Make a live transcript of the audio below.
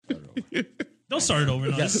Don't start it over.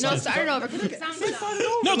 No, start it over.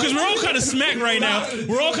 No, because we're all kind of smack right now.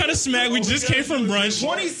 We're all kind of smack. We just came from brunch.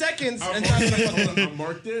 20 seconds. I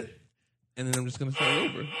marked it, and then I'm just gonna start it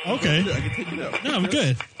over. Okay. I can take it out. No, I'm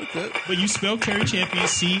good. That's it. But you spell Carrie Champion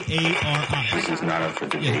C-A-R-I. This is not up for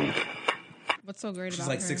debate. What's so great She's about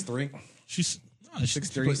like her? 6'3". She's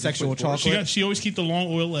 6'3", sexual chocolate. She always keep the long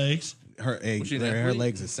oil legs. Her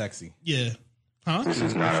legs is sexy. Yeah. Huh? This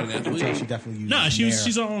is not up for debate. She definitely uses Nah,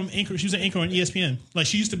 she's Nair. on anchor. She was an anchor on ESPN. Like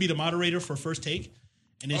she used to be the moderator for First Take,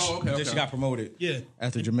 and then Then she got promoted. Yeah.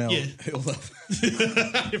 After Jamel.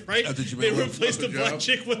 Yeah. Right. After Jamel They left replaced the the black job.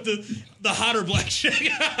 chick with the hotter black chick.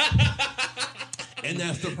 And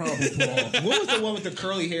that's the problem, Paul. What was the one with the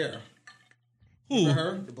curly hair? Who? For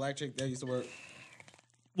her, the black chick that used to work.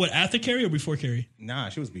 What, after Carrie or before Carrie? Nah,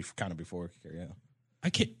 she was kind of before Carrie. Yeah. I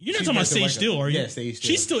can't. You're not She's talking about working Sage like Steele, are you? Yeah, Sage Steele.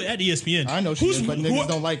 She's still at ESPN. I know she is, but niggas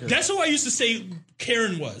don't like her. That's who I used to say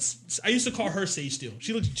Karen was. I used to call her Sage Steele.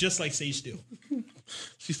 She looks just like Sage Steele.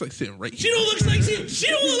 She's like sitting right She here. don't look like she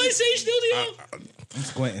don't look like Sage Steele to you. I'm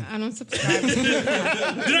squinting. I don't subscribe. Did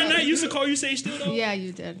I not used to call you Sage Steele though? Yeah,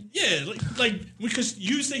 you did. Yeah, like because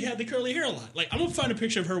you used to have the curly hair a lot. Like I'm gonna find a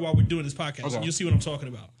picture of her while we're doing this podcast, and you'll see what I'm talking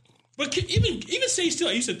about. But even Sage Steele,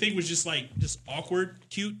 I used to think was just awkward,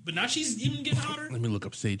 cute, but now she's even getting hotter. Let me look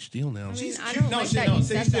up Sage Steele now. She's Cute. don't like that you Sage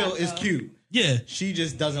said Steele that, is though. cute. Yeah, She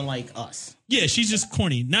just doesn't like us. yeah, she's just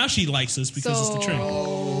corny. Now she likes us because it's the trend.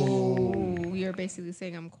 So you're basically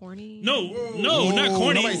saying I'm corny? No, not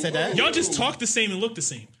corny. nobody said that. Y'all just talk the same and look the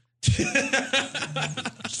same.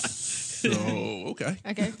 So okay.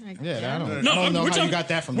 Okay. Yeah, I don't No, know we're how you got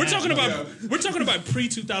that from We're that. talking about we're talking about pre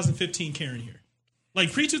 2015 Karen here,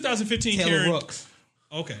 like pre 2015 Taylor Karen. Rooks.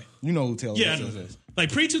 Okay, You know who Taylor yeah, I Rooks know. is.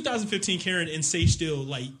 Like pre 2015 Karen and Sage Steele,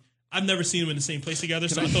 like I've never seen them in the same place together,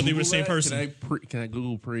 so I thought they were the same person. Can I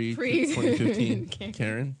Google pre Pre- 2015 Okay.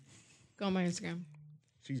 Karen? Go on my Instagram.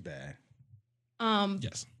 She's bad.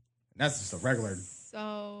 Yes. That's just a regular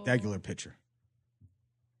picture.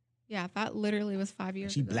 Yeah, that literally was 5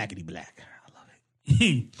 years She ago. blackety black. I love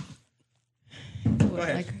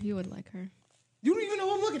it. You would like her. You don't even know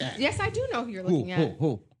who I'm looking at. Yes, I do know who you're looking at.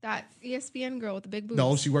 Who? That ESPN girl with the big boobs.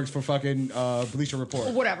 No, she works for fucking Bleacher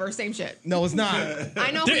Report. Whatever, same shit. No, it's not.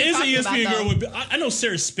 I know There who is you're an talking ESPN about, girl though. with. I know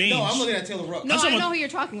Sarah Spain. No, I'm looking at Taylor Rooks. No, I'm talking I know about- who you're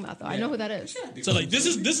talking about, though. I know who that is. So like this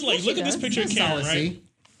is like look at this does. picture of She's a Karen, solid right? C.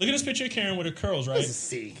 Look at this picture of Karen with her curls, right? This is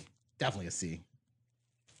C. Definitely a C.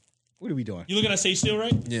 What are we doing? You looking at Sage Steele,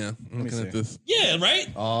 right? Yeah, I'm looking see. at this. Yeah, right.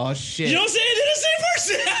 Oh shit! You know what I'm saying? They're the same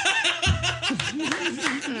person.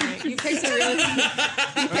 Alright, you picked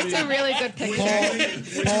a really good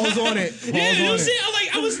picture. Paul's on it. Paul's Yeah, you know what on I'm saying?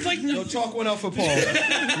 it. I was like, Yo, chalk one up for Paul.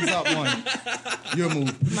 He's up one. Your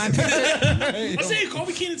move. My picture. I'm saying call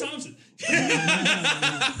me Kenan Thompson.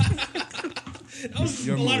 That was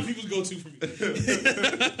a lot of people's go-to for me.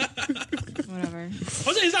 Whatever. I'm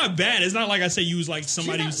saying it's not bad. It's not like I say you was like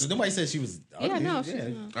somebody who's. Nobody said she was. Yeah, ugly. no, she's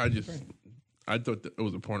not. I thought that it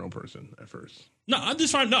was a porno person at first. I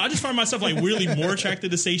just find myself like really more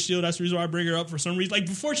attracted to Sage Steele. That's the reason why I bring her up for some reason. Like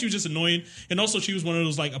before, she was just annoying, and also she was one of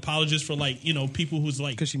those like apologists for like people who's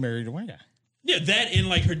like Because she married a white guy. yeah that and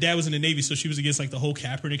like her dad was in the Navy, so she was against like the whole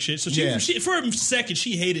Kaepernick shit. So she for a second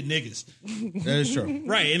she hated niggas, That is true.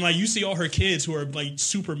 right? And like you see all her kids who are like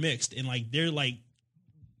super mixed, and like they're like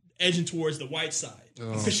edging towards the white side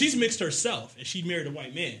because she's mixed herself and she married a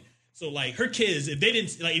white man. So like her kids, if they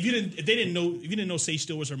didn't know Sage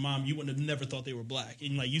Steele was her mom, you wouldn't have never thought they were black.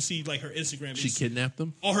 And like you see like her Instagram, She kidnapped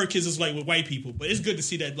them. all her kids is like with white people, but it's good to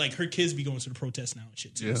see that like her kids be going to the protests now and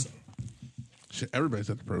shit too. Yeah. So, Shit, everybody's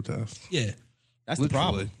at the protest. yeah. That's the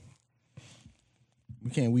problem. We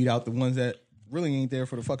can't weed out the ones that really ain't there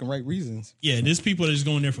for the fucking right reasons. Yeah, there's people that just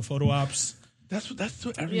going there for photo ops. That's what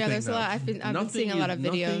everything. Yeah, there's a now. lot. I've been seeing a lot of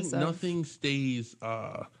videos. Nothing stays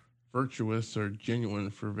virtuous or genuine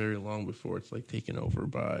for very long before it's like taken over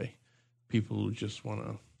by people who just want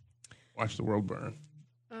to watch the world burn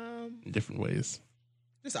in different ways.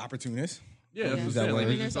 Just opportunists. Yeah, that's what I'm that saying. word. Like,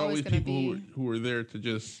 there's There's always always gonna people be- who are there to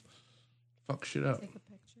just fuck shit up. Take a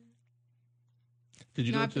picture. Did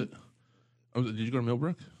you No, go I've to? Did you go to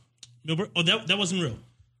Millbrook? Milbert? Oh, that wasn't real.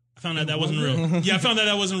 I found out that wasn't real. Yeah, I found out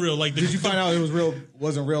that wasn't real. Like, Did you find out it was real?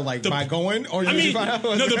 Wasn't real like by going, or I did you mean, find out?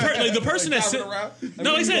 no, the person that sent.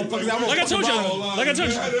 No, like I said, like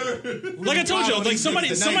I told you, like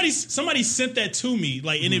somebody sent that to me,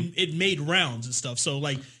 like, and it made rounds and stuff. So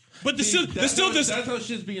like, But there's still this. That's how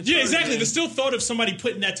shit's being. Yeah, exactly. Man. There's still thought of somebody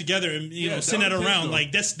putting that together and sending that around.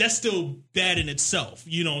 Like that's still bad in itself.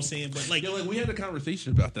 You know what I'm saying? But like, we had a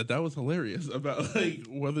conversation about that. That was hilarious about like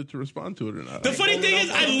whether to respond to it or not. The funny thing is,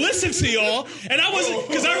 I listened to y'all, and I wasn't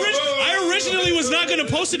because I originally was not going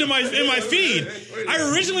to post it in my feed.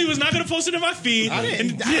 I originally was not going to post it in my feed. I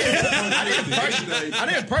didn't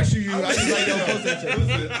pressure you. I just like, yo, post that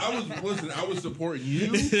shit. Listen, I was supporting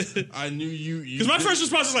you. I knew you. Because my first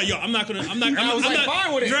response was like, "Yo, I'm not gonna." I'm not. And I was I'm like, not,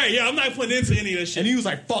 fine with it. Right? Yeah, I'm not putting into any of that shit. And he was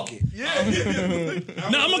like, fuck it. Yeah.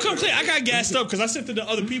 No, I'm gonna come clean. I got gassed up because I sent it to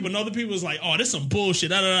other people, and other people was like, "Oh, this some bullshit."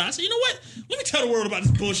 Da, da, da. I said, "You know what? Let me tell the world about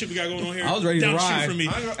this bullshit we got going on here." I was ready to Down the street ride. from me.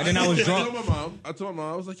 And then I was drunk. I told my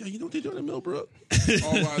mom, I was like, "Yo, you know what they doing in Millbrook?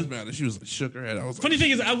 All lives matter." She was like, shook her head. I was like, Funny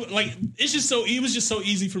thing is, it's just so it was just so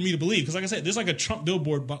easy for me to believe because, like I said, there's like a Trump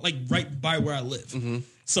billboard, like right by where I live. Mm-hmm.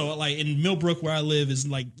 So, like in Millbrook, where I live, is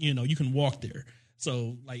like you can walk there.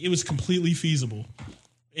 So, like it was completely feasible,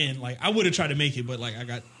 and like I would have tried to make it, but like I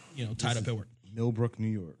got tied up at work. Millbrook, New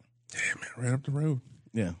York. damn, man, right up the road.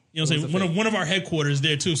 Yeah. You know what I'm saying? One of our headquarters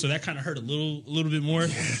there too, so that kind of hurt a little bit more.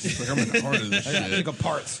 It's like I'm in the heart of this I got to shit. think of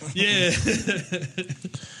parts. Yeah.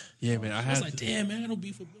 Yeah, man, I was like, damn, man, I got no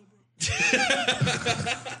beef with Millbrook.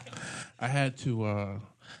 I had to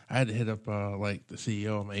hit up like the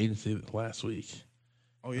CEO of my agency last week.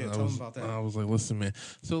 Oh, yeah. And Tell him about that. I was like, listen, man.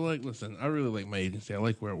 So, like, listen, I really like my agency. I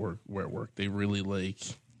like where I work. They really, like,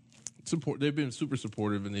 support. They've been super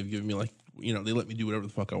supportive, and they've given me, like, they let me do whatever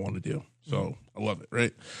the fuck I want to do. So, I love it,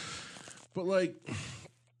 right? But, like,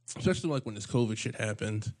 especially, like, when this COVID shit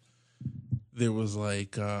happened, there was,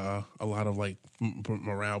 like, a lot of, like,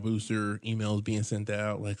 morale booster emails being sent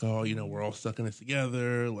out, like, oh, we're all stuck in this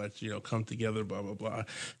together. Let's, come together, blah, blah, blah.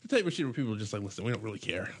 The type of shit where people are just like, listen, we don't really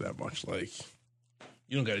care that much. Like,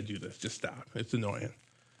 you don't got to do this. Just stop. It's annoying.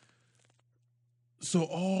 So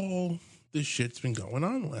all this shit's been going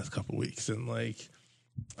on the last couple of weeks. And, like,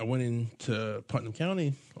 I went into Putnam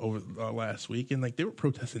County over last week, and, like, they were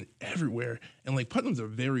protesting everywhere. And, like, Putnam's a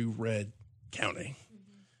very red county.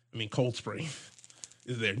 I mean, Cold Spring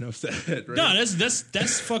is there. No said, right? No,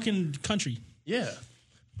 that's fucking country. Yeah.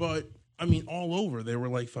 But I mean, all over they were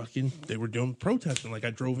like they were doing protesting. Like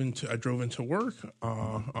I drove into work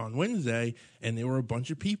on Wednesday, and there were a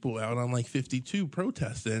bunch of people out on like 52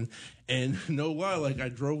 protesting. And no lie, like I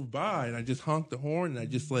drove by and I just honked the horn and I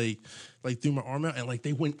just like threw my arm out, and like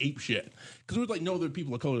they went ape shit because there was like no other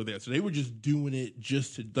people of color there, so they were just doing it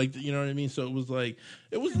just to like what I mean. So it was dope.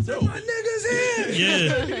 My niggas here.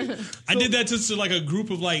 Yeah. I did that to like a group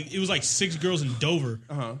of it was like 6 girls in Dover.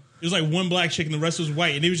 It was like one black chick and the rest was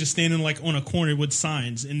white, and they was just standing like on a corner with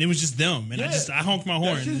signs, and it was just them. And I honked my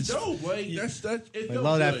horn. That's just dope. Like that's it. I felt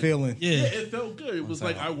love that good. feeling. Yeah. It felt good. It was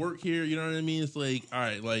like I work here. You know what I mean? It's like all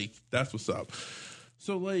right, like that's what's up.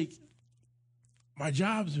 So like my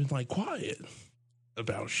job's been like quiet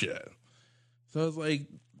about shit. So I was like,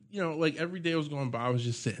 like every day I was going by, I was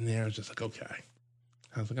just sitting there. I was just like, okay.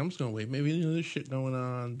 I was like, I'm just gonna wait. Maybe there's shit going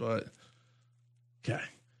on, but okay.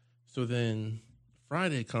 So then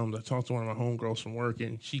Friday comes, I talked to one of my homegirls from work,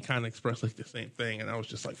 and she kind of expressed like the same thing, and I was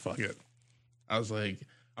just like, fuck it. I was like,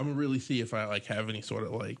 I'm gonna really see if I like have any sort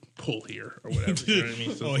of like pull here or whatever. You know what I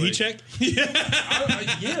mean? So Oh, it's he like, checked? yeah.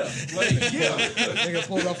 Nigga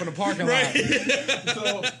pulled up in the parking lot.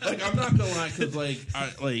 So like, I'm not gonna lie, because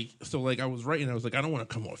I was writing, I was like, I don't want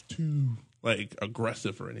to come off too like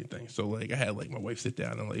aggressive or anything. So like I had like my wife sit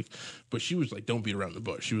down and like, but she was like, don't beat around the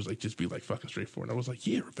bush. She was like, just be like fucking straightforward. And I was like,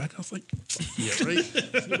 yeah, Rebecca. I was like, yeah, right.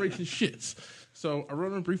 Let's get right to shits. So I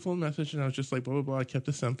wrote her a brief little message, and I was just like, blah blah blah. I kept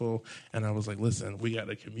it simple, and I was like, listen, we got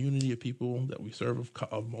a community of people that we serve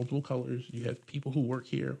of multiple colors. You have people who work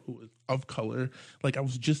here who is of color. Like I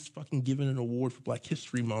was just fucking given an award for Black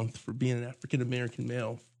History Month for being an African American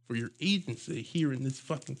male for your agency here in this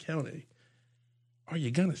fucking county. Are you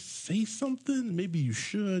gonna say something? Maybe you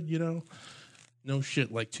should, No shit,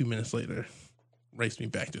 like 2 minutes later, writes me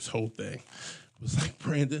back this whole thing. It was like,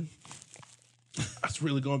 Brandon, I was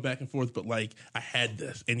really going back and forth, but like I had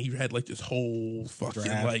this, and he had like this whole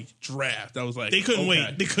fucking draft. I was like, They couldn't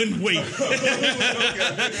wait. They couldn't wait.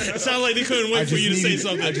 It sounded like they couldn't wait for you to say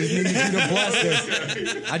something. I just needed you to bless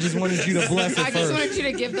this. I just wanted you to bless it I first. just wanted you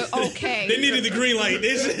to give the okay. They needed the green light.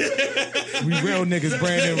 We real niggas,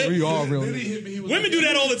 Brandon. We all real niggas. Women do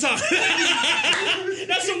that all the time.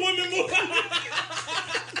 That's a woman move.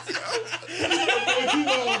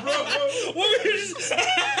 Women just...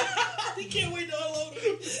 He can't wait to unload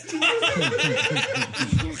him.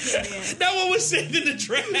 That one was saved in the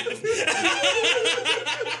draft.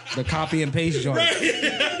 The copy and paste joint.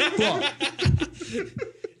 Fuck.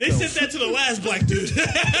 They sent that to the last black dude.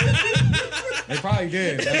 They probably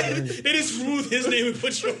did. They just removed his name and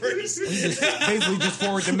put yours. Basically, just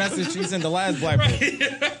forward the message he sent the last black person.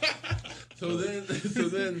 So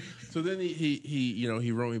then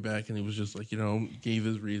he wrote me back and he was just like, gave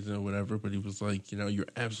his reason or whatever, but he was like, you're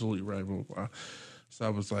absolutely right, blah, blah, blah. So I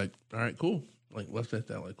was like, all right, cool. Like, left at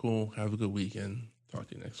that, like, cool, have a good weekend, talk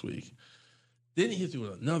to you next week. Then he hits me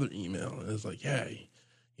with another email and it's like, hey,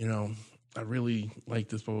 I really like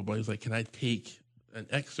this, blah, blah, blah. He's like, can I take an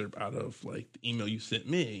excerpt out of like the email you sent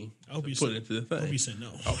me I hope you put said, into the thing? I hope you said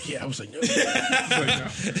no. Oh yeah, I was like, no. I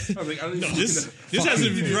was like, I don't even This has to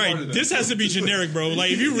be right. This has to be generic, bro.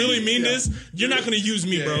 Like, if you really mean this, you're not going to use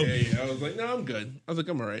me, bro. Yeah. I was like, no, I'm good. I was like,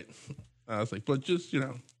 I'm all right. I was like, but just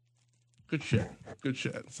good shit.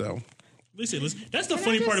 So Listen, that's the Can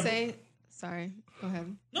funny I just part of. say, sorry, go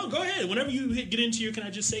ahead. No, go ahead. Whenever you get into your "can I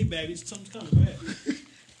just say" bag, something's coming. Go ahead.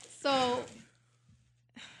 So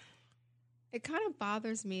it kind of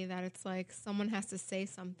bothers me that it's like someone has to say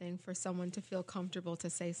something for someone to feel comfortable to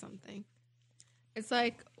say something. It's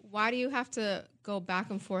like, why do you have to go back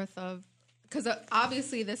and forth of, because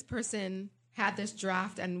obviously this person had this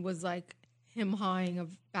draft and was like him-hawing of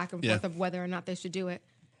back and forth of whether or not they should do it.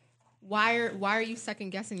 Why are you second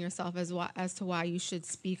guessing yourself as to why you should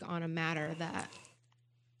speak on a matter that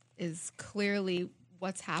is clearly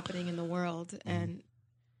what's happening in the world? And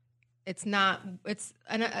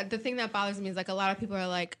the thing that bothers me is like a lot of people are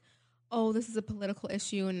like, oh, this is a political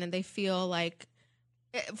issue, and then they feel like,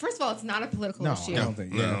 first of all, it's not a political issue. I don't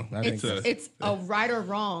think. Yeah, I think so. It's a right or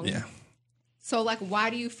wrong. yeah. So like, why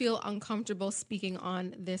do you feel uncomfortable speaking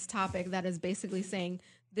on this topic that is basically saying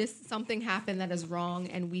something happened that is wrong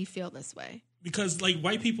and we feel this way? Because like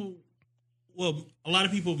white people, well, a lot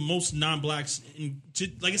of people, most non-blacks,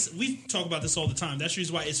 like we talk about this all the time. That's the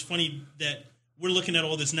reason why it's funny that we're looking at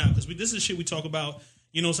all this now, because this is shit we talk about.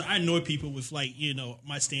 So I annoy people with like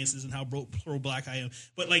my stances and how pro-black I am,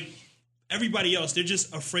 but like everybody else, they're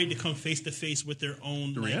just afraid to come face to face with their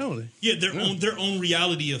own reality. Yeah, their own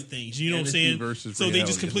reality of things. You know what I'm saying? So they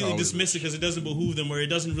just completely dismiss it because it doesn't behoove them, or it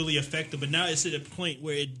doesn't really affect them. But now it's at a point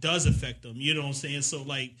where it does affect them. You know what I'm saying? So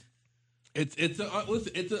like, it's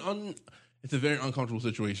a very uncomfortable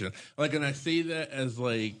situation. Like, and I say that as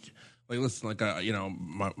like listen, like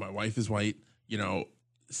my wife is white.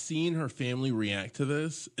 Seeing her family react to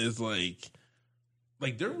this is like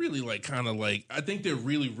they're really like kind of like, I think they're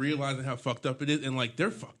really realizing how fucked up it is, and like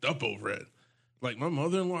they're fucked up over it. Like my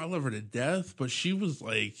mother-in-law, I love her to death, but she was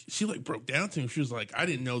like, she like broke down to him. She was like, I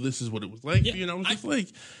didn't know this is what it was like. Yeah, I was just like,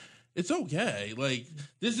 it's okay. Like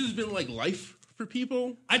this has been like life for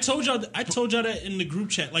people. I told y'all that in the group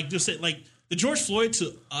chat. Like just said, like the George Floyd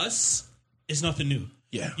to us is nothing new.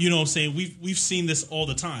 Yeah, you know what I'm saying? We've seen this all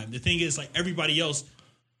the time. The thing is, like everybody else,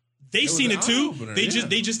 they seen it too. They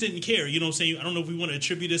just didn't care. You know what I'm saying? I don't know if we want to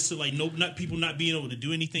attribute this to like people not being able to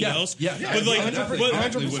do anything else. Yeah, but like,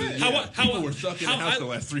 100%. How people were stuck in the house the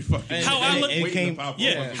last 3 fucking how I days.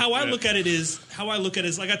 look at it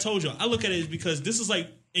is like I told you. I look at it is because this is like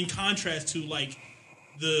in contrast to like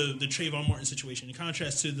the Trayvon Martin situation, in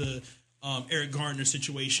contrast to the Eric Garner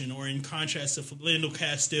situation, or in contrast to Philando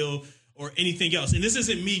Castile or anything else. And this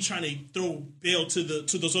isn't me trying to throw bail to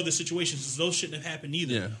those other situations, because those shouldn't have happened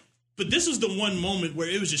either. Yeah. But this was the one moment where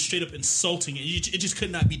it was just straight up insulting, and it just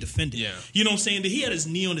could not be defended. Yeah. You know what I'm saying? That he had his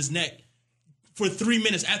knee on his neck for 3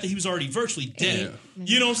 minutes after he was already virtually dead. Yeah.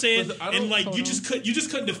 You know what I'm saying? Listen, and like you just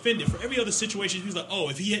couldn't defend it. For every other situation, he was like, oh,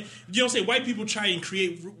 if he had, you know what I'm saying? White people try and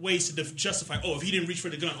create ways to justify, oh, if he didn't reach for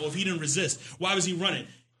the gun, or if he didn't resist, why was he running?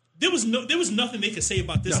 There was nothing they could say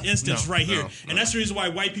about this instance right here. And that's the reason why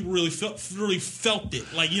white people really felt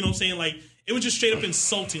it. Like, you know what I'm saying? Like, it was just straight up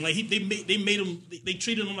insulting. Like they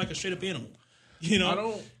treated him like a straight up animal. You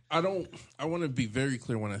know? I want to be very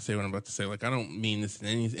clear when I say what I'm about to say. Like, I don't mean this in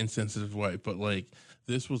any insensitive way, but like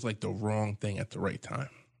this was like the wrong thing at the right time.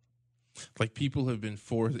 Like, people have been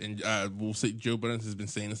forced, and we'll say Joe Budden has been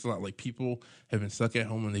saying this a lot. Like, people have been stuck at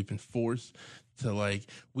home and they've been forced to, like,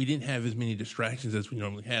 we didn't have as many distractions as we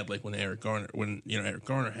normally had. Like when Eric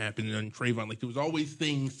Garner happened, and then Trayvon, like there was always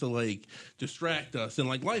things to like distract us, and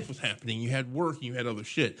like life was happening. You had work, and you had other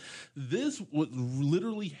shit. This was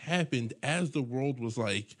literally happened as the world was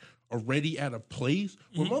like already at a place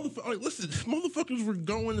where motherfuckers were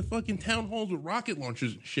going to fucking town halls with rocket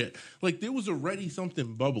launchers and shit. Like there was already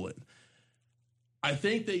something bubbling. I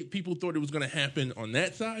think people thought it was going to happen on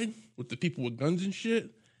that side with the people with guns and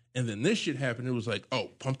shit. And then this shit happened. It was like, oh,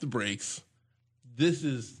 pump the brakes. This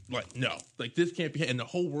is like, no. Like, this can't be. And the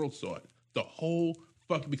whole world saw it. The whole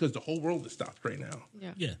fucking because the whole world is stopped right now.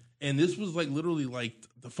 Yeah. And this was like literally like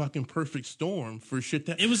the fucking perfect storm for shit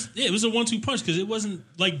that It was a 1-2 punch because it wasn't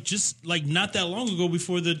like just like not that long ago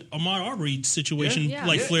before the Ahmaud Arbery situation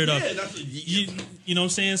flared up. You know what I'm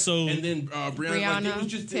saying? So and then Breonna, like, it was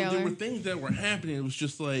just there were things that were happening. It was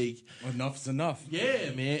just like enough is enough.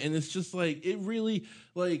 Yeah, man. And it's just like it really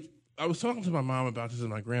like I was talking to my mom about this and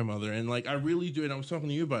my grandmother, and like I really do. And I was talking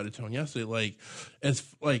to you about it, Tony, yesterday. Like as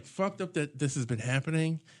like fucked up that this has been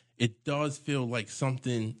happening, it does feel like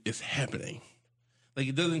something is happening. Like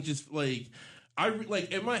it doesn't just like I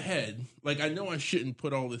like in my head. Like I know I shouldn't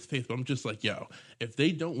put all this faith, but I'm just like, yo, if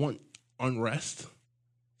they don't want unrest,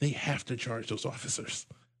 they have to charge those officers.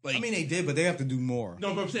 Like, I mean, they did, but they have to do more.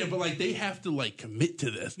 No, but I'm saying, but like they have to like commit to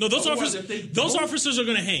this. No, those officers are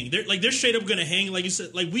gonna hang. They're straight up gonna hang. Like you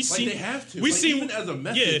said, like we see, they have to. We like, see even as a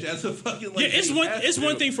message, as a fucking like, it's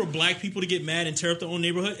one thing for black people to get mad and tear up their own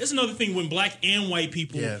neighborhood. It's another thing when black and white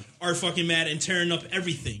people are fucking mad and tearing up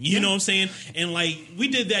everything. You know what I'm saying? And like we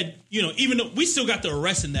did that. You know, even though we still got the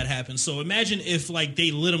arrest and that happened. So imagine if like they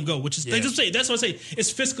let them go, which is they just say that's what I say.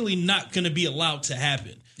 It's fiscally not gonna be allowed to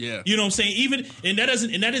happen. Yeah, you know what I'm saying. Even and that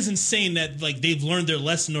isn't saying that like they've learned their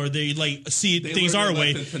lesson or they like see things our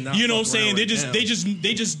way. You know what I'm saying? They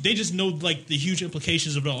just know like the huge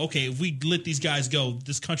implications of okay, if we let these guys go,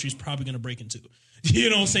 this country's probably going to break into. You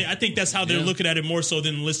know what I'm saying? I think that's how they're looking at it more so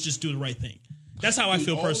than let's just do the right thing. That's how I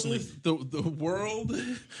feel personally. The world,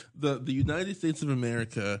 the United States of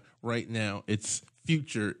America right now, its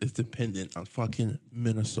future is dependent on fucking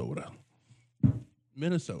Minnesota.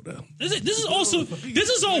 This is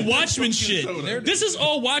all Watchmen shit. This is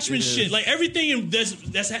all Watchmen shit. Like everything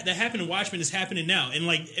that happened in Watchmen is happening now, and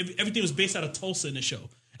like everything was based out of Tulsa in the show.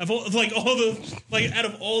 Out of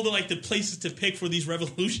all the places to pick for these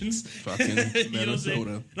revolutions, fucking Minnesota. You know what I'm saying?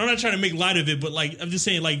 And I'm not trying to make light of it, but like I'm just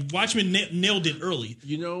saying, like Watchmen nailed it early.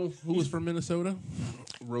 You know who was from Minnesota?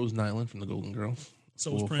 Rose Nyland from the Golden Girls.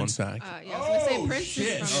 So was Prince. I Fun was going to say Prince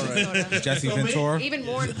is from Minnesota. Jesse Ventura. Even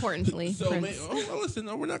more importantly, Prince. Listen,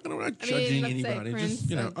 no, we're not judging anybody. Prince,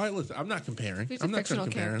 just, all right, listen, I'm not comparing. He's I'm a not trying to fictional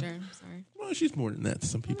compare. character. I'm sorry. Well, she's more than that to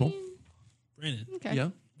some people. Brandon. Okay. Yeah.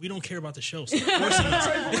 We don't care about the show. So Golden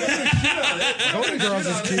Girls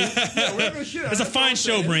is cute. It's a fine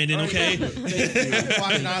show, Brandon. Okay.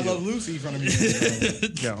 Watching I Love Lucy in front of me.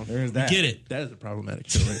 There's that. Get it? That is a problematic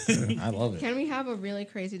show right there. I love it. Can we have a really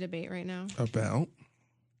crazy debate right now? About?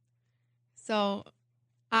 So,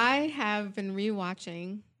 I have been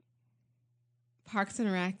rewatching Parks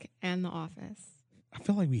and Rec and The Office. I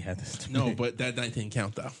feel like we had this debate. No, but that night didn't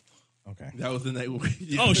count though. Okay. That was the night.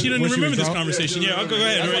 Oh, she didn't remember this conversation. Yeah, I'll go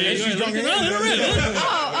ahead. Let it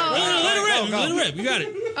rip. You got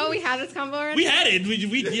it. Oh, we had this combo already? We had it.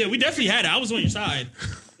 We definitely had it. I was on your side.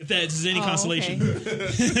 If that's any consolation.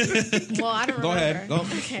 Okay. Well, I don't remember. Go ahead. Go.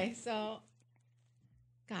 Okay, so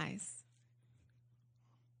guys,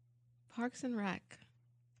 Parks and Rec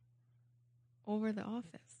over The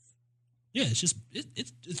Office. Yeah, it's just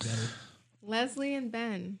it's better. Leslie and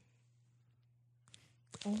Ben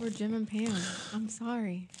over Jim and Pam. I'm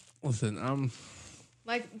sorry. Listen,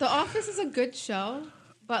 like The Office is a good show,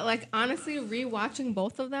 but like honestly, rewatching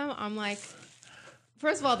both of them, I'm like,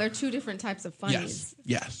 first of all, they're two different types of funnies.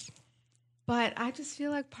 Yes. But I just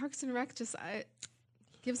feel like Parks and Rec just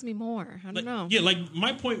gives me more. I don't know. Yeah, like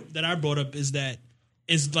my point that I brought up is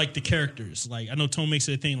like the characters. Like I know Tone makes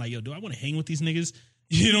it a thing. Like, yo, do I want to hang with these niggas?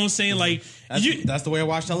 You know what I'm saying? Like that's the way I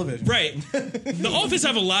watch television. Right. The Office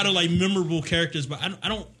have a lot of like memorable characters, but I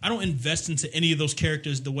don't invest into any of those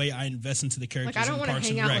characters the way I invest into the characters. Like I don't want to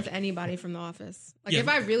hang out with anybody from The Office. Like if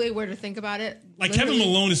I really were to think about it, like Kevin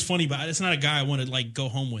Malone is funny, but it's not a guy I want to like go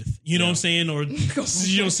home with. You know what I'm saying? Or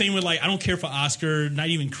same with like I don't care for Oscar, not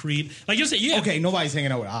even Creed. Like you say, okay, nobody's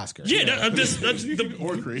hanging out with Oscar. Yeah, that's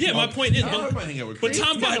or Creed. Yeah, my point is, I might hang out with But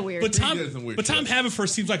Tom Haverford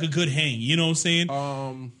seems like a good hang. You know what I'm saying?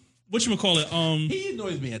 Whatchamacallit? He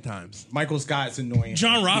annoys me at times. Michael Scott's annoying.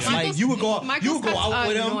 John Raffy. Like you would go out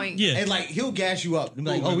with him, yeah, and like he'll gas you up.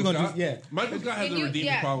 Like, we're gonna do, Michael Scott has a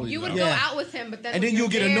redeeming quality. You would go out with him, but then you'll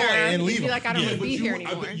get annoyed and leave him. Like I don't want to be here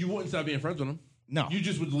anymore. You wouldn't stop being friends with him. No, you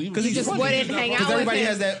just would leave him because he just wouldn't hang out with him. Because everybody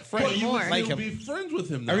has that friend. You would like be friends with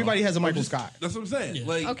him. Though. Everybody has a Michael Scott. That's what I'm saying. Yeah.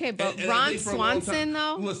 Like, okay, but Ron Swanson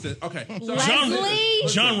though. Listen, okay,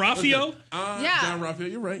 John Raffio. Yeah, John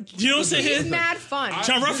Raffio. You're right. You know what I'm saying? He's mad fun.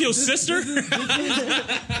 John Raffio's sister.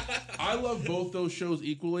 I love both those shows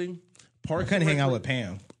equally. I couldn't hang out with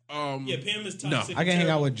Pam. Yeah, Pam is toxic. No, I can hang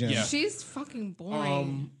out with Jim. Yeah. She's fucking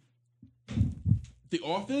boring. The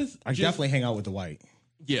Office. I definitely hang out with Dwight.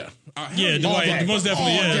 Yeah. Most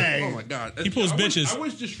definitely. Yeah. Oh my god, He pulls bitches. I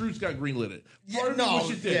wish the Shrews got greenlit.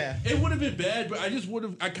 Yeah, It would have been bad, but I just would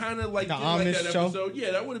have. I kind of like that Amish show? episode.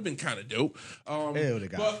 Yeah, that would have been kind of dope. It would've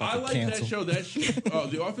got but I fucking like canceled. that show. That show,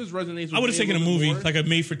 The Office resonates. With I would have me taken a little movie, more. like a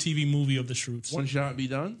made-for-TV movie of the Shroots. One shot be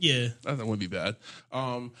done. Yeah. That wouldn't be bad.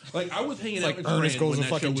 Like I was hanging Like out in Ernest Duran Goes when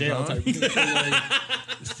to that show fucking was jail on. type.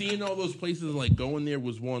 So, like, seeing all those places, like going there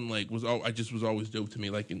was one. Like I just was always dope to me.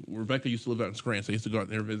 Like Rebecca used to live out in Scranton, so I used to go out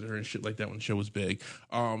there and visit her and shit like that when the show was big.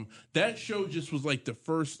 That show just was like the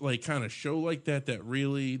first like kind of show like that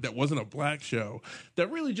wasn't a black show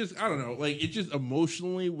that really just I don't know, like it just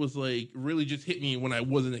emotionally was like really just hit me when I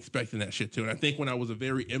wasn't expecting that shit to. And I think when I was a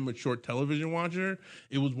very immature television watcher,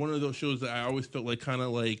 it was one of those shows that I always felt like kind of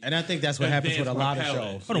like. And I think that's what happens with a lot of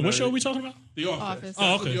shows. Hold on, what show are we talking about? The Office. Office.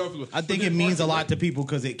 Oh, okay. The Office was. I think it means a lot to people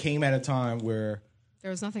because it came at a time where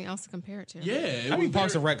There was nothing else to compare it to. Yeah, I mean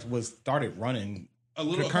Parks and Rec started running a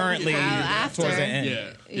little concurrently after. towards the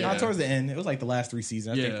end. Yeah. Not towards the end. It was like the last 3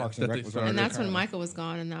 seasons. I think Yeah, Parks and that Rec they was started. running. And that's when concurrently. Michael was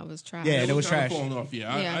gone, and that was trash. Yeah, it was kinda trash. falling off.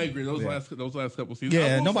 Yeah, Yeah. I agree. Those last couple seasons.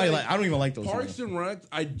 Yeah, I will nobody say, like. I don't even like those. Parks seasons. and Rec.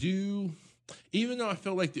 I do, even though I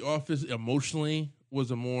felt like The Office emotionally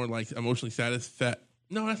was a more like emotionally satisfied.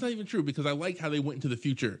 No, that's not even true because I like how they went into the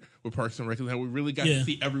future with Parks and Rec and how we really got to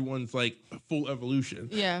see everyone's like full evolution.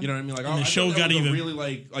 Yeah. You know what I mean? Like And the I show thought that got was even- really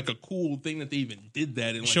like a cool thing that they even did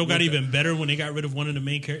that. And The show got even better when they got rid of one of the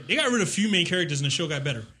main characters. They got rid of a few main characters and the show got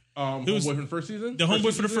better. It was from the first season. The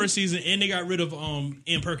homeboy for the first season, and they got rid of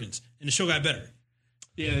Ann Perkins, and the show got better.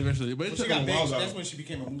 Yeah, eventually, but it took a while. That's when she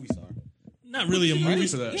became a movie star. Not really a she ready movie.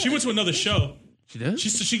 for that? She went to another show. She did.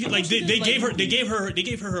 She like they gave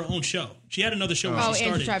her her own show. She had another show. When Oh, she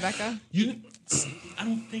Andrew started. Tribeca. I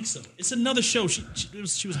don't think so. It's another show. She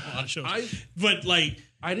was on a lot of shows. But like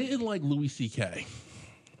I didn't like Louis C.K.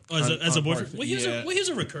 as a on boyfriend. Parks. Well, he was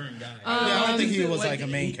a recurring guy. I don't think he was like, like a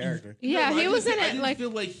main character. Yeah, he was in I it. didn't Like,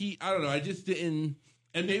 feel like he. I don't know. I just didn't.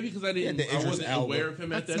 And maybe because I didn't. the I Idris wasn't Elba. aware of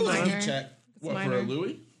him at that That's It was a minor. time. heat check. What minor. for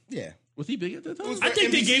Louis? Yeah. Was he big at that time? was I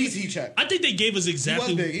think they gave. NBC's Heat Check. I think they gave us He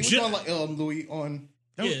exactly. was big. He was ju- on like Louis on.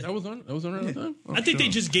 yeah. That was on around that time. Oh, I think they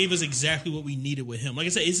sure. just gave us exactly what we needed with him. Like I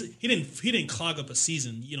said, he didn't clog up a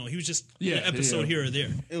season. You know, he was just an episode here or there.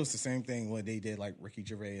 It was the same thing when they did like Ricky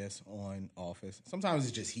Gervais on Office. Sometimes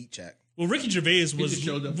it's just heat check. Well, Ricky Gervais just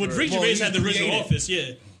showed up for- Ricky Well, Gervais he had the original created- Office.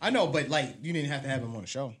 Yeah, I know, but like you didn't have to have him on the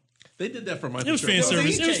show. They did that for Michael. it was fan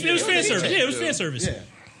Jordan. service. It was fan service. Yeah, it was fan service. Yeah.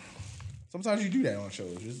 Sometimes you do that on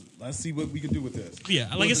shows. Just let's see what we can do with this. Yeah,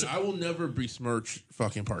 like I Listen, said, I will never besmirch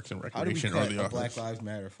fucking Parks and How do we Recreation cut or The a Office. Black Lives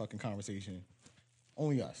Matter fucking conversation?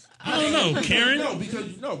 Only us. I don't know, Karen.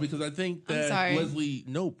 No, because I think I'm that sorry. Leslie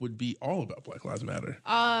Knope would be all about Black Lives Matter.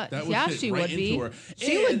 That would yeah, fit she right would be. into her.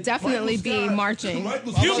 She And would definitely Michael be Scott- marching.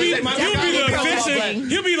 Michael He'll Scott- be Definitely the be offensive. marching.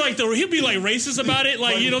 He'll be like racist about it.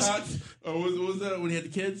 Like you know. Michael Scott- what was that when he had the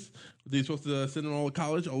kids? Were they supposed to send them all to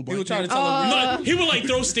college? All He black was trying to kids? tell him No, he would like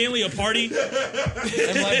throw Stanley a party. and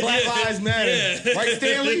like Black Lives Matter. Yeah. Right,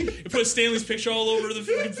 Stanley? He put Stanley's picture all over the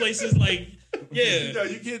fucking places. Like, yeah. No,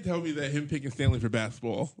 you can't tell me that him picking Stanley for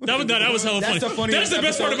basketball. That was hella funny. That's the funniest That is the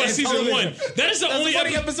best part about episode in season one. television. That is the That's only a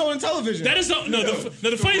funny episode. episode in television. That is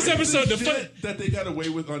the funniest episode. The fun, Shit that they got away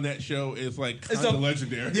with on that show is like It's kind of a-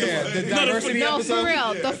 legendary. yeah, the No, diversity No, episode. for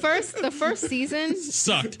real. The first season.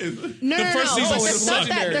 sucked. No, The no, first no. season But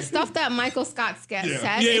sucked. the stuff that Michael Scott said.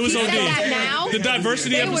 Yeah, it if was he okay. said that now, The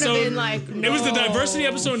diversity they would have episode. been like, It was the no. diversity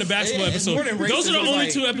episode and the basketball Yeah, it's episode. more than Those are the racist, only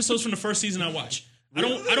like- two episodes from the first season I watch. I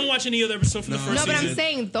don't watch any other episode from the first No, but season. I'm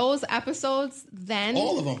saying those episodes then.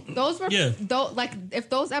 All of them. Those were Yeah. like if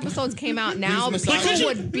those episodes came out now, Like, people could you-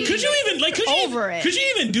 would be Could you even over it. Could you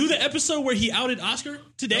even do the episode where he outed Oscar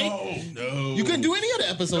today? Oh no! You couldn't do any other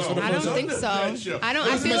episodes for the I first don't think so. That show. I don't.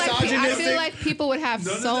 I Was feel like I misogynistic. feel like people would have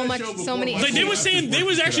None of so that much, show so before many. Michael Like they was saying, they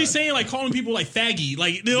was actually saying like calling people like faggy,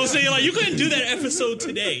 like they were saying like you couldn't do that episode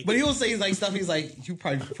today. But he will say like stuff. He's like, you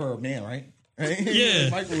probably prefer a man, right? Right? Yeah.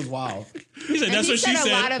 Michael was wild. He said And that's he what she said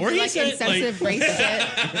a lot said, of or he like said insensitive like. race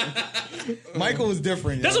shit. Michael was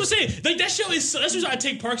different. That's yo. what I'm saying. Like that show is. That's why I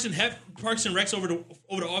take Parks and Recs over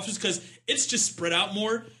the Office because it's just spread out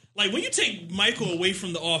more. Like when you take Michael away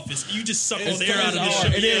from the Office, you just suck all the air out of the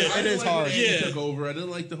hard. show. It is. It is hard. Andy Yeah. took over. I didn't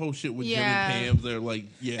like the whole shit with Yeah. Jim and Pam. They're like,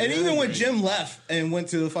 yeah. And even when Jim left and went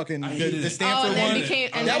to the fucking hated the it. Stanford Oh, and then one, became-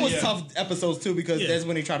 and that then- was Yeah. tough episodes too because Yeah. that's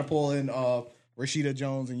when they try to pull in Rashida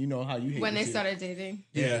Jones, and you know how you hate When they Rashida. started dating.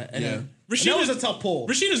 Yeah, and then- Rashida's- and that was a tough pull.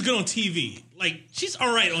 Rashida's good on TV. Like she's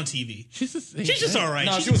all right on TV. she's the same. She's just all right.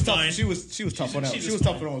 No, she's she was fine. tough. She was tough on that. she's She was just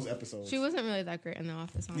tough on those episodes. She wasn't really that great in the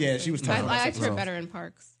office. Honestly. Yeah, she was tough on I those liked her episodes. better in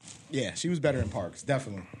Parks. Yeah, she was better in Parks,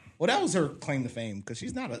 definitely. Well, that was her claim to fame because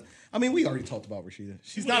she's not a. I mean, we already talked about Rashida.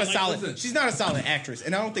 She's not a like, solid. listen. She's not a solid actress,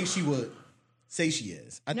 and I don't think she would say she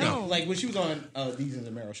is. I No. think like when she was on Deez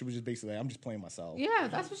and Meryl, she was just basically like, I'm just playing myself. Yeah,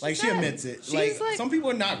 that's what she Like said. she admits it. She's like some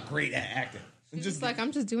people are not great at acting. she's just like,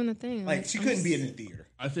 I'm just doing the thing. like she I'm couldn't just- be in the theater.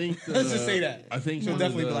 I think Let's just say that. I think She'll one of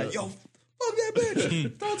definitely be the- like, yo, fuck that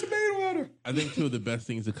bitch. Throw tomato at her. I think two of the best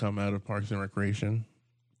things to come out of Parks and Recreation.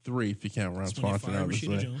 3 if you count Ron when you Swanson, fire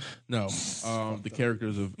obviously. Rashida Jones. No, the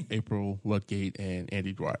characters of April Ludgate and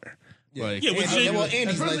Andy Dwyer. Like, Yeah, but Andy, Jay- well, Andy's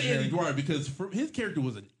especially legendary. Andy Dwyer because his character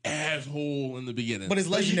was an asshole in the beginning, But it's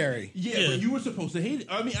Like, legendary. Yeah, but you were supposed to hate it.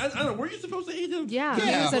 I mean, I don't know. Were you supposed to hate him? Yeah, Yeah.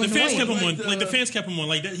 he was The The fans annoying. kept him on. Like Like the the- fans kept him on.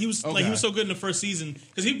 Like that, he was like Okay. he was so good in the first season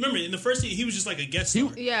because he remember in the first season he was just like a guest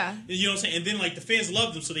star. Yeah. You know what I'm saying? And then like the fans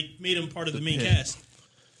loved him, so they made him part of the main pit. cast.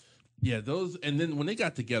 Yeah, those, and then when they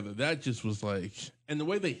got together, that just was like, and the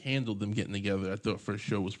way they handled them getting together at the first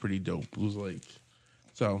show was pretty dope. It was like,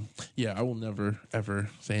 so yeah, I will never ever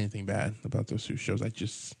say anything bad about those two shows.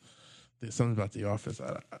 There's something about The Office.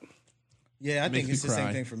 Yeah, I think Makes me it's the same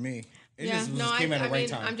cry. thing for me. It Yeah, just, no, just I came at the right mean,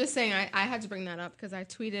 time. I'm just saying, I had to bring that up because I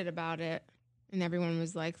tweeted about it, and everyone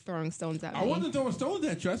was like throwing stones at me. I wasn't throwing stones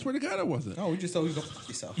at you. I swear to God, I wasn't. No, we just told you to go fuck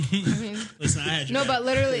yourself. Listen, I had you. No, back but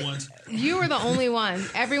literally, once. you were the only one.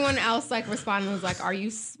 Everyone else like responded was like,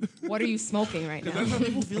 what are you smoking right now?" That's how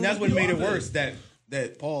people feel. And that's about what The made it Office. worse.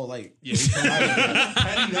 That Paul like. Yeah,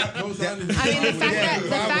 had he not co-signed his I mean, the fact Yeah,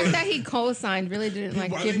 that probably. he co-signed really didn't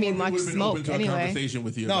like I give think me we much would've been open smoke to a anyway. conversation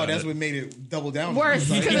with you. No, about that's it. what made it double down. Worse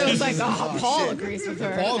It's because it was like, oh, Paul shit. agrees with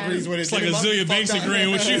her. Paul and agrees with it. It's like Azealia Banks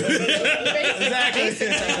agreeing with you. Exactly.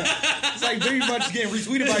 It's like very much getting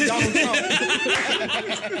retweeted by Donald Trump.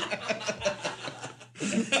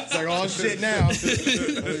 It's like, oh shit now.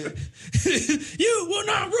 You will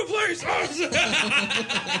not replace us.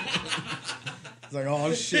 It's like,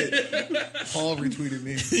 oh shit. Paul retweeted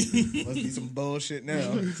me. Must be some bullshit now.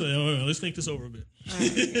 So, let's think this over a bit.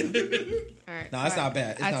 All right. No, it's But not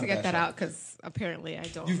bad. It's I had not to a get bad that show. out because apparently I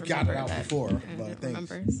don't. You've got remember it out that. before, I but didn't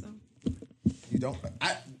thanks. remember. So You don't.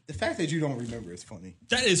 The fact that you don't remember is funny.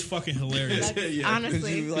 That is fucking hilarious. that's Yeah, 'cause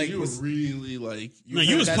honestly, you, like, you were was- really like Man,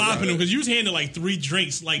 you was That's popping right. him because you was handing like 3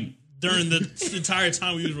 drinks like during the entire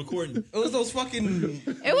time we was recording. It was those fucking.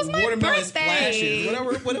 It was my watermelon birthday. splashes.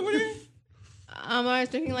 Whatever it is. I was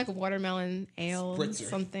drinking like a watermelon ale, Spritzer.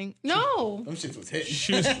 something. No. Them shits was hitting.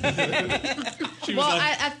 She was, she was Well,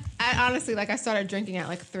 like, I honestly like I started drinking at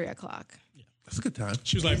like 3:00. that's a good time.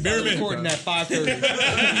 she was like, Bear Man. Recording at 5:30.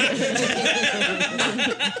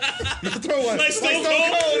 Throw one. Like Stone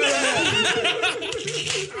Stone Cold.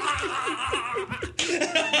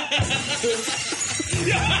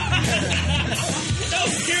 That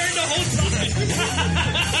was scary the whole time.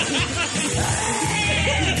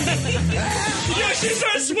 Yo, she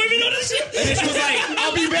started swimming on the shit. And she was like,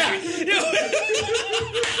 I'll be back.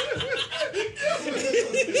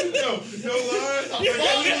 No lie.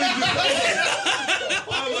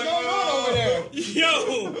 Over there.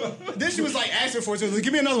 Yo. Then she was like asking for it. So like,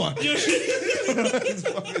 give me another one.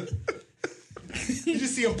 You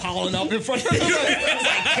just see him piling up in front of him.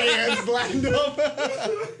 Like cans lined up.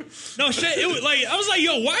 No shit. It was like I was like,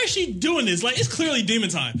 yo, why is she doing this? Like, it's clearly demon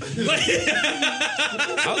time. Like,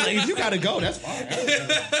 I was like, if you gotta go, that's fine.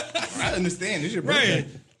 I understand. It's your birthday. right.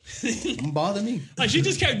 Don't bother me. Like she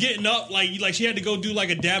just kept getting up, like she had to go do like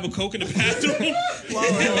a dab of coke in the bathroom.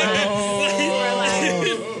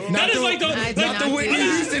 That is like the I did Not the not Whitney do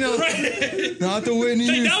that. Houston. right. Not the Whitney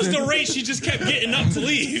Like, Houston. that was the rate she just kept getting up to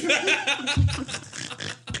leave. I'm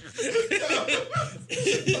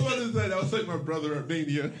about to say that was like my brother at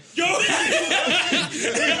Mania. Yo,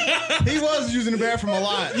 He was using the bathroom a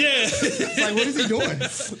lot. yeah, It's like, what is he doing?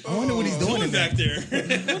 I wonder what he's doing going in there. back there.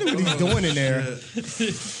 I wonder what he's doing in there.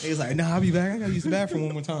 He's like, nah, I'll be back. I gotta use the bathroom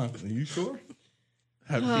one more time. Are you sure?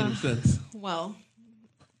 Haven't seen him since. Well,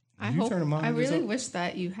 I You hope. turn the I monitors really up? wish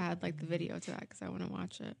that you had like the video to that because I want to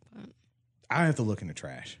watch it. But I have to look in the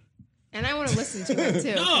trash. and I want to listen to it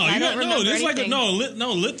too. 'cause No, I you don't got, remember no. It's like a,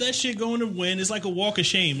 anything. let that shit go in the wind. It's like a walk of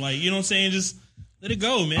shame. Like, you know what I'm saying? Just let it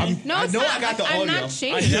go, man. No, I it's know not. I got the Like, audio. I'm not I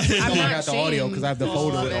ashamed. definitely I'm know I not got the audio because I have the shameful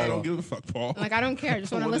photo of with it. I all don't of give a fuck, Paul. Like I don't care. I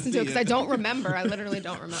just want to wanna listen to it see because I it. don't remember. I literally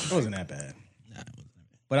don't It remember. wasn't that bad.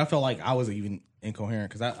 But I felt like I was even incoherent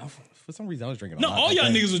because I for some reason I was drinking a No, lot. all that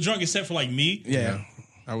y'all day. niggas was drunk except for like me. Yeah.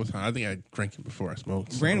 I was high. I think I drank it before I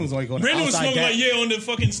smoked. Brandon was only going Brandon was outside smoking that. like, yeah, on the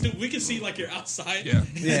fucking stoop. We can see like you're outside. Yeah.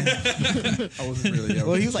 Yeah. I wasn't really.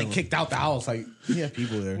 Well, he was like kicked out the house. Like, he had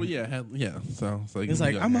people there. Well, yeah, So it's like He was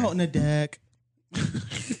like, I'm out in the deck.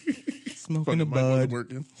 Smoking the bud.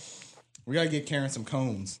 working. We gotta get Karen some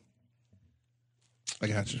cones. I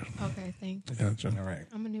got you. Okay, thanks. I got you. All right.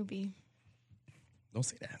 I'm a newbie. Don't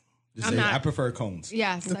say that. Just I'm say, not- I prefer cones.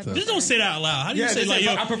 Yes. Just don't say that out loud. How do you say just like,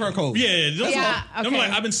 yo, I prefer cones. yeah, don't Yeah, I'm okay.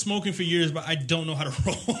 like, I've been smoking for years, but I don't know how to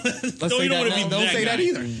roll. Let's don't say you don't that want to be now. Don't say guy. that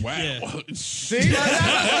either. Wow. Yeah. See?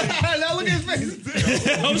 Now look at his face.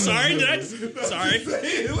 I'm sorry.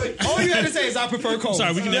 Sorry. All you had to say is I prefer cones.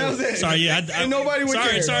 Sorry, we can That was never. it. Sorry, yeah. And nobody would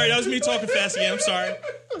care. Sorry, that was me talking fast again.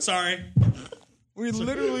 I'm sorry. We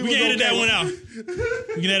literally We was can edit okay. that one out.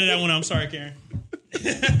 We can edit that one out. I'm sorry, Karen.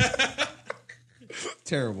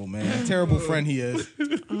 Terrible, man. Terrible friend he is.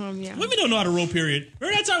 Yeah. Women don't know how to roll, period.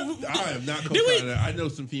 Remember that time? I am not Did we- co-signing that. I know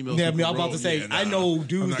some females. Yeah, I who mean, can I'm about roll. to say, Yeah, nah. I know I'm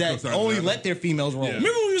dudes not that co-signing only that. let their females roll. Yeah.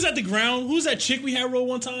 Remember when we was at the ground? Who was that chick we had roll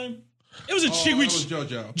one time? It was a Oh, chick we. that was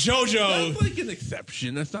JoJo. JoJo. That's like an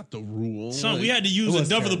exception. That's not the rule. Son, Like, we had to use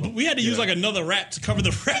was another. terrible. We had to use Yeah. like another rap to cover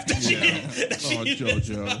the rap that she did. That she Oh, did.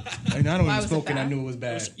 JoJo. And I don't Why even was it smoke and I bad? knew it was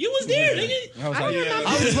bad. You was there, nigga. I was I like, don't remember.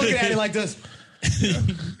 I was looking at it like this.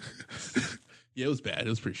 Yeah, it was bad. It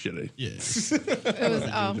was pretty shitty. Yeah. It was.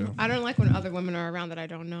 I don't like when other women are around that I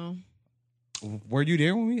don't know. Were you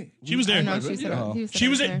there when we? She was I there. don't know. She said. Oh. He said She I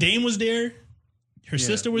was there. there. Dame was there. Her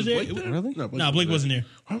sister was there. Blake there? Really? No, Nah, Blake wasn't there.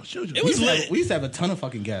 Why was JoJo? It was lit. We used to have a ton of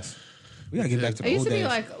fucking guests. We gotta get back to the It used old to be days.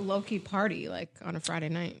 like low key party, like on a Friday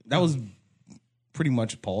night. That was pretty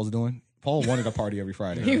much Paul's doing. Paul wanted a party every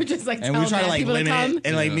Friday. You were just like And telling we try to mad like people to limit come. it,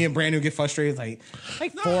 and like me and Brandon would get frustrated, like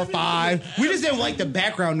 4 or 5. We just didn't like the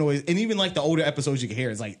background noise, and even like the older episodes, you can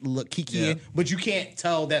hear it's like look kiki, but you can't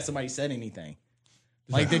tell that somebody said anything.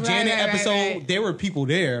 Like the Right, Janet right, episode, right. there were people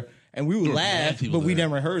there, and we would were laugh, mad people but we there.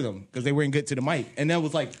 never heard them because they weren't good to the mic. And that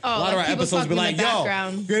was like a lot like of our people episodes be talking in like, the "Yo,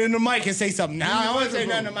 background. get in the mic and say something." Nah, I don't want to say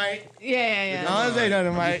nothing to the mic. Yeah. I don't want to say nothing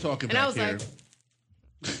to the I'm mic. talking And I back was here.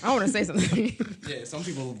 like, I want to say something. Yeah, some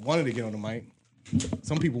people wanted to get on the mic.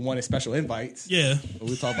 Some people wanted special invites. Yeah, But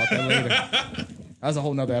we'll talk about that later. That was a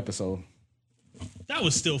whole nother episode. that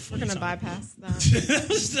was still funny. We're gonna son. bypass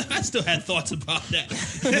that. I still had thoughts about that.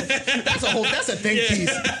 That's a think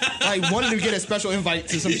piece. Like wanted to get a special invite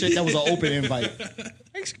to some shit that was an open invite.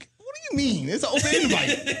 Like, what do you mean? It's an open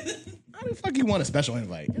invite. How the fuck you want a special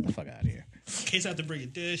invite? Get the fuck out of here. In case I have to bring a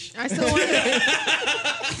dish. I still want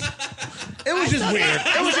to. It was just weird.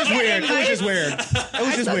 It was just weird. It was just weird. It was I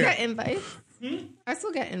just still weird. get invites. I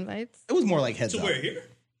still get invites. It was more like heads To up. where here?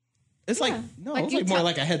 It's like Yeah. no, Like it was you like more tell-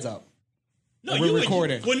 like a heads up. No, We're you would-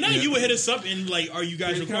 recording. Well, now you would hit us up and like, are you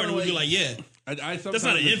guys It's recording? kinda We'd be like- like, yeah. I sometimes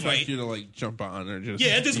not an expect invite. you to like jump on or just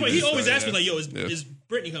Yeah, at this point, he always asks me like, "Yo, Yeah. is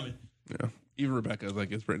Brittany coming?" Yeah. Even Rebecca's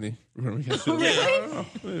like, "It's Brittany." Really?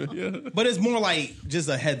 Yeah. But it's more like just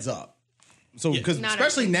a heads up. So because Not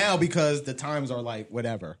especially now because the times are like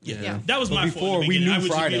whatever. Yeah, that was But my before fault. in the we beginning. knew I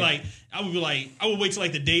would Friday. I would wait till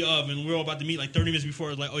like the day of, and we were all about to meet like 30 minutes before.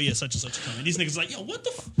 It was like, "Oh yeah, such and such is coming." These niggas like, "Yo, what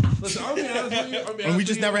the?" Listen, I'll be honest with you. I'll be And we honest just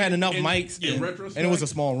with never you. had enough In- mics, in and, retrospect, and it was a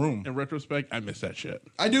small room. In retrospect, I miss that shit.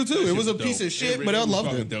 I do too. It was a Dope. piece of shit, It but I was loved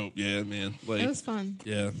fucking it. Dope, yeah, man. Like, It was fun.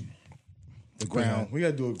 yeah, The ground. We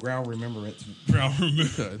gotta do a ground remembrance. Bro, remember,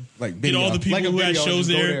 good. Like get video. all the people Like a who had video, shows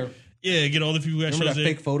just go there. Yeah, get all the people who had Remember shows that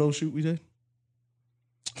there. fake photo shoot we did?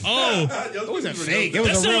 Oh, It wasn't fake. It was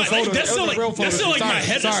That's a still real like- photo. that's It was still a like- real that's photo still shoot. like my Sorry,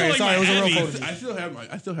 head- that's Sorry, still like sorry. It was a my real Abby. photo.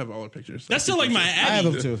 I still have all the pictures. that's still like my I Abby.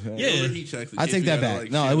 have them too. Yeah, I take that back.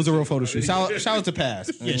 No, it was a real photo shoot. Shout out to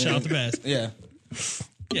Pass. yeah. Shout out to Bass. Yeah.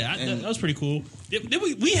 Yeah, that was pretty cool.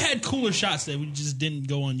 We had cooler shots that we just didn't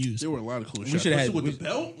go unused. There were a lot of cool shots. should have Especially had- with the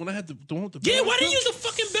belt. When I had the one with the belt. Yeah, why didn't you use the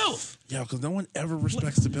fucking belt? Yeah, because no one ever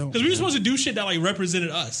respects the belt. Because we were supposed to do shit that like represented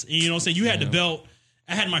us. And, you know what I'm saying? You had the belt.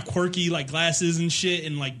 I had my quirky like glasses and shit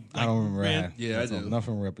and like I don't remember. red- Yeah, I do.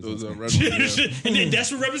 Nothing It represents was a me. red one, yeah. and then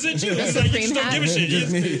that's what represents you. It's like you just don't give a shit. You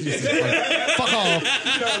Just me. Just like, fuck off.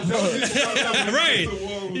 just- right?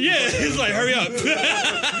 Yeah, it's like hurry up.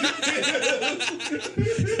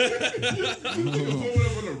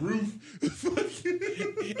 on the roof.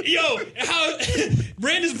 Yo, how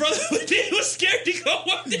Brandon's brother was scared to go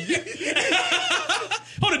up there.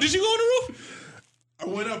 Hold on, did you go on the roof? I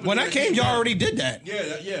went up. and When then I came, y'all back. already did that.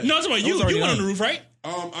 Yeah. No, I'm talking about you. was already You went on done. the roof, right?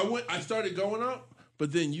 I started going up,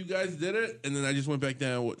 but then you guys did it, and then I just went back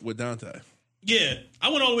down with Dante Yeah, I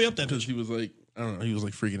went all the way up that because bitch. he was like, I don't know, he was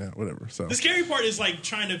like freaking out, whatever. So The scary part is like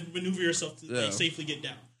trying to maneuver yourself to Yeah. like, safely get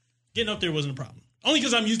down. Getting up there wasn't a problem. Only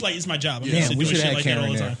because I'm used like it's my job. I'm Yeah. used to Damn, we doing should shit have like Karen that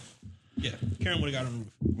all the there. time. Yeah, Karen would have got on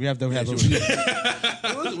the roof. We have to have those.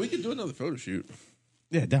 Hey, listen, we could do another photo shoot.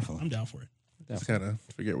 Yeah, definitely. I'm down for it. Just kind of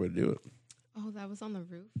figure out a way to do it. Oh, that was on the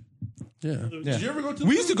roof. Yeah. Yeah. Did you ever go to?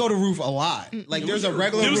 We used to go to roof a lot. Like there's a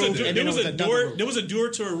regular There was roof, a and there then was there a another door. roof. There was a door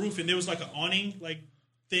to a roof, and there was like an awning like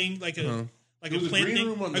thing, like a like There a was a plant green thing,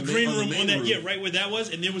 room on a the green main- on the room on main that, yeah, roof. right where that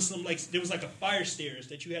was, and there was like a fire stairs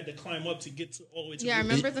that you had to climb up to get all the way to. Yeah, I the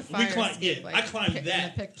roof. remember the We fire. climbed, escape, yeah, like, I climbed in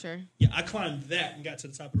that. the picture. Yeah, I climbed that and got to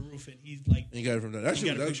the top of the roof, and he's like, And you got it from that. Actually,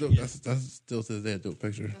 got a that's picture, dope. yeah. That's still to this day a dope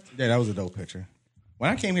picture. Yeah, that was a dope picture.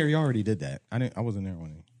 When I came here, you already did that. I wasn't there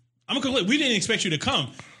when. I'm gonna we didn't expect you to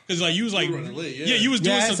come because like you was like, were running late, yeah. yeah. you was Yeah,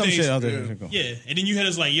 doing I had some things. shit other. Yeah, and then you had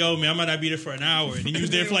us like, yo, man, I might not be there for an hour, and then you was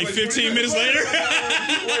there for like 15 minutes later.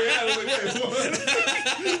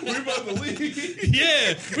 We about to leave.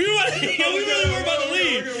 Yeah, we really were about to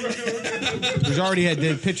leave. Because you already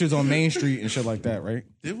did pictures on Main Street and shit like that, right?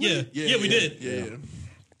 Did Yeah. Yeah, we did. Yeah.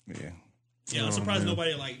 Yeah. Yeah, I'm surprised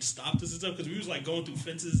nobody like stopped us and stuff because we was like going through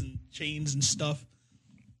fences and chains and stuff.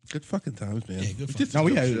 Good fucking times, man. Yeah, good We fun. did No, some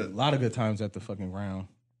we dope had a shit. lot of good times at the fucking round.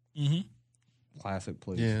 Mm-hmm. Classic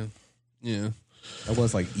place. Yeah. Yeah. That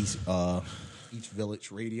was like East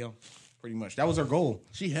Village Radio, pretty much. That was our goal.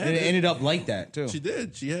 She had and it it. ended up like that too. She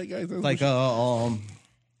did. She had guys. Like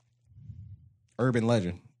urban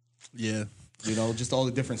legend. Yeah. You know, just all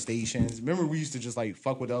the different stations. Remember, we used to just like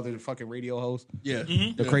fuck with the other fucking radio hosts. Yeah.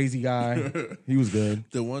 The crazy guy, he was good.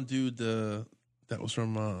 The one dude that was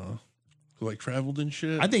from who like traveled and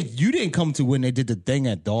shit. I think you didn't come to when they did the thing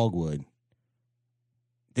at Dogwood.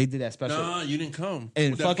 They did that special. Nah, you didn't come.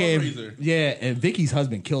 And with that fucking fundraiser. yeah, and Vicky's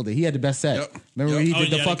husband killed it. He had the best set. Yep. Remember Yep. he Oh,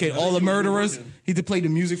 did the yeah, fucking I all the think he was murderers. working. He did play the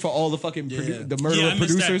music for all the fucking Yeah. the murderer Yeah, I missed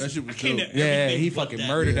producers. That shit was I came dope. to Yeah, everything he but fucking that.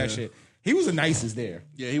 murdered that Yeah. shit. He was the nicest there.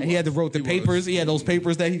 Yeah, he and he had to was. wrote the He papers. was. He had those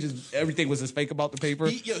papers that he just everything was just fake about the paper.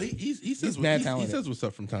 He says mad he talented. says what's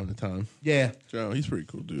up from time to time. Yeah, Joe, he's pretty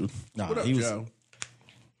cool, dude. Nah, what up, he was- Joe?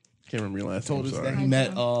 Can't remember your last told name. us Sorry. that he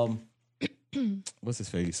met what's his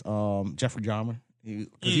face Jeffrey Dahmer.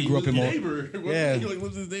 He grew up in more. neighbor. Yeah. He like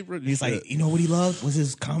lives in his neighborhood. He's like, you know what he loved was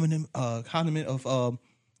his condiment of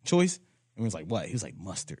choice. And he was like, what? He was like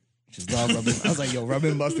mustard. Just love rubbing. I was like, yo,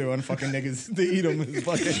 rubbing mustard on fucking niggas to eat them is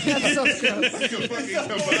fucking. That's so gross.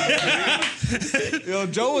 Yo,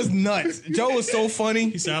 Joe was nuts. Joe was so funny.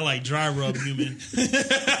 He said, I like dry rub human.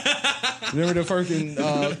 Remember the fucking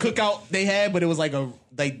cookout they had, but it was like a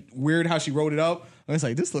weird how she wrote it up. I was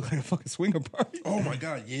like, this looked like a fucking swinger party. oh my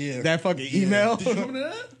god, yeah. That fucking email. Did you come to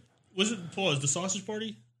that? Was it pause the sausage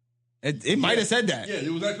party? It might have said that. Yeah,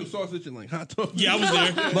 it was actual sausage and like hot dogs. Yeah, I was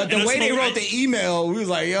there. But the And I way they smoked- wrote the email, we was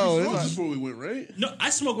like, yo, We this smoked is before we went, right? No, I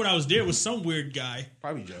smoked when I was there. It was some weird guy.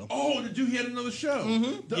 probably Joe. Oh, the dude he had another show.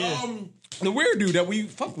 The, Yeah. The weird dude that we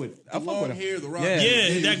fuck with. I the fuck long with him. hair, the rock. Yeah. Yeah,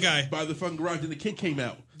 he that was guy. by the fucking garage, and the kid came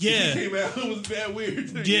out. Yeah. The kid came out. It was bad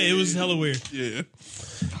weird. Yeah, it was hella weird. Yeah,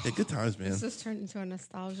 yeah, good times, man. This just turned into a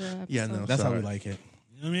nostalgia episode. Yeah, no. That's how we Sorry. like it.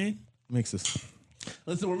 You know what I mean? Makes us.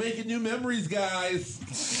 Listen, we're making new memories,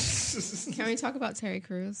 guys. Can we talk about Terry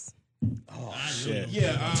Crews? Oh shit.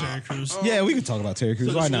 Yeah, Terry Crews. Yeah, we can talk about Terry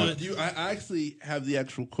Crews. So Why this not? one, I actually have the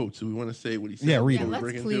actual quote. So we want to say what he said. Yeah, read Yeah, it. before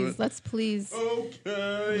we break into it? let's please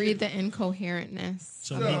Okay. read the incoherentness.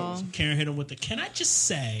 So of it all. Karen hit him with the, can I just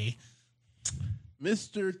say?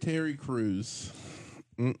 Mr. Terry Crews.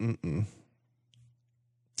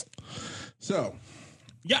 So,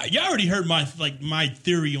 Yeah, you already heard my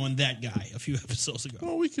theory on that guy a few episodes ago.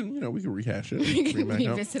 well, we can rehash it. We can Bring it back up.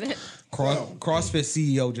 revisit it. CrossFit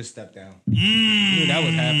CEO just stepped down. Knew that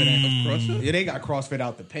was happening. CrossFit? Yeah, they got CrossFit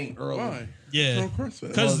out the paint early. Why? Yeah, Oh,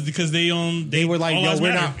 CrossFit. because they They were like, all yo, lives we're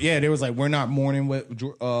matter. not. Yeah, they was like, we're not mourning with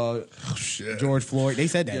Shit. George Floyd. They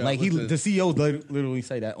said that. Yeah, like listen. the CEO literally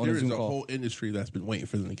say that on There a is Zoom a call. whole industry that's been waiting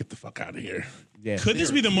for them to get the fuck out of here. Yeah, Could this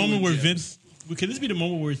They're be the moment where gems. Vince? Could this be the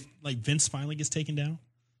moment where like Vince finally gets taken down?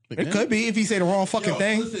 it could be if he say the wrong fucking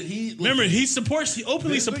thing. Remember, he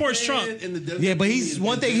openly supports Trump. Yeah, but he's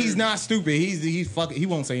one thing. He's not stupid. He's fucking. He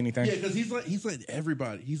won't say anything. Yeah, because he's letting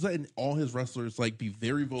everybody. He's letting all his wrestlers like be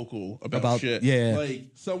very vocal about About- shit. yeah. like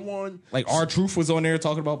someone Like R-Truth was on there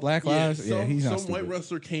talking about Black Lives. Yeah, he's not some stupid. white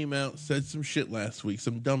wrestler came out, said some shit last week,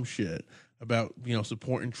 some dumb shit about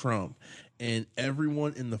supporting Trump, and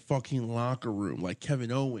everyone in the fucking locker room, like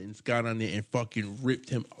Kevin Owens, got on there and fucking ripped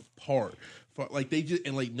him apart. Like they just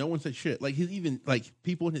and like no one said shit. Like his even like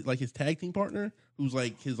people in his, like his tag team partner, who's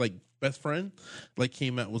like his like best friend, like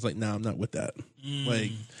came out and was like, "Nah, I'm not with that."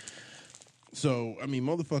 Like, so I mean,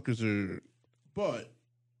 motherfuckers are, but.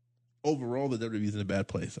 Overall, the WWE's in a bad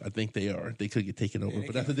place. I think they are. They could get taken over,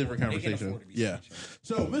 but that's a different conversation. Yeah.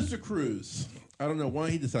 So, Mr. Cruz, I don't know why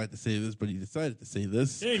he decided to say this, but he decided to say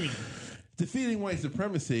this. Damien. Defeating white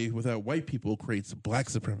supremacy without white people creates black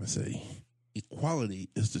supremacy. Equality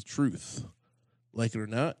is the truth. Like it or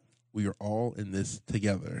not, we are all in this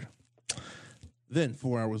together. Then,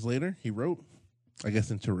 4 hours later, he wrote, I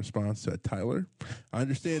guess into response to Tyler. I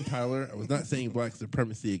understand, Tyler. I was not saying black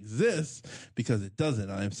supremacy exists because it doesn't.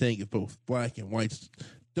 I am saying if both black and whites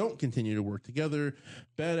don't continue to work together,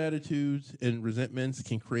 bad attitudes and resentments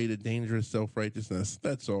can create a dangerous self-righteousness.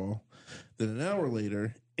 That's all. Then an hour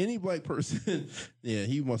later, any black person, yeah,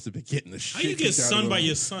 he must have been getting the shit. How you get sunned by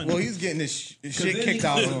your son? Well, he's getting this shit kicked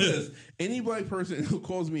out of him. Any black person who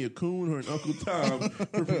calls me a coon or an Uncle Tom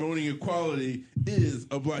for promoting equality is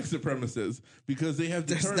a black supremacist because they have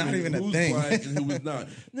That's determined not even a who's thing. black and who is not.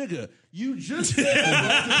 Nigga, you just said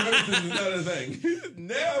black supremacist is not a thing.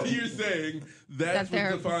 Now you're saying that's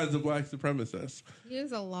what defines a black supremacist. He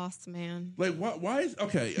is a lost man. Like, why is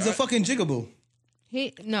okay? He's a fucking jigaboo.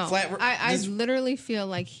 I literally feel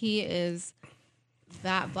like he is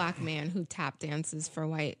that black man who tap dances for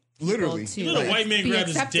white people. Literally. To, You know, the white man be grabbed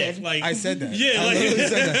accepted. his dick. Like I said that. Yeah, I like literally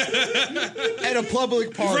said that. At a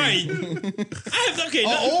public party. right. Okay,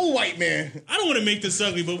 An old white man. I don't want to make this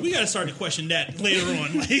ugly, but we got to start to question that later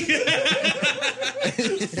on. Like,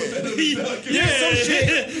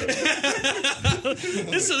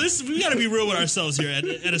 this we got to be real with ourselves here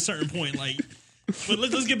at a certain point. Like, but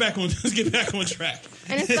let's get back on track.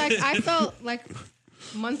 And it's like I felt like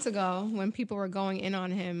months ago when people were going in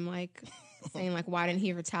on him, like saying like, why didn't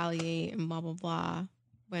he retaliate and blah blah blah,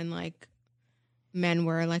 when like men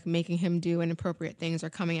were like making him do inappropriate things or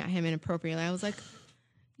coming at him inappropriately. I was like,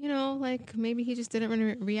 you know, like maybe he just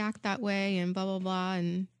didn't react that way and blah blah blah,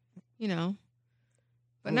 and you know.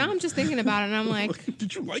 But now I'm just thinking about it, and I'm like,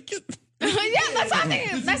 did you like it? yeah, that's what I'm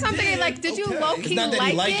thinking. That's what I'm thinking. Like, did you low key It's not that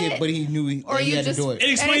like he liked it, but he knew he had to do it. It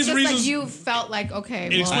and explains it's just reasons. like you felt like, okay,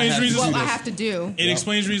 It explains reasons. what I have to do. It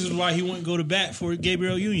explains reasons why he wouldn't go to bat for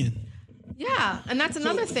Gabrielle Union. Yeah, and that's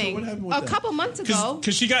another so thing. what happened with A that? couple months ago,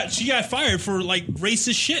 Because she got fired for like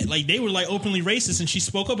racist shit. Like they were like openly racist, and she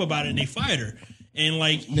spoke up about it, and they fired her. And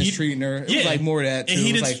like Mistreating her. It was like more of that, too. And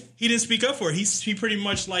It was he didn't speak up for her. He pretty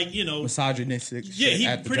much like, you know, misogynistic. yeah, shit he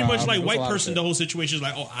at the pretty job. much It like was a white lot of person shit. the whole situation is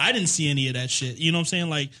like, oh, I didn't see any of that shit. You know what I'm saying?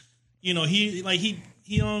 Like, you know, he Yeah, he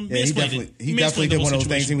mansplained definitely the did whole one of those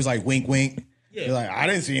things. situation. He was like, wink, wink. Yeah. He's like, I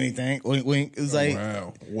didn't see anything. Wink, wink. It was like,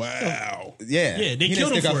 Wow. yeah. Yeah, they He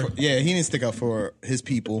killed didn't him stick for up it. Yeah, he didn't stick up for his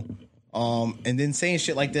people. And then saying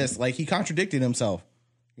shit like this, like he contradicted himself.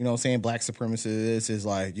 You know, saying black supremacist is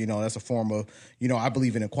like, you know, that's a form of, you know, I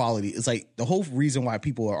believe in equality. It's like the whole reason why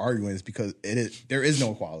people are arguing is because there is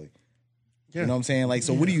no equality. You know what I'm saying? Like,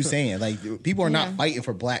 so what are you saying? Like, people are not fighting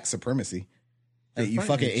for black supremacy. Like, you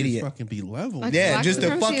fucking idiot. Fucking be level. Like, Yeah, black just to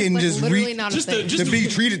supremacy is, fucking like, just literally not a just thing. to- to be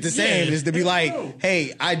treated the same Yeah. is to be like,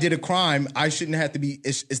 hey, I did a crime. I shouldn't have to be.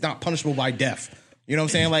 It's not punishable by death. You know what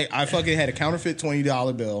I'm saying? Like, I fucking had a counterfeit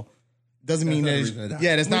 $20 bill. Doesn't mean not a that. reason to die.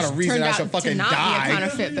 Yeah, that's not a reason Turned I out should to fucking not be a die.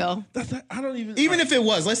 counterfeit bill. That's not, I don't even. Even if it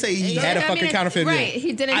was, let's say he had a I fucking mean, counterfeit bill. right,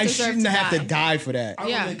 he didn't I deserve shouldn't to have die. to die for that.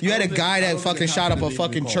 Yeah. You had a guy that fucking shot up a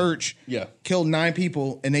fucking church, Yeah. killed 9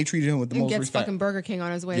 people, and they treated him with the And most gets respect. fucking Burger King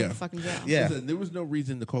on his way Yeah. to fucking jail. Yeah. Listen, there was no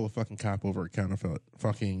reason to call a fucking cop over a counterfeit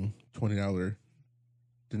fucking $20.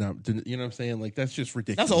 You know what I'm saying? Like, that's just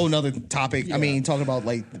ridiculous. That's a whole nother topic. I mean, talking about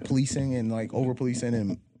like the policing and like over policing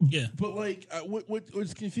and Yeah. But like,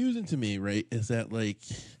 what's confusing to me, right, is that like,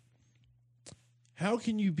 how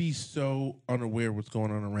can you be so unaware of what's going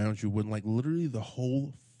on around you when like literally the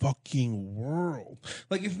whole fucking world,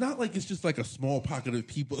 like it's not like it's just like a small pocket of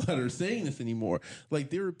people that are saying this anymore. Like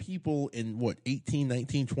there are people in 18,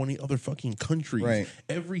 19, 20 other fucking countries. Right.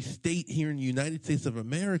 Every state here in the United States of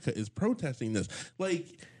America is protesting this. Like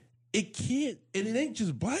it can't, and it ain't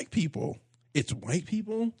just black people. It's white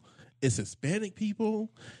people. It's Hispanic people.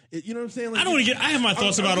 You know what I'm saying? Like, I have my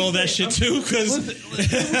thoughts about all that shit too. Because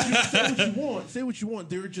say what you want.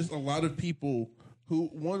 There are just a lot of people who,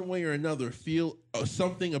 one way or another, feel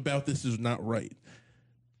something about this is not right.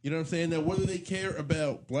 You know what I'm saying? Now, whether they care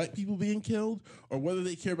about black people being killed or whether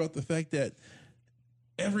they care about the fact that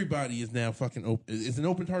everybody is now fucking open, is an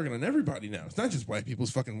open target on everybody now. It's not just black people;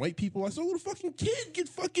 it's fucking white people. I saw a little fucking kid get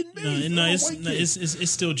fucking made.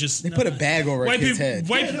 it's still just they put a bag over a white kid's people- head.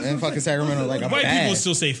 white- and fucking Sacramento like a white bag. people are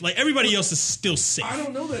still safe. Like everybody else is still safe. I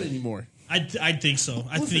don't know that anymore. I think so.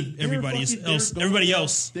 I Listen, think everybody they're else. going Everybody out-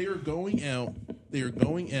 else. They are going out. They are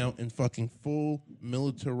going out in fucking full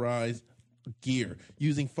militarized gear,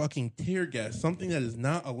 using fucking tear gas, something that is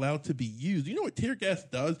not allowed to be used. You know what tear gas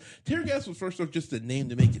does? Tear gas was first off just a name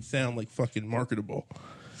to make it sound like fucking marketable.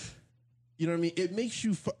 You know what I mean? It makes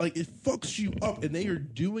you like it fucks you up, and they are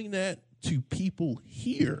doing that to people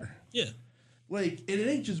here. Yeah. Like, and it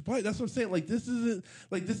ain't just black. That's what I'm saying. Like, this isn't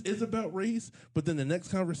like this is about race, but then the next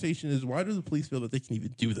conversation is why do the police feel that they can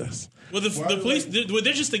even do this? Well, the police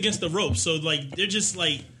they're just against the ropes. So like they're just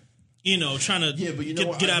like trying to Yeah, but you know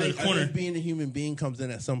what? get I out think, of the corner. I think being a human being comes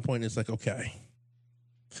in at some point. It's like, okay.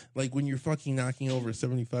 Like when you're fucking knocking over a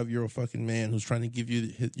 75-year-old fucking man who's trying to give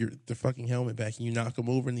you the fucking helmet back and you knock him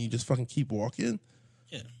over and you just fucking keep walking.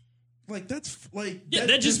 Yeah. Like that's like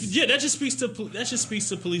that just speaks to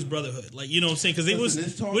police brotherhood. Like, you know what I'm saying? Because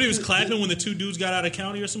he was clapping when the two dudes got out of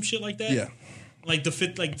county or some shit like that. Yeah. Like the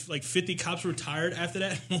 50 cops retired after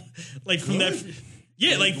that. Like from Good. that.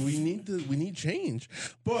 Yeah, like we need change.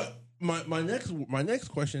 But my next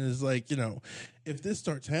question is like, if this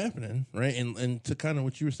starts happening, right? And to kind of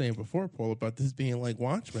what you were saying before, Paul, about this being like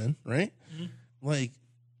Watchmen, right? Mm-hmm. Like,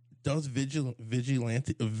 does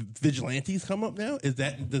vigilantes come up now? Does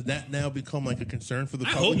that now become like a concern for the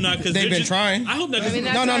public? I hope not, because they've been trying. I hope not. No, they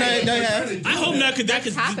have. I hope not, because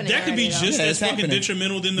that could be just as fucking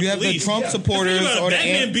detrimental than the you police. You have the Trump supporters or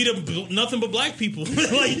Batman beat up nothing but black people.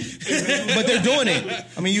 Like, but they're doing it.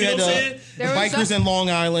 I mean, you had the bikers in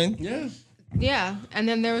Long Island. Yeah. Yeah, and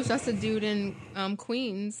then there was just a dude in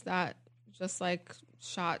Queens that just like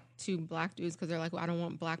shot 2 black dudes because they're like, well, I don't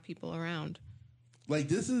want black people around. Like,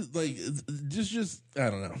 this is like just I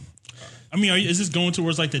don't know. I mean, is this going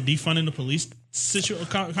towards like the defunding the police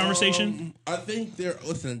conversation? I think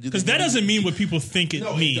listen, because that doesn't mean what people think it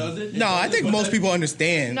means. No, I think most people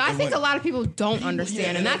understand. No, I think a lot of people don't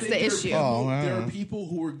understand, and that's the issue. There are people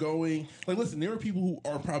who are going like, listen, there are people who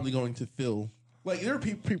are probably going to fill like there are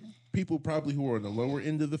people probably who are on the lower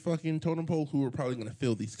end of the fucking totem pole who are probably going to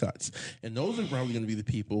fill these cuts. And those are probably going to be the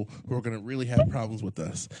people who are going to really have problems with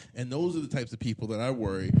us. And those are the types of people that I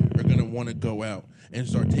worry are going to want to go out and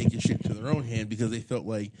start taking shit into their own hand because they felt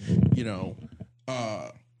like,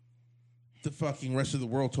 the fucking rest of the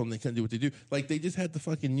world told them they couldn't do what they do. Like, they just had the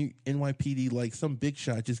fucking new NYPD, like, some big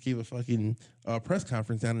shot just gave a fucking press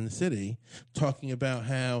conference down in the city talking about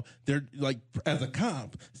how they're, like, as a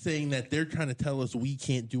cop, saying that they're trying to tell us we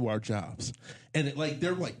can't do our jobs. And,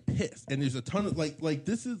 they're, like, pissed. And there's a ton of, like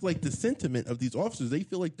this is, like, the sentiment of these officers. They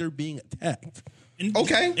feel like they're being attacked.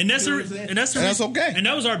 Okay. And that's okay. And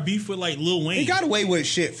that was our beef with, like, Lil Wayne. He got away with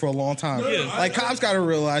shit for a long time. Cops got to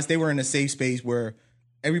realize they were in a safe space where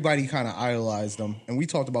everybody kind of idolized them, and we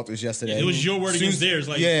talked about this yesterday. It was your word against theirs.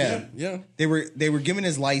 Like, yeah. They were given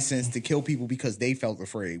his license to kill people because they felt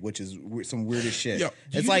afraid, which is some weirdest shit. Yo,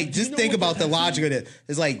 it's just think about the logic of it.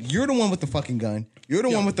 It's like, you're the one with the fucking gun. You're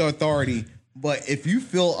the one with the authority. But if you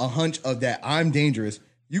feel a hunch of that I'm dangerous,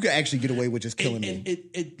 you can actually get away with just killing me.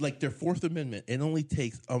 It like their Fourth Amendment, it only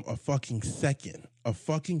takes a fucking second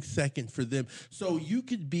for them. So you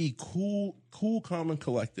could be cool, calm, and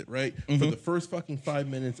collected, right? Mm-hmm. For the first fucking 5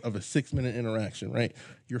 minutes of a 6-minute interaction, right?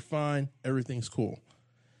 You're fine, everything's cool.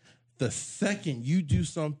 The second you do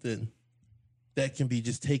something that can be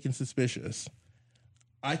just taken suspicious,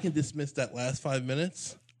 I can dismiss that last 5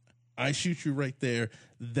 minutes. I shoot you right there.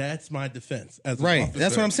 That's my defense. As right. Officer.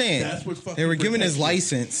 That's what I'm saying. That's what fucking they were given his you.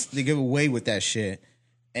 license to give away with that shit.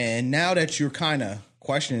 And now that you're kind of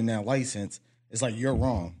questioning that license, it's like, you're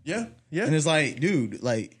wrong. Yeah. Yeah. And it's like, dude,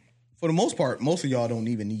 like, for the most part, most of y'all don't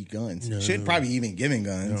even need guns. No. Shit, probably even giving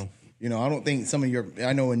guns. No. I don't think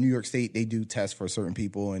I know in New York State, they do tests for certain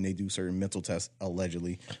people and they do certain mental tests,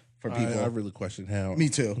 allegedly, for people. I really question how. Me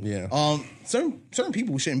too. Yeah. Certain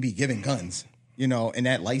people shouldn't be given guns. And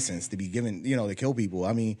that license to be given, to kill people.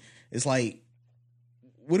 I mean, it's like,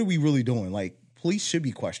 what are we really doing? Like, police should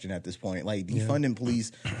be questioned at this point. Like, defunding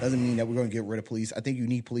police doesn't mean that we're going to get rid of police. I think you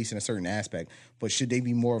need police in a certain aspect, but should they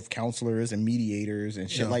be more of counselors and mediators and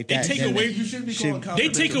shit like that? They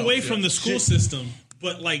take away from the school system,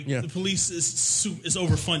 but like the police is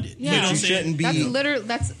overfunded. Yeah, you know what I'm saying? Shouldn't be. That's literally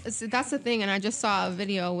that's the thing. And I just saw a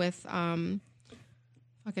video with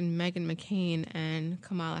fucking Meghan McCain and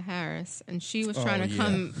Kamala Harris, and she was trying to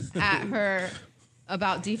come at her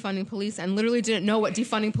about defunding police and literally didn't know what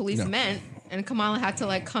defunding police meant. And Kamala had to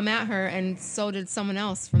like come at her, and so did someone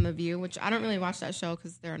else from The View, which I don't really watch that show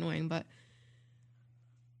because they're annoying, but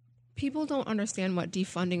people don't understand what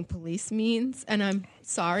defunding police means, and I'm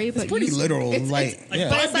sorry, but it's pretty literal.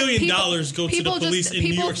 $5 billion go to the police in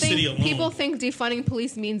New York City alone. People think defunding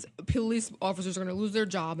police means police officers are going to lose their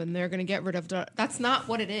job and they're going to get rid of. That's not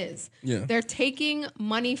what it is. Yeah. They're taking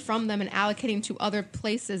money from them and allocating to other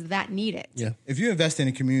places that need it. Yeah. If you invest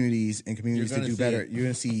in communities and communities to do better, you're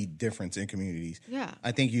going to see difference in communities. Yeah.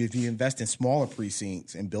 I think if you invest in smaller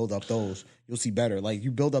precincts and build up those, you'll see better. Like,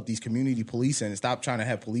 you build up these community policing and stop trying to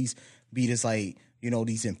have police be this like,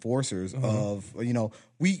 these enforcers of,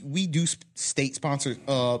 we do state-sponsored,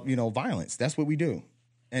 violence. That's what we do.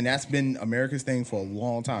 And that's been America's thing for a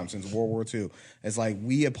long time, since World War II. It's like,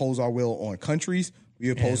 we impose our will on countries. We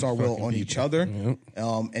impose our will on each other. Yep.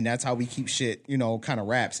 And that's how we keep shit, kind of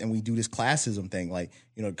wraps. And we do this classism thing. Like,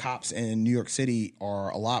 cops in New York City are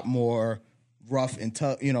a lot more rough and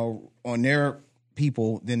tough, on their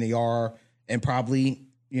people than they are in probably,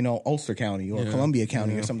 Ulster County or Columbia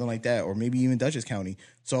County or something like that, or maybe even Dutchess County.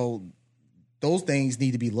 So those things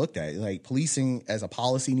need to be looked at. Like policing as a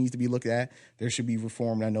policy needs to be looked at. There should be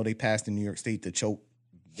reform. I know they passed in New York State the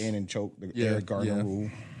ban and choke, the Eric Gardner rule.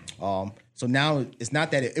 So now it's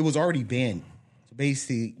not that it was already banned. So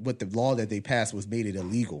basically what the law that they passed was made it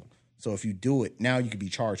illegal. So if you do it, now you could be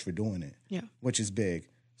charged for doing it. Yeah. Which is big.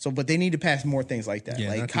 So, but they need to pass more things like that. Yeah,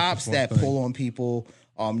 like that's cops just one that thing. pull on people.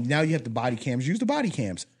 Now you have the body cams. Use the body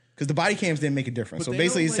cams. Because the body cams didn't make a difference. But So they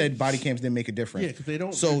basically it don't, said body cams didn't make a difference. Yeah, 'cause they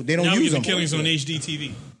don't- So they don't Now we use get the them. killings on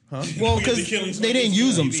HDTV. Well, We get the because killings they on didn't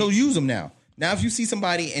use them, HGTV. so use them now. Now, if you see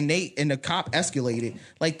somebody and the cop escalated,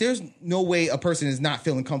 like there's no way a person is not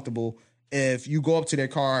feeling comfortable if you go up to their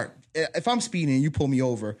car. If I'm speeding and you pull me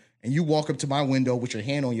over and you walk up to my window with your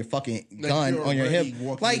hand on your fucking gun you're on your already hip,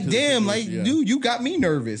 walking like into the damn, like situation, yeah. dude, you got me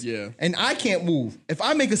nervous. Yeah. And I can't move. If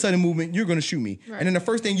I make a sudden movement, you're gonna shoot me. Right. And then the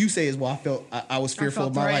first thing you say is, "Well, I was fearful felt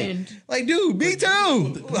of my threatened. life." Like, dude, me too.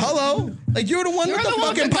 Hello, like you're the one You're with the the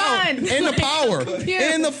one fucking with the power gun. and the power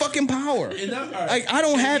Yeah. and the fucking power. And that- all right. Like I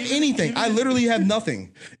don't have anything. I literally have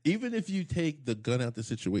nothing. Even if you take the gun out the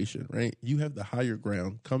situation, right? You have the higher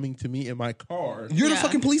ground coming to me in my car. You're the Yeah.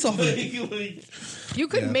 fucking police officer. You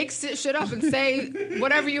could make shit up and say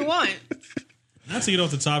whatever you want. Not to get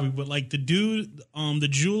off the topic, but like the dude, the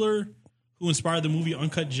jeweler who inspired the movie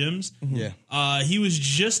Uncut Gems, Yeah. he was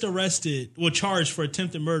just arrested, charged for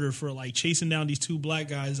attempted murder for like chasing down these two black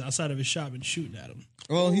guys outside of his shop and shooting at them.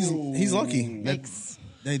 Well, he's lucky. that Yikes.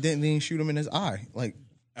 They didn't shoot him in his eye. Like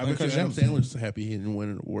I bet you Uncut Adam Gems. Sandler's happy he didn't win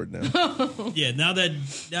an award now. Yeah, now that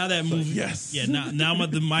movie, yes. yeah, now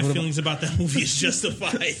my feelings about that movie is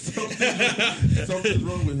justified. Something's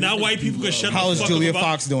wrong with Now him. white people can shut How the is fuck Julia up about,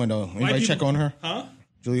 Fox doing though? Anybody people- check on her? Huh?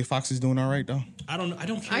 Julia Fox is doing all right though. I don't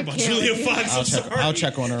care I about can't. Julia Fox. I'm sorry. I'll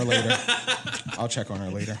check on her later. I'll check on her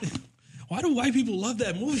later. Why do white people love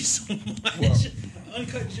that movie so much?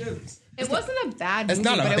 Uncut Gems. It wasn't a bad movie, It's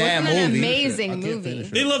not a but bad it wasn't an movie. amazing I can't movie. finish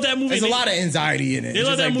it. They love that movie. There's a lot of anxiety in it. They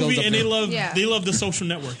love Just that like goes movie, up and they there. love Yeah. they love The Social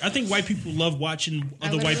Network. I think white people love watching I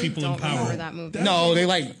other white literally people in don't remember power. that movie. No, they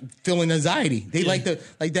like feeling anxiety. They like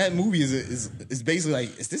that movie is basically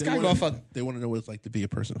like, is this guy gonna fuck? They want to know what it's like to be a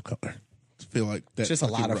person of color. To feel like that. It's just a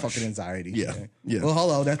lot of rush. fucking anxiety. Yeah. Yeah. Well,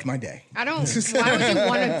 hello, that's my day. I don't. Why would you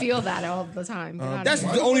want to feel that all the time? Get out of That's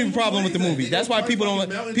here. the only problem with the movie. That's why people don't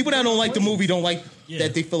like people that don't like the movie don't like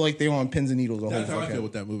that they feel like they're on pins and needles the whole That's how I fucking. feel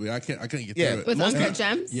with that movie. I couldn't get Yeah. through it. With most Uncut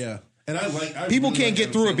people- Gems. Yeah. And I People really can't like get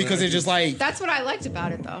Adam through it Sandler. because they're just like That's what I liked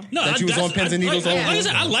about it, though. No, That you was on pins and needles Like, all like I over.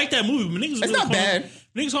 said, I like that movie. But niggas It's really not call bad.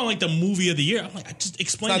 Niggas calling like the movie of the year. I'm like, I just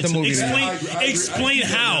explain It's it. not the To me. movie of the year. Explain, I explain see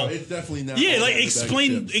that how. now. It's definitely not. Yeah, all like about the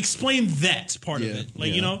explain bag of chips. explain that part of Yeah, it. Like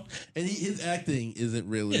yeah. you know, And his acting isn't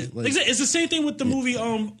really. yeah. Like, It's the same thing with the movie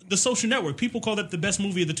The Social Network. People call that the best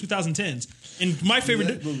movie of the 2010s. And my favorite,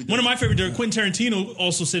 That movie one of my favorite, Quentin Tarantino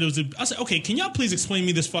also said it was. I said, okay, can y'all please explain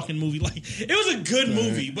me this fucking movie? Like it was a good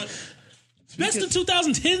movie, but best of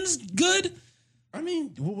 2010s good. I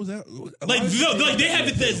mean, what was that? Like, like they have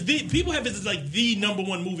it as people have it as like the number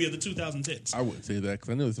one movie of the 2010s. I wouldn't say that because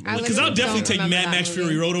I know it's. I Because I'll Don't definitely take remember Mad that Max movie.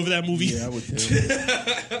 Fury Road over that movie. Yeah, I would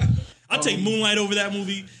too. I'll take Moonlight over that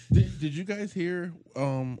movie. Did you guys hear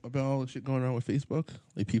about all the shit going on with Facebook?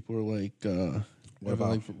 Like people are like having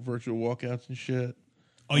like virtual walkouts and shit.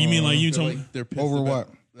 Oh, you mean like you They're, told me? like, they're pissed Over about,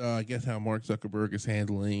 I guess how Mark Zuckerberg is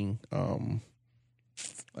handling.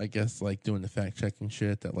 I guess like doing the fact checking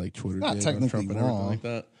shit that like Twitter Not did on technically Trump and everything wrong. like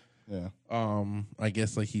that. yeah. I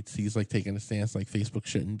guess like he's like taking a stance like Facebook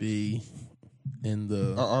shouldn't be in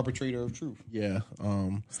the Our arbitrator of truth. yeah.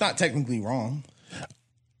 It's not technically wrong.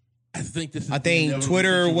 I think this is I the think inevitable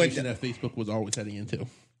Twitter went- situation that Facebook was always heading into.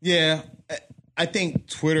 Yeah, I think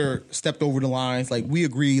Twitter stepped over the lines. Like we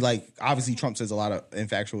agree. Like obviously Trump says a lot of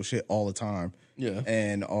infactual shit all the time. Yeah.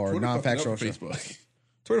 and or Twitter fucked it non-factual up for shit. Facebook.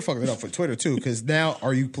 Twitter fucked it up for Twitter too. Because now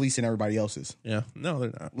are you policing everybody else's? Yeah, no,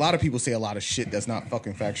 they're not. A lot of people say a lot of shit that's not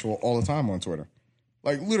fucking factual all the time on Twitter.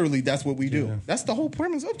 Like literally, that's what we do. That's the whole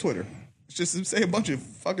premise of Twitter. It's just to say a bunch of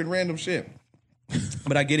fucking random shit.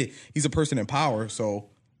 But I get it. He's a person in power, so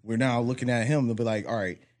we're now looking at him to be like, all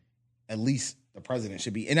right, at least the president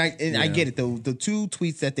should be. And I get it though. The two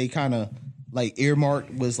tweets that they kind of like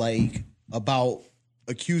earmarked was like about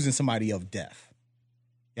accusing somebody of death.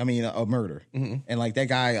 I mean, a murder, and like that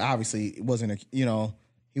guy obviously wasn't,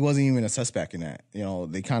 he wasn't even a suspect in that. You know,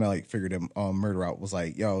 they kind of like figured him murder out. Was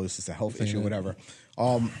like, yo, it's just a health issue or whatever.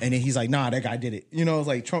 And then he's like, nah, that guy did it. You know, it's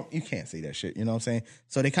like Trump, you can't say that shit. You know what I'm saying?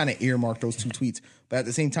 So they kind of earmarked those 2 tweets. But at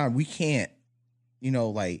the same time, we can't, you know,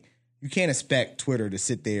 like you can't expect Twitter to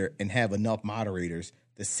sit there and have enough moderators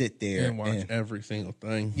to sit there and watch every single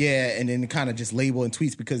thing. Yeah, and then kind of just label in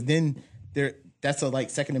tweets because then that's a like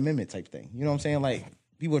Second Amendment type thing. You know what I'm saying? Like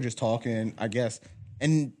people are just talking, I guess.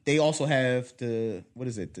 And they also have the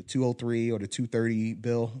 203 or the 230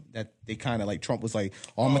 bill that they kind of like Trump was like,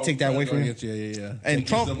 oh, I'm gonna take that away from you. Yeah. And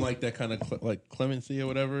Trump them like that kind of like clemency or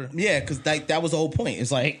whatever. Yeah, because that was the whole point.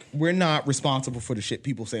 It's like we're not responsible for the shit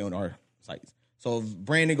people say on our sites. So if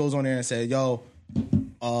Brandon goes on there and says, yo,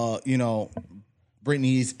 you know,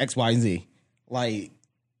 Britney's X, Y, and Z, like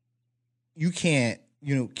you can't,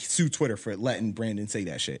 you know, sue Twitter for letting Brandon say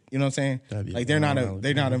that shit. You know what I'm saying? Like they're not involved.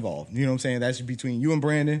 You know what I'm saying? That's between you and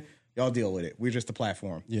Brandon. Y'all deal with it. We're just the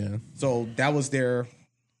platform. Yeah. So that was their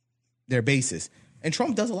basis. And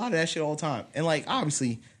Trump does a lot of that shit all the time. And like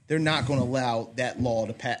obviously they're not going to allow that law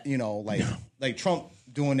to pass. You know, like Trump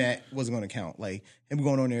doing that wasn't going to count. Like him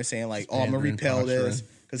going on there saying like, oh, I'm gonna repel this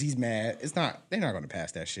because he's mad. It's not. They're not going to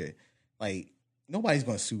pass that shit. Like nobody's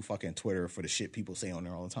going to sue fucking Twitter for the shit people say on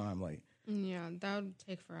there all the time. Like. Yeah, that would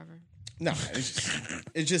take forever. No,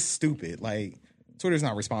 it's just stupid. Like Twitter's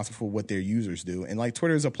not responsible for what their users do, and like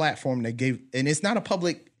Twitter is a platform that and it's not a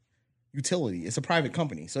public utility; it's a private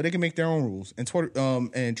company, so they can make their own rules. And Twitter,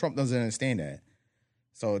 and Trump doesn't understand that.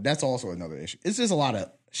 So that's also another issue. It's just a lot of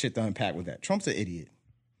shit to unpack with that. Trump's an idiot.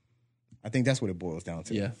 I think that's what it boils down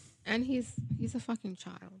to. Yeah, and he's a fucking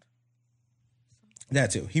child. That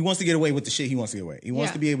too. He wants to get away with the shit he wants to get away. He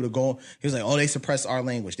wants to be able to go. He was like, oh, they suppress our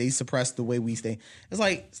language. They suppress the way we stay. It's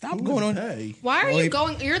like, stop going on. Hey. Why are you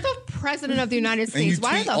going? You're the president of the United States.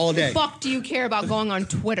 Why the fuck do you care about going on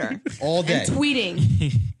Twitter all day and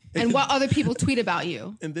tweeting and what other people tweet about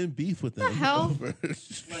you? And then beef with them. What the hell?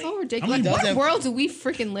 So ridiculous. Like, what world do we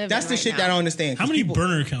freaking live in? That's the shit that I don't understand. How many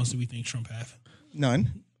burner accounts do we think Trump have?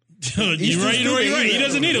 None. You're right. He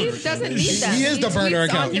doesn't need them. He doesn't need them. He is the burner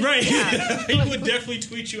account. You're right. He would definitely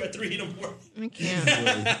tweet you at 3 in the morning. I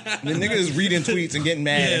can't. The nigga is reading tweets and getting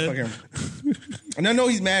mad. Yeah. And I know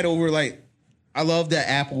he's mad over like, I love that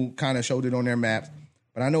Apple kind of showed it on their maps,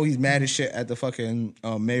 but I know he's mad as shit at the fucking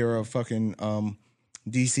mayor of fucking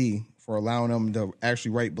DC for allowing them to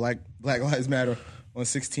actually write Black Lives Matter on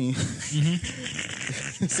 16th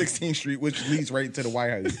Street, which leads right to the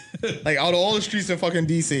White House. Like out of all the streets in fucking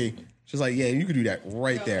DC, she's like, yeah, you could do that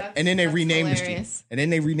right there. And then they renamed the street. And then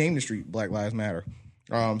they renamed the street Black Lives Matter.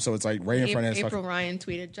 So it's like right in front of us. April Ryan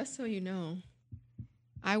tweeted, just so you know,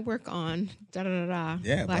 I work on da-da-da-da.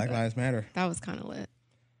 Yeah, Black Lives Matter. That was kind of lit.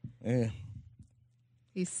 Yeah.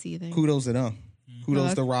 He's seething. Kudos to them.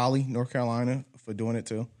 Kudos to Raleigh, North Carolina for doing it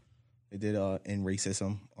too. They did end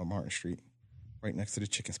racism on Martin Street, right next to the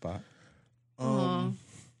chicken spot.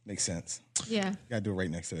 Makes sense. Yeah. You gotta do it right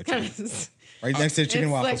next to the chicken. Right next to the chicken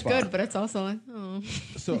waffle spot. It's good, but it's also like, oh.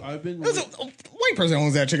 So I've been... There's a white person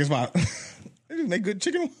owns that chicken spot. They just make good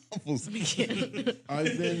chicken waffles.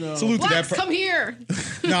 I've been... salute to that. Come here.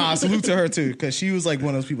 Nah, salute to her too, because she was like one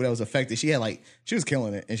of those people that was affected. She was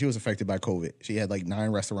killing it, and she was affected by COVID. She had like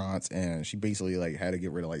 9 restaurants, and she basically like had to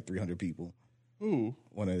get rid of like 300 people. Ooh.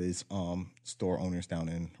 One of these store owners down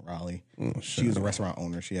in Raleigh. She was a restaurant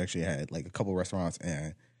owner. She actually had like a couple restaurants,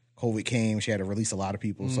 and COVID came. She had to release a lot of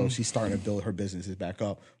people, so she's starting to build her businesses back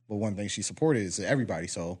up. But one thing she supported is everybody.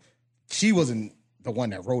 So she wasn't the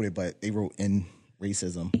one that wrote it, but they wrote in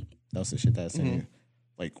racism. That's the shit that's in here,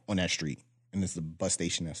 like on that street, and it's the bus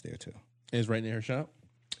station that's there too. It's right near her shop.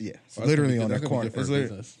 Yeah, it's literally on that corner. It's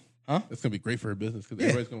business. Huh? It's gonna be great for her business because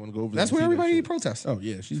everybody's gonna want to go over. That's where everybody protests. Oh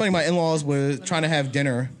yeah, she's funny. My in-laws were trying to have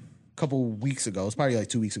dinner a couple weeks ago. It's probably like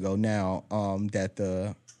 2 weeks ago now. That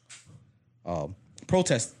the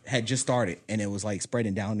protest had just started and it was like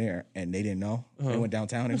spreading down there, and they didn't know. They went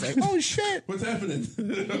downtown and it was like, oh shit, what's happening?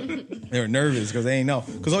 They were nervous because they didn't know,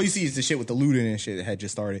 because all you see is the shit with the looting and shit that had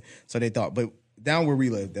just started. So they thought, but down where we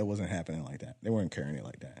live, that wasn't happening like that. They weren't carrying it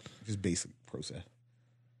like that. Just basic protest.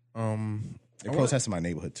 They protested in my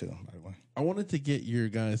neighborhood too, by the way. I wanted to get your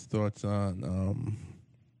guys' thoughts on.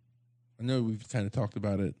 I know we've kind of talked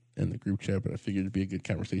about it in the group chat, but I figured it'd be a good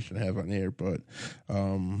conversation to have on air. But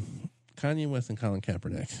Kanye West and Colin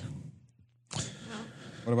Kaepernick.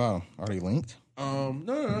 What about them? Are they linked? No,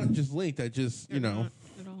 not just linked. I just They're not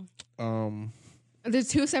at all. There's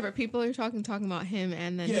 2 separate people you're talking about him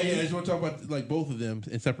and then yeah. I just want to talk about like both of them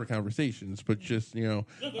in separate conversations, but just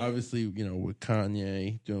obviously with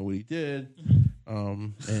Kanye doing what he did,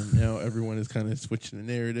 And now everyone is kind of switching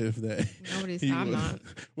the narrative that Nobody's. he I'm was- not.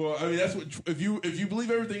 Well, I mean, that's what if you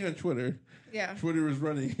believe everything on Twitter. Yeah. Twitter is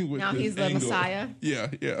running with Now this he's the angle. Messiah. Yeah. I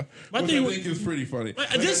Which think- I think is pretty funny.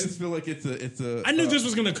 Like, I this- just feel like it's a. I knew this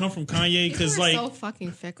was gonna come from Kanye because People are like, so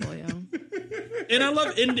fucking fickle, yo. and I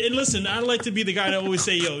love and listen, I like to be the guy that always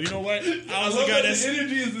say, yo, you know what? I was the guy that's the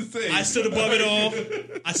energy is the same. I stood above it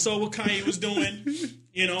all. I saw what Kanye was doing.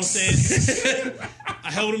 You know what I'm saying?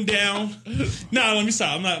 I held him down. Nah, let me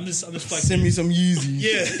stop. I'm just flexing. Send me some Yeezys.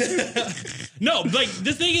 Yeah. No, like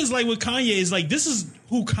the thing is like with Kanye is like this is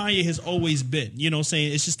who Kanye has always been. You know what I'm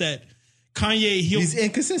saying? It's just that Kanye He's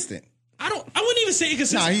inconsistent. I wouldn't even say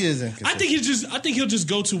inconsistent. Nah, he is inconsistent. I think he'll just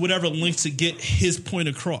go to whatever lengths to get his point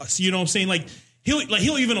across. You know what I'm saying? Like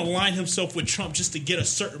he'll even align himself with Trump just to get a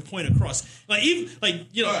certain point across. Like even like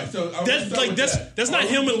you know All right, so I wanna that's start like with that's that. that's not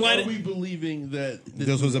him Are aligning. we believing that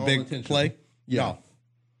This was a all big intentional? play. Yeah.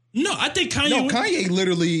 No, I think Kanye. No, Kanye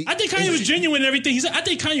literally. I think Kanye was genuine in everything he said. I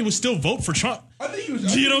think Kanye would still vote for Trump. I think he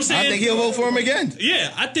was. You know what I'm saying? I think he'll vote for him again.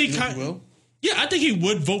 Yeah, I think. He will? Yeah, I think he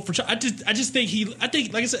would vote for Trump. I just think he. I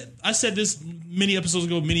think, like I said this many episodes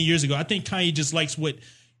ago, many years ago. I think Kanye just likes what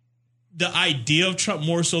the idea of Trump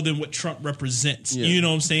more so than what Trump represents. Yeah. You know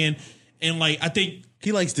what I'm saying? And like, I think,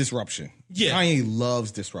 He likes disruption. Yeah. Kanye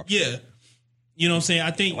loves disruption. yeah, you know what I'm saying.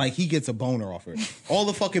 I think, Like he gets a boner off it. All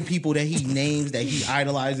the fucking people that he names that he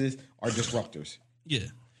idolizes are disruptors. yeah,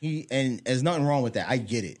 And there's nothing wrong with that. I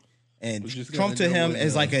get it. And just Trump gotta to know him when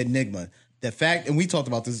is to- like an enigma. The fact, and we talked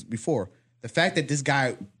about this before, the fact that this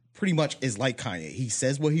guy pretty much is like Kanye. He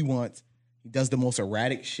says what he wants. He does the most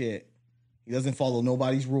erratic shit. He doesn't follow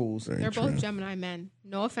nobody's rules. They're both Gemini men.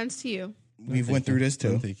 No offense to you, We've went through this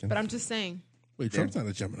too. but I'm just saying. Wait, Trump's not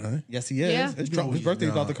a Gemini. Yes, he is. Yeah. His birthday's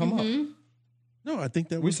about to come up. No, I think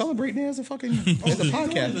that We're was celebrating it as a fucking as a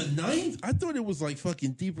podcast. the 9th. I thought it was like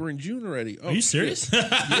fucking deeper in June already. Oh, are you serious? Yeah,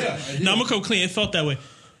 I did. No, I'm gonna go clean. It felt that way.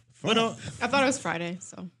 But I thought it was Friday,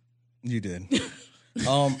 so You did.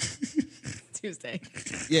 Tuesday.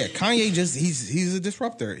 Yeah, Kanye he's a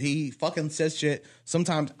disruptor. He fucking says shit.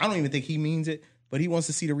 Sometimes I don't even think he means it, but he wants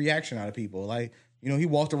to see the reaction out of people. Like, you know, he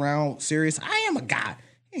walked around serious. I am a god.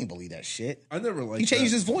 He didn't believe that shit. I never liked He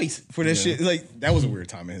changed that. his voice for this shit. Like, that was a weird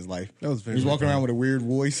time in his life. That was very He was walking weird around with a weird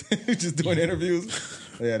voice, just doing interviews.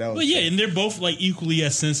 Yeah, that was. But yeah, and they're both like equally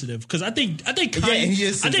as sensitive because I think Kanye, Yeah, he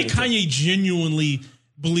is I think sensitive. Kanye genuinely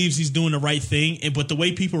believes he's doing the right thing, but the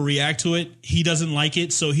way people react to it, he doesn't like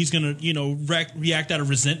it, so he's gonna react out of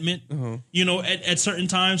resentment, at certain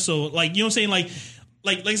times. So like you know what I'm saying, like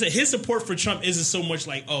I said, his support for Trump isn't so much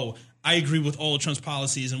like, oh, I agree with all of Trump's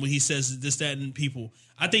policies and what he says, this, that, and people.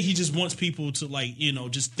 I think he just wants people to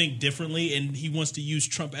just think differently, and he wants to use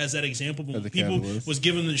Trump as that example. But As when a people catalyst. was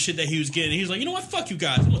giving him the shit that he was getting, he was like, you know what, fuck you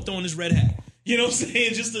guys, I'm gonna throw in this red hat. You know what I'm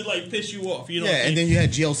saying? Just to like piss you off. You know what I'm Yeah, saying? and then you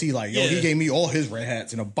had GLC like, yo, Yeah. he gave me all his red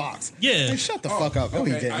hats in a box. Yeah. Like, shut the fuck up. No,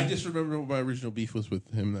 he Okay, didn't. I just remember what my original beef was with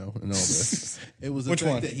him though, and all this. It was the Which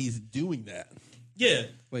fact one? that he's doing that. Yeah.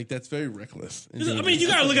 Like that's very reckless. I mean, you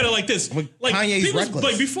gotta look at it like this. Like Kanye's people- reckless.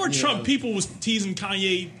 Like before Trump, people was teasing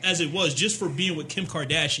Kanye as it was just for being with Kim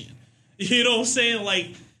Kardashian. You know what I'm saying?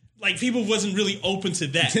 Like people wasn't really open to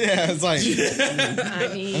that. Yeah, it's like,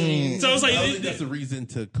 I mean, So it's I don't think like that's a reason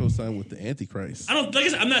to co-sign with the Antichrist. like I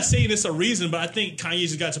said, I'm not saying it's a reason, but I think Kanye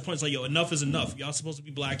just got to points like, yo, enough is enough. Y'all supposed to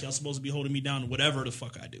be black. Y'all supposed to be holding me down. Whatever the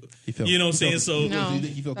fuck I do. You know what I'm saying? So no, Do you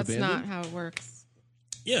think he felt that's abandoned? not how it works.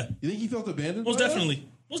 yeah, You think he felt abandoned? most by that? definitely.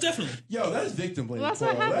 Most definitely. Yo, that's victim blaming. Well, that's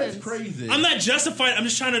what Paul. That's happens. crazy. I'm not justified. I'm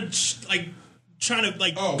just trying to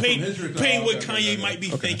Oh, from paint his regard. paint what Okay, Kanye okay. might be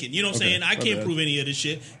Okay. thinking. You know what I'm Okay. saying? I My can't bad. prove any of this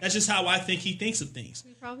shit. That's just how I think he thinks of things.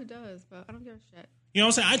 He probably does, but I don't give a shit. You know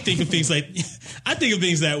what I'm saying? I think of things like I think of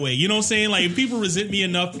things that way. You know what I'm saying? Like if people resent me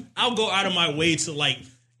enough, I'll go out of my way to like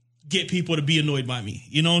get people to be annoyed by me.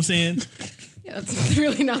 You know what I'm saying? Yeah, that's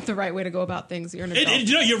really not the right way to go about things. You're an adult.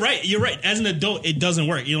 You're right. You're right. As an adult, it doesn't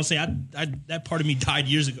work. You know what I'm saying? I that part of me died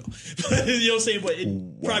years ago. You know what I'm saying? But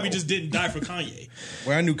it probably just didn't die for Kanye.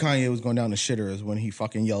 where I knew Kanye was going down the shitter is when he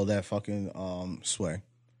fucking yelled that fucking Sway.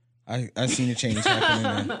 I seen the change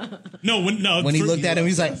happening there. No, When he looked at him,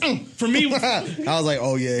 he's like, for me, I was like,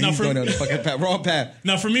 oh yeah, No, he's for- going down the fucking path, wrong path.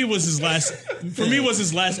 now for me was his last. For me was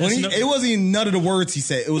his last. When SNL it wasn't even none of the words he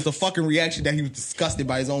said. It was the fucking reaction that he was disgusted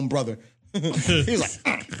by his own brother. He was like,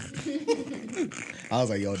 I was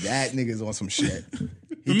like, yo, that nigga's on some shit.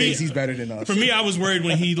 He me- thinks he's better than us. For me, I was worried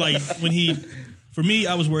when he. For me,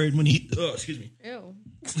 I was worried when he. Oh, excuse me. Ew.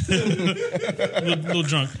 Little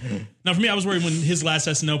drunk. Now, for me, I was worried when his last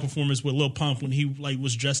SNL performance with Lil Pump when he like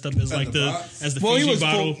was dressed up as like the the box? as the well, Fiji he was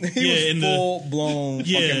bottle. full, he was full blown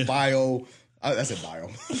Yeah. fucking bio. I said bio.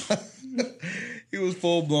 He was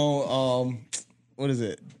full blown. what is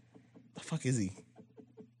it? The fuck is he?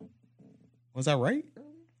 Was that right?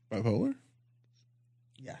 Bipolar?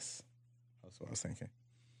 Yes. That's what I was thinking.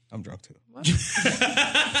 I'm drunk too. I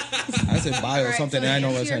said bio All right, something so and I know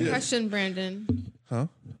answer what's your happening. question, Brandon. Huh?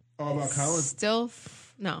 Oh, about Colin? Still,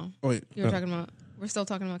 no. Oh, wait. You were talking about. We're still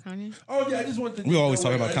talking about Kanye. Oh, yeah, I just wanted to. We always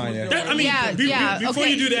talk about Kanye. I mean, before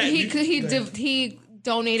okay. you do that, He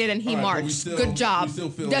donated and he All right, but we marched. still- Good job. we still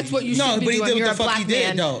feel That's like what you No, should be but he doing. did what You're the a fuck black he did,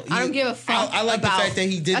 man. though. I don't give a fuck. I like the about, fact that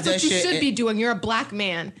he did That's that what you shit should and- be doing. You're a black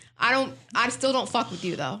man. I still don't fuck with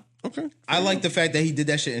you though. Okay. I like the fact that he did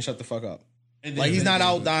that shit and shut the fuck up. And Like then- he's not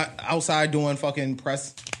outside doing fucking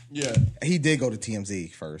press. Yeah. He did go to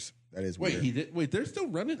TMZ first. That is Wait, weird. he did. Wait, they're still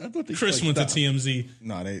running? I thought they Chris like, went to stopped. TMZ.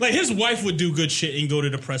 No, they Like his wife would do good shit and go to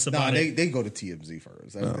the press about it. they go to TMZ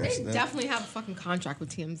first. They definitely have a fucking contract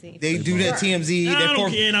with TMZ. They do that TMZ. Nah, that I don't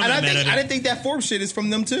Forbes, care, and I'm and not I mad think at it. I didn't think that Forbes shit is from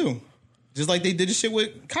them too. Just like they did the shit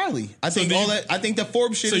with Kylie. I think they- all that. I think the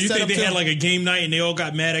Forbes shit. So is you set think up they to, had like a game night and they all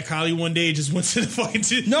got mad at Kylie one day and just went to the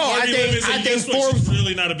fucking No, I think Forbes- Forbes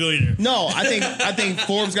really not a billionaire. No, I think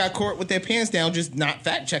Forbes got caught with their pants down, just not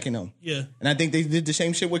fact checking them. Yeah. And I think they did the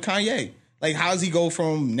same shit with Kanye. Like, how does he go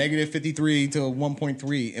from -53 to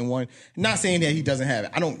 1.3 in one? Not saying that he doesn't have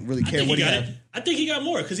it. I don't really care what he got has. it. I think he got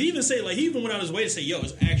more because he even said like he even went out his way to say, "Yo,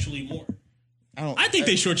 it's actually more." I think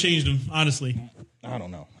they shortchanged him, honestly. I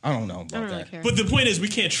don't know. I don't know about I don't really that. care. But the point is, we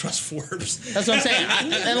can't trust Forbes. That's what I'm saying.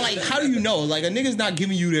 And like, how do you know? Like, a nigga's not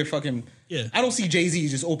giving you their fucking. Yeah. I don't see Jay-Z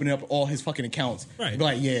just opening up all his fucking accounts. Right. Be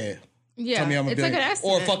like, yeah. Yeah, Tell me I'm a it's like an billionaire.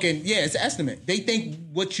 estimate. Or fucking, yeah, it's an estimate. They think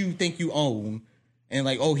what you think you own, and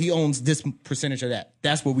like, oh, he owns this percentage of that.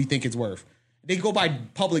 That's what we think it's worth. They go by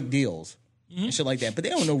public deals and shit like that, but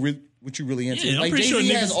they don't know what you really into. Yeah, I'm like, pretty Jay-Z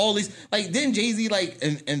sure has niggas- all these. Like, didn't Jay-Z like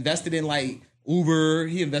invested in like Uber?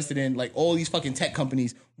 He invested in like all these fucking tech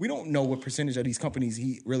companies. We don't know what percentage of these companies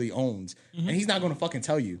he really owns, and he's not going to fucking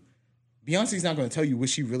tell you. Beyonce's not going to tell you what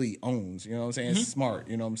she really owns. You know what I'm saying? It's smart.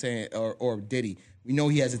 You know what I'm saying? Or Diddy. We know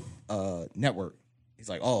he has a network. He's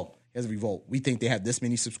like, oh, he has a Revolt. We think they have this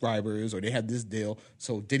many subscribers or they have this deal.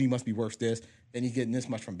 So Diddy must be worth this. Then he's getting this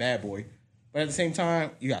much from Bad Boy. But at the same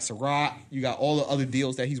time, you got Ciroc. You got all the other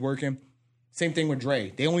deals that he's working. Same thing with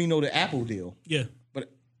Dre. They only know the Apple deal. Yeah,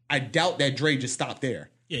 But I doubt that Dre just stopped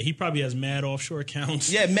there. yeah, he probably has mad offshore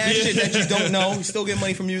accounts. Yeah, mad shit that you don't know. He's still getting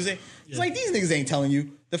money from music. It's like these niggas ain't telling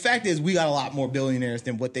you. The fact is, we got a lot more billionaires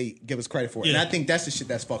than what they give us credit for. And Yeah. I think that's the shit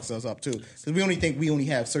that fucks us up too. Because we only think we only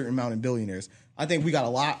have a certain amount of billionaires. I think we got a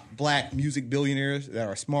lot black music billionaires that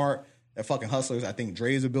are smart, that fucking hustlers. I think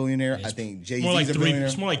Dre is a billionaire. I think Jay-Z's more like a three. billionaire.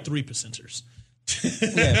 It's more like 3%ers.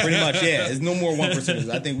 Yeah, pretty much. Yeah, it's no more 1%ers.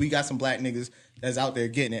 I think we got some black niggas that's out there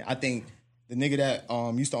getting it. I think the nigga that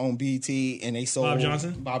used to own BET and they sold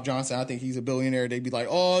Bob Johnson. I think he's a billionaire. They'd be like,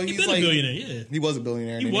 oh, He's he's been like a billionaire. Yeah, He was a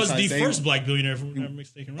billionaire. he and was they the tried to save first him. black billionaire, if I'm not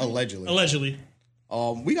mistaken. Right? Allegedly.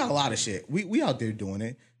 We got a lot of shit. We out there doing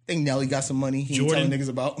it. I think Nelly got some money. He ain't Jordan. telling niggas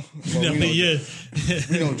about. Well, No, we know, yeah,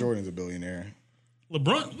 we know Jordan's a billionaire.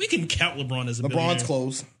 LeBron. We can count LeBron as a billionaire. LeBron's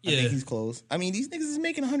close. I Yeah. think he's close. I mean, these niggas is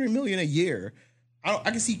making $100 million a year.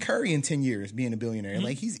 I can see Curry in 10 years being a billionaire. Mm-hmm.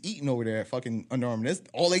 Like, he's eating over there at fucking Under Armour. That's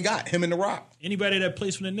all they got. Him and The Rock. Anybody that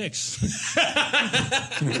plays for the Knicks.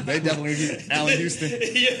 They definitely get Allen Houston.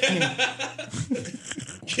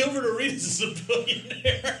 Gilbert Arenas is a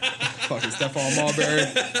billionaire. Fucking Stephon Marbury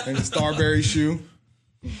and the Starberry shoe.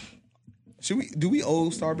 Do we owe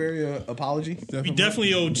Starberry an apology? We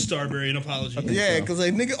definitely owed Starberry an apology. Yeah, because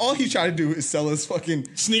like nigga, all he tried to do is sell us fucking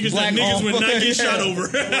Sneakers that black niggas owned would not fucking- get shot over.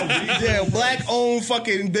 Yeah, black owned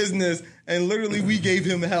fucking business, and literally we gave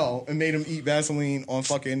him hell and made him eat Vaseline on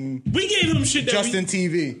fucking We gave him shit that Justin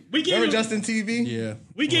TV. we gave Remember him- Justin TV? Yeah.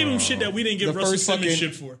 we gave him shit that we didn't give The Russell first Simmons fucking-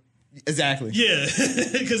 shit for. Exactly. Yeah,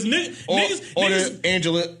 because Or niggas,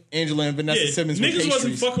 the Angela and Vanessa yeah, Simmons with niggas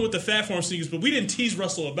wasn't pastries. fucking with the Fat Farm sneakers, but we didn't tease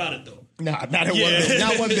Russell about it though. Nah, not in Yeah. one bit.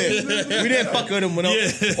 Not one bit. We didn't fuck with him.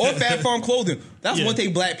 Or Fat Farm clothing. That's Yeah. one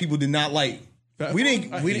thing black people did not like. Fat We Farm?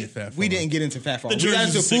 didn't. I We hated didn't. Fat We Farm. didn't get into Fat Farm. The We got jerseys,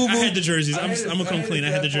 into was sick. I FUBU. had the jerseys. I'm gonna come clean. I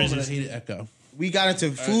had the Fat Farm, jerseys. and I hated Echo. We got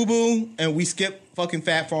into FUBU and we skipped fucking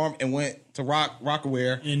Fat Farm and went to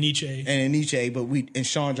Rockaware And Nietzsche. and Nietzsche, but and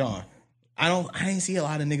Sean John. I didn't see a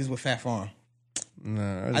lot of niggas with Fat Farm.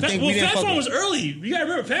 Nah, I think we Well, didn't Fat fuck Farm with was early. You gotta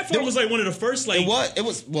remember, Fat Farm was like one of the first like it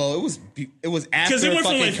was after because it went from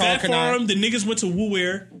fucking like Fat Karl Farm. The niggas went to Woo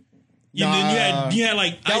Wear. And then you had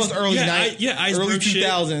like that was early Iceberg early shit.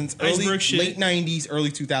 2000s, Iceberg shit. late 90s, early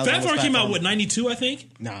 2000s. Fat was Farm came out what 92, I think.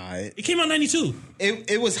 Nah, It came out 92.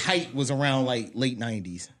 it was height was around like late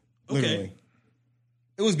 90s. Literally, Okay.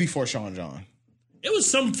 it was before Sean John. It was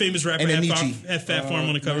some famous rapper And had, Anichi. had Fat Farm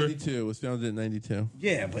on the cover. 92. It was founded in 92.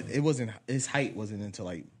 Yeah, but it wasn't. His height wasn't until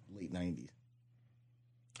like late 90s.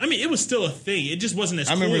 I mean, it was still a thing. It just wasn't as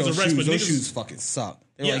I cool remember as those the rest. shoes. But Those niggas- shoes fucking suck.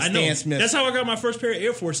 They're Yeah, like I know. Stan Smith. That's how I got my first pair of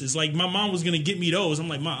Air Forces. Like my mom was gonna get me those. I'm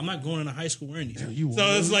like, Mom, I'm not going into high school wearing these. So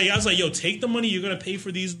it's like I was like, yo, take the money you're gonna pay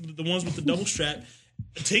for these, the ones with the double strap.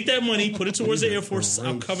 Take that money, put it towards the Air Forces.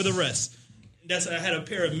 I'll cover the rest. I had a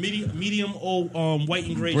pair of medium old white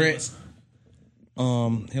and gray. Brett.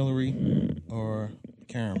 ones. Hillary or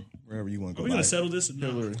Karen, wherever you want to Are go. we by. gonna settle this? No.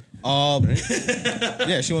 Hillary.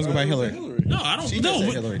 Yeah, she wants to go by Hillary. No, I don't. She No,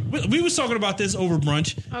 does say Hillary. we was talking about this over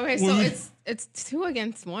brunch. Okay, so When we- it's 2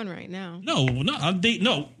 against 1 right now. No.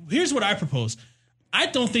 No. Here's what I propose. I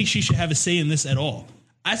don't think she should have a say in this at all.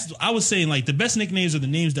 I was saying like the best nicknames are the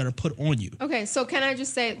names that are put on you. Okay, so can I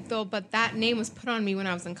just say though? But that name was put on me when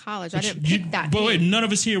I was in college. I didn't You- pick that. But name. wait, none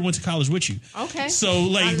of us here went to college with you. Okay. So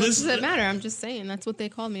like, What let's. does it matter? I'm just saying that's what they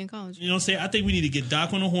called me in college. You know what I'm saying? I think we need to get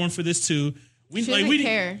Doc on the horn for this too. We She like doesn't we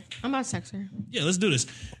care. I'm about to text her. yeah, let's do this.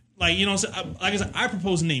 Like you know, what I'm saying? Like I said, I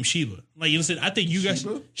propose the name Sheba. Like you know, what I'm saying? I think you guys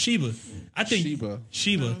Sheba. I think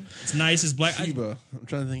Sheba. It's nice. It's black. Sheba. I'm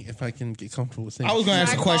trying to think if I can get comfortable with saying. I was going to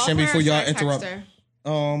ask Should a I call question her or before should y'all I text interrupt. her?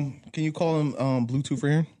 Can you call him Bluetooth for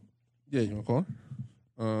him? Yeah, you want to call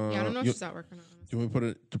her? Yeah, I don't know if you- she's at work or not. Do we put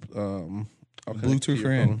it? I'll connect Bluetooth to your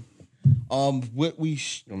for him. phone. What we You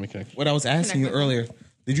want me to connect? what I was asking you Connect with earlier?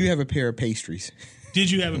 Did you have a pair of pastries? Did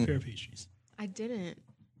you have a pair of pastries? I didn't.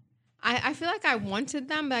 I feel like I wanted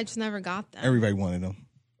them, but I just never got them. Everybody wanted them.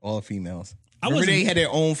 All the females. I Remember wasn't- they had their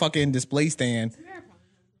own fucking display stand.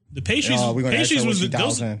 The pastries. Oh, we're gonna ask Pastries her what was she the,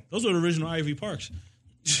 dials those. in. Those were the original Ivy Parks.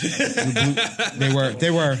 They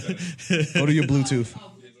were. Go to your Bluetooth.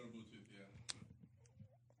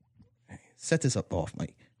 Set this up off,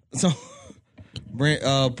 Mike. So,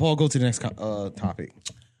 Paul, go to the next topic.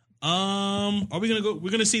 Are we gonna go?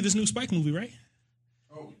 We're gonna see this new Spike movie, right?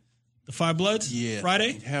 Oh, The Five Bloods. Yeah.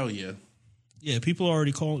 Friday. Hell yeah. Yeah, people are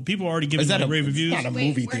already calling. People are already giving Is that it a rave reviews. Not a Wait,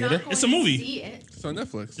 movie we're not theater. going It's a to movie. see it. It's on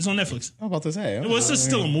Netflix. It's on Netflix. I'm about to say. Well, it's just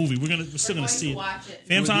still a movie. We're still gonna see it. Watch it.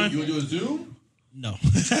 Fam time? You want to do a Zoom? No.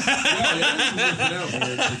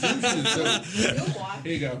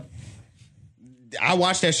 Here you go. I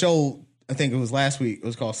watched that show. I think it was last week. It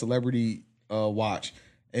was called Celebrity Watch,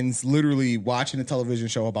 and it's literally watching a television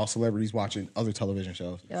show about celebrities watching other television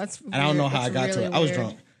shows. Yeah, that's And I don't know weird. how I That's got to really it. I was weird.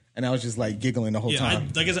 drunk, and I was just like giggling the whole Yeah, time.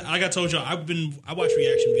 like I told y'all, I watch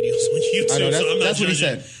reaction videos on YouTube, I know, so I'm not that's what he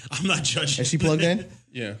judging. said. I'm not judging. Is she plugged in?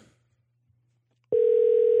 Yeah.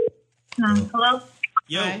 Hello?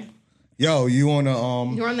 Yo, Hi. Yo, you on the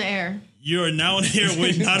You're on the air. you're now in here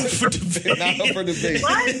with not up for debate. not up for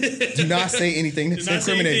debate. Do not say anything that's Do not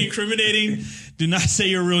say anything incriminating. incriminating. Do not say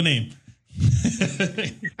your real name.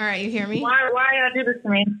 All right, you hear me? Why y'all do this to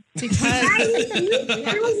me? Because we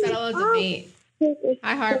have to settle a debate.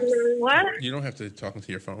 Hi, Harps. What? You don't have to talk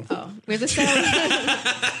into your phone. Oh, we have to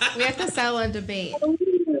settle. We have to settle a debate.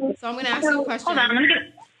 So I'm going to ask you a question. Hold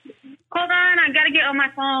on, I gotta get on my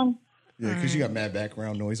phone. Yeah, because you got mad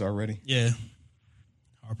background noise already. Yeah,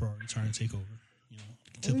 Harper already trying to take over. You know,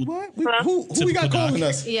 typical, What? Who we got Typical calling doc.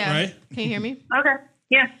 us? Yeah. Right? Can you hear me? Okay,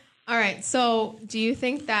 yeah. All right. So, do you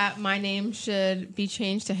think that my name should be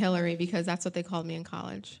changed to Hillary because that's what they called me in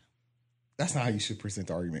college? That's not how you should present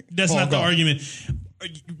the argument. That's Paul, not the go. argument.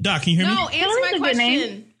 Doc, can you hear No, me? answer my Hillary's a good name.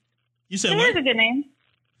 question. You said Hillary's a what? good name.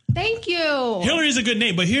 Thank you. Hillary is a good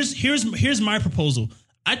name, but here's my proposal.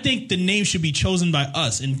 I think the name should be chosen by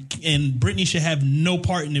us, and Brittany should have no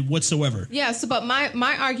part in it whatsoever. Yeah. So, but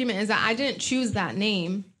my argument is that I didn't choose that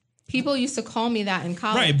name. People used to call me that in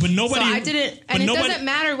college. Right, but nobody- So I didn't, but and it nobody- doesn't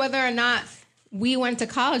matter whether or not we went to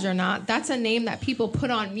college or not. That's a name that people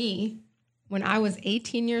put on me when I was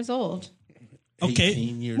 18 years old. Okay,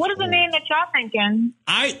 18 years What is the old. name that y'all thinking?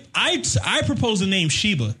 I propose the name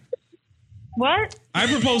Sheba. What? I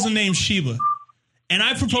propose the name Sheba, and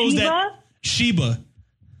I propose that Sheba.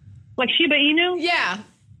 Like Shiba Inu? Yeah.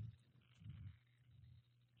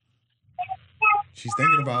 She's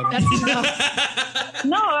thinking about it. That's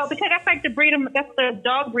No, because that's like the breed of, that's the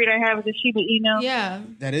dog breed I have is a Shiba Inu. yeah.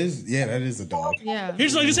 That is a dog. Yeah.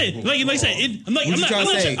 Here's like I said, like I said, I'm What you not trying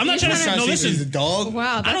to say? I'm not trying to say. No, He's a listen. dog.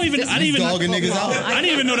 Wow. I don't even dogging niggas out. I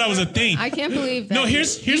didn't even know that was a thing. I can't believe that. No,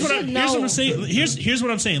 here's what I'm saying. Here's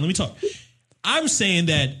what I'm saying. Let me talk. I'm saying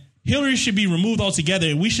that Hillary should be removed altogether,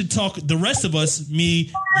 and we should talk. The rest of us,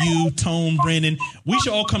 me, you, Tone, Brandon, we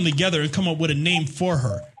should all come together and come up with a name for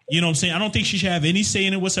her. You know what I'm saying? I don't think she should have any say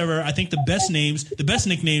in it whatsoever. I think the best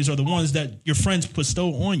nicknames are the ones that your friends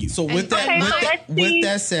bestow on you. So with Okay, so let's see. with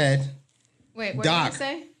that said, Wait, what Doc. did you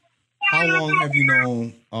say? how long have you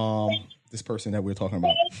known this person that we're talking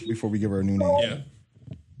about before we give her a new name? Yeah.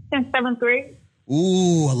 Since 7th grade.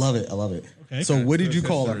 Ooh, I love it. I love it. Okay. So what did you That's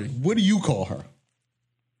call her? history. What do you call her?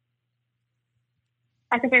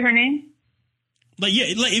 I can say her name. Like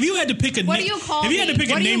if you had to pick a What do you call if you had to me? pick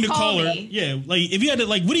What a do you name to call call her, me? yeah, like if you had to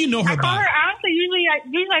what do you know her I call by? her honestly. Usually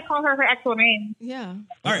I call her actual name. Yeah.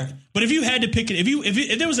 All right, but if you had to pick it,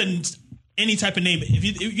 if there was any type of name,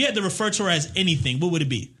 if you had to refer to her as anything, what would it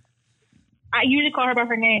be? I usually call her by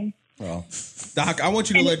her name. Well, Doc, I want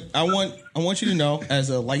you to I want you to know, as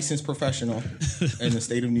a licensed professional in the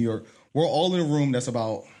state of New York, we're all in a room that's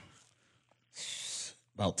about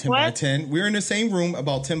 10 by 10. We're in the same room,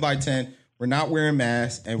 about 10 by 10. We're not wearing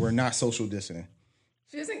masks and we're not social distancing.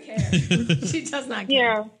 She doesn't care. She does not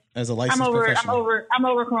care. Yeah. As a licensed professional. I'm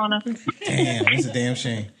over Corona. Damn, it's a damn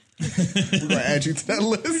shame. We're gonna add you to that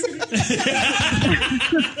list.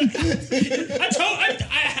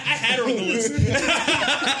 I had her on the list.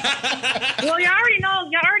 Well, y'all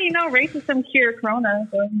already know racism cure Corona.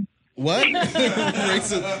 So. What?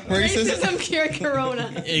 Racism? Racism cured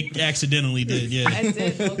Corona. It accidentally did, yeah. I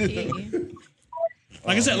did, low-key.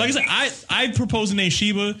 Like I said, I propose the name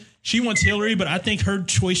Sheba. She wants Hillary, but I think her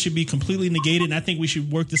choice should be completely negated, and I think we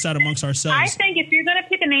should work this out amongst ourselves. I think if you're gonna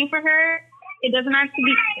pick a name for her, it doesn't have to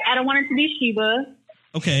be. I don't want it to be Sheba.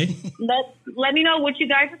 Okay. Let me know what you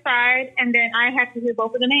guys decide, and then I have to hear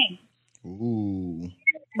both of the names. Ooh.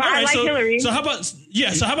 But I like Hillary. So how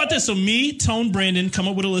about this? So me, Tone, Brandon come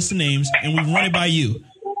up with a list of names, and we run it by you.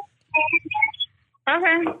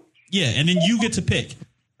 Okay. Yeah, and then you get to pick.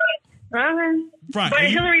 Okay. Right. But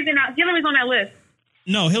Hillary's on that list.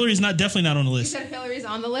 No, Hillary's definitely not on the You list. said Hillary's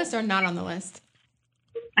on the list or not on the list?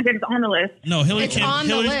 I said it's on the list. No, Hillary It's can't. on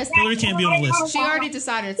the list. Hillary can't be on the list. She already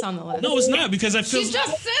decided it's on the list. No, it's not because I feel She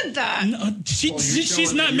just said that. No,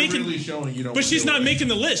 she's not making. But she's not making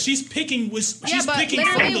the list. She's picking. Yeah, but picking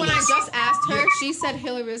literally from the when list. I just asked her, she said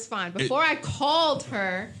Hillary was fine. Before I called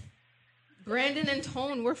her, Brandon and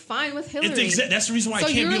Tone were fine with Hillary. That's the reason why So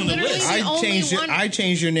I can't be you're on the literally list. the only one- I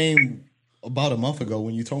changed your name about a month ago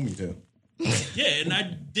when you told me to. Yeah, and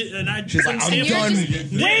I did, and I. She's like, I'm you're done.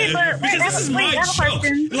 just- Wait, but because this is my I have a joke.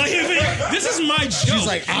 question. Like, this is my joke. She's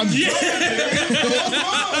like, I'm Yeah.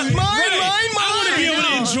 mine. I want to be able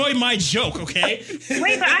to enjoy my joke. Okay.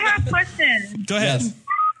 Wait, but I have a question. Go ahead. Yes.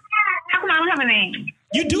 How come I don't have a name?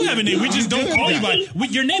 You do have a name. We just don't call you by.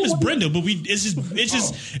 Your name is Brenda, but it's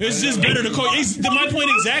just better to call. It's my point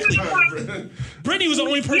exactly. Brittany was the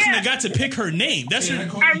only person that got to pick her name. That's her.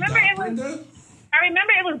 I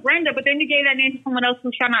remember it was Brenda, but then you gave that name to someone else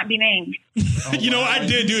who shall not be named. You know, I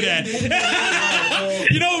did do that.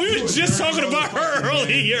 You know, we were just talking about her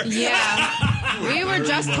earlier. Yeah. We were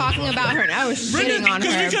just talking about her and I was shitting on her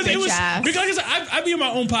bitch ass. Because I be in my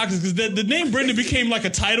own pockets because the name Brenda became like a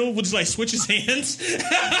title, which is like switches hands.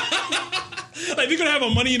 Like we're gonna have a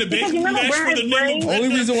Money in the Bank match for the name. Only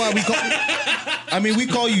reason why we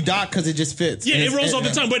call you Doc because it just fits. Yeah, it rolls off the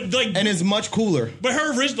tongue, but like, and it's much cooler. But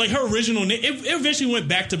her original name, it eventually went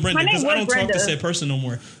back to Brenda because I don't talk to said person no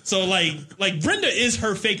more. So like Brenda is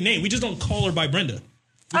her fake name. We just don't call her by Brenda.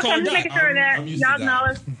 We call her I'm just Doc. making sure that y'all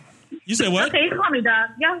acknowledge. You said what? Okay, you can call me Doc.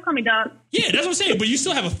 Y'all can call me Doc. Yeah, that's what I'm saying. But you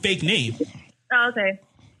still have a fake name. Oh, okay.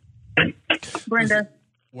 Brenda.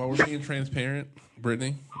 While we're being transparent,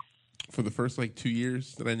 Brittany, for the first 2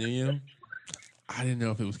 years that I knew you, I didn't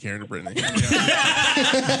know if it was Karen or Brittany. The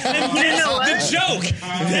joke.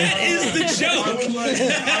 That is the joke.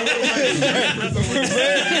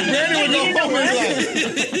 Brandon would go home and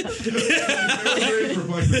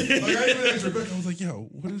I was like, yo,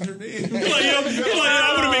 what is her name?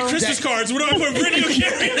 I want to make Christmas cards. What do I put Brittany or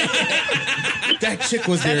Karen? that chick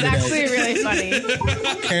was there That's today. actually really funny.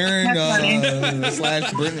 Karen / Brittany.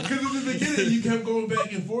 Because in the beginning, you kept going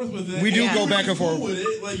back and forth with it. We do Yeah. go back and forth. With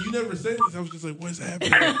it. Like, you never said this. I was just like, what's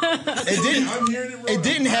happening? It I'm hearing it wrong. It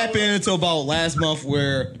didn't happen until about last month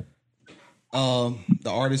where the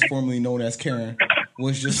artist formerly known as Karen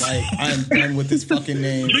was just like, I'm done with this fucking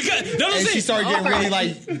name. And she started getting really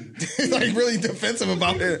like really defensive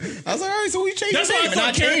about it. I was like, all right, so we changed the name. And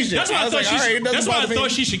I changed it. That's why I thought, like, all right, it that's doesn't why I bother thought me.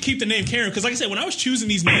 she should keep the name Karen. Because like I said, when I was choosing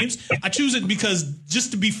these names, I choose it because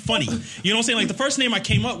just to be funny. You know what I'm saying? Like the first name I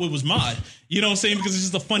came up with was Maud. You know what I'm saying? Because it's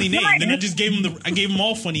just a funny name. Then I just gave them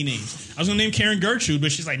all funny names. I was gonna name Karen Gertrude,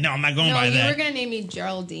 but she's like, no, I'm not going by You that. were gonna name me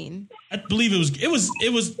Geraldine. I believe it was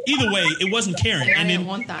either way, it wasn't Karen. And I didn't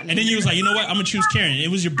want that And name. then you was like, you know what, I'm gonna choose Karen. It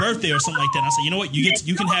was your birthday or something like that. And I said, you know what,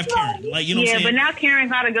 you can have Karen. Like, you know what I'm Yeah, saying? but now Karen's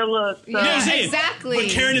not a good look. So. You know what I'm saying? Exactly. But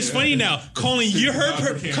Karen is funny now. Calling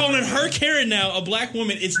her Karen now, a black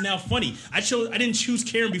woman, it's now funny. I didn't choose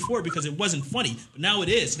Karen before because it wasn't funny, but now it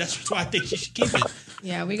is. That's why I think she should keep it.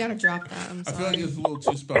 Yeah, we gotta drop that. I'm I feel like sorry. it's a little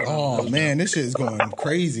too spot on. Oh man, this shit is going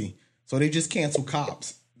crazy. So they just canceled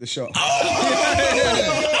Cops, the show. That's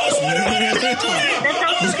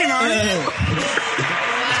how she's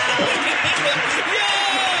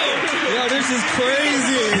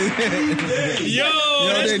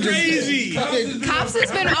that's they just- crazy. Cops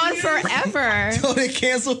has been on forever. Oh, they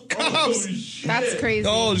canceled Cops. That's crazy.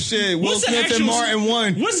 Oh shit! Will What's the Smith and actual- Martin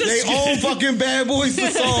won. what's the They skit? own fucking Bad Boys the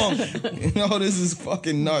song. This is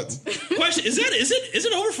fucking nuts. Question: Is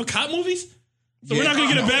it over for cop movies? So we're not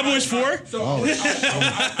gonna get a Bad Boys 4? So I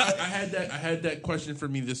had that question for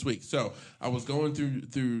me this week. So I was going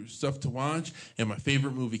through stuff to watch, and my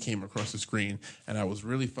favorite movie came across the screen, and I was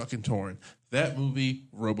really fucking torn. That movie,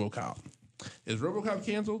 RoboCop. Is RoboCop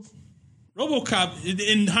canceled? RoboCop,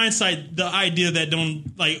 in hindsight, the idea that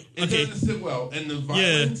don't like It okay, doesn't sit well, and the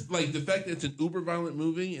violence, like the fact that it's an uber violent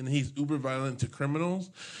movie, and he's uber violent to criminals.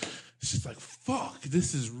 It's just like, fuck,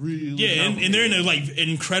 this is really... yeah, and they're in a like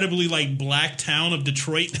incredibly like black town of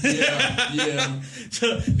Detroit. Yeah.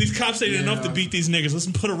 So these cops ain't enough to Yeah. beat these niggas. Let's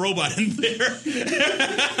put a robot in there.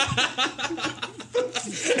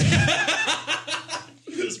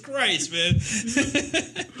 Jesus Christ, man.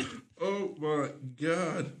 Oh my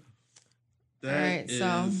god. That All right,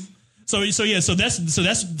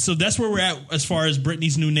 So that's where we're at as far as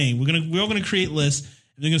Britney's new name. We're all gonna create lists.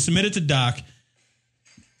 And they're gonna submit it to Doc.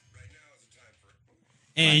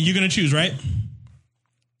 And you're gonna choose, right?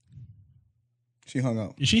 She hung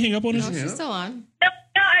up. Did she hang up on us? Oh, she's still on. No,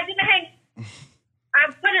 I didn't hang. I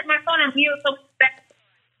put my phone on mute. So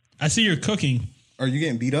I see you're cooking. Are you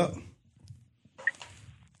getting beat up?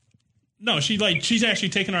 No, she's actually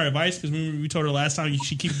taking our advice because we told her last time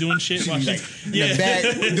she keep doing shit while Like, she's in the back,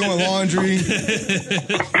 doing laundry,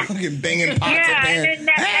 fucking banging pots Yeah, up there. and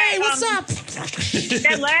then Hey, what's up?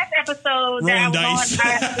 that last episode that I Rolling was dice. on, I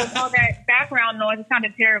had all that background noise. It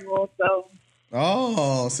sounded terrible. So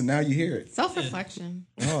Oh, so now you hear it. Self-reflection.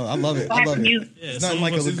 Oh, I love it. I I have love to it. mute. Yeah, It's some nothing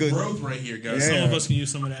like of a us, This good. growth right here, guys. some Yeah. of us can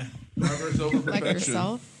use some of that. Progress over Like perfection.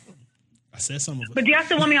 yourself. I said some of us. But do y'all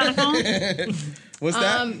still want me on the phone? What's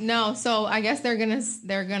that? No, so I guess they're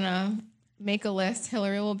gonna make a list.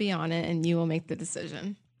 Hillary will be on it, and you will make the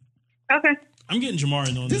decision. Okay. I'm getting Jamar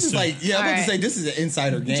in on This is too. like, yeah, I'm about Alright. to say this is an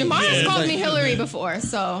insider game. Jamar Yeah, has it's called like- me Hillary before,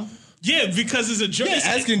 so yeah, because it's a joke. Yeah,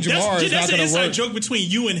 It's- asking that's- Jamar is that's not an gonna inside work. joke between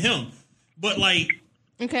you and him. But like,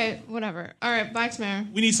 okay, whatever. All right, bye, Tamara.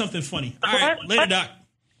 we need something funny. All right, What? later, Doc.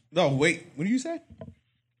 No, wait. What did you say?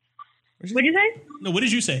 What'd you say? No, what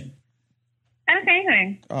did you say? I didn't say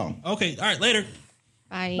anything. Oh, Okay, all right, later.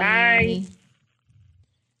 Bye. Bye.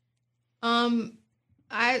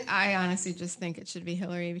 I honestly just think it should be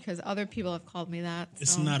Hillary because other people have called me that.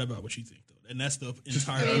 It's so. not about what you think, though, and that's the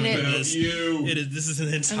entire I mean, point of it- this. It is. This is an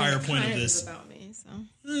I mean, entire it point kind of is this. about me. So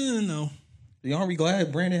No. aren't we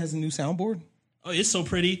glad Brandon has a new soundboard? Oh, it's so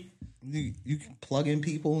pretty. You can plug in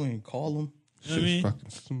people and call them. You know what I mean? Fucking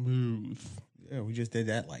smooth. Yeah, we just did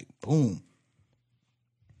that like boom.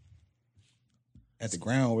 At the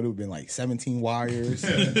ground, it would have been like 17 wires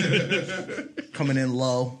coming in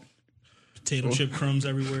low. Potato chip crumbs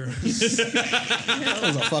everywhere. That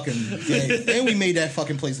was a fucking day. And we made that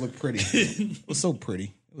fucking place look pretty. It was so pretty.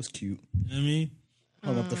 It was cute. You know what I mean?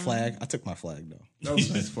 Hung up the flag. I took my flag though. That was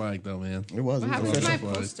a nice flag, though, man. It was. what It happened was to my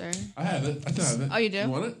official. poster? I have it. I still have it. Oh, you do? You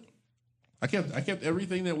want it? I kept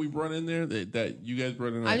everything that we brought in there that you guys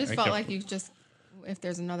brought in. I just felt kept like you just if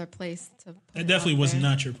there's another place to. Put That it definitely out was there.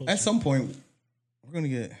 not your poster. At some point, we're gonna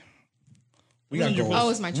get. We got on your goals. Oh, it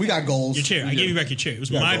was my We chair. got goals. Your chair. I gave you back your chair. It was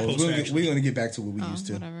We got my goals. poster. We're gonna, actually. we're gonna get back to what we Oh, used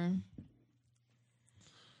to. whatever.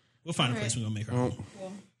 We'll find a place we're gonna make our own.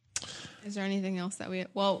 Cool. Is there anything else that we?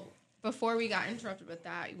 Well, before we got interrupted with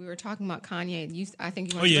that, we were talking about Kanye. I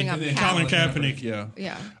think you Oh want to bring yeah, up Colin Cal. Kaepernick. Yeah.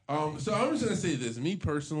 Yeah. So I'm just gonna say this. Me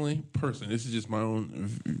personally, this is just my own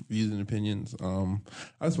views and opinions.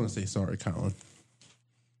 I just want to say sorry, Colin,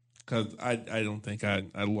 because I don't think I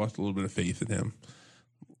lost a little bit of faith in him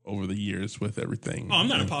over the years with everything. Oh, I'm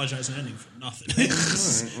not apologizing to anything for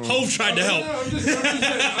nothing. Hove tried to help.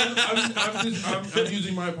 I'm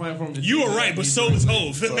using my platform. To You were right, but so was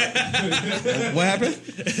Hove. What happened?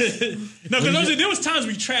 No, because there was times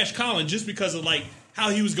we trashed Colin just because of like how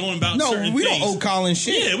he was going about No, certain we things. don't owe Colin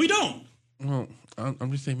shit. Yeah, we don't. Well,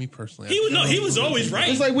 I'm just saying me personally. He was always right.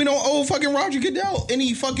 It's like we don't owe fucking Roger Goodell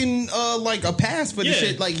any fucking like a pass for the Yeah.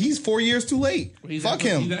 shit. Like he's 4 years too late. Fuck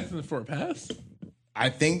him. He's asking for a pass. I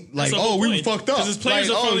think like That's the whole we were point. fucked up. 'Cause his players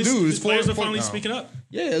Like, are finally, dude, his it's players are four- finally no. speaking up.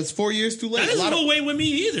 Yeah, it's 4 years too late. That A doesn't lot go of- away with me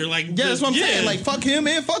either. Like Yeah, that's what I'm saying. Like, fuck him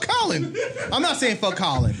and fuck Colin. I'm not saying fuck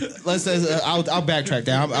Colin. I'll backtrack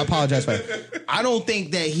that. I apologize for that. I don't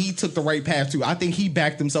think that he took the right path too. I think he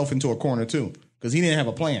backed himself into a corner too because he didn't have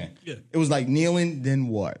a plan. Yeah. It was like kneeling, then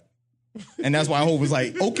what? And that's why Hope was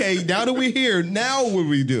like, okay, now that we're here, now what do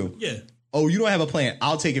we do? Yeah. Oh, you don't have a plan.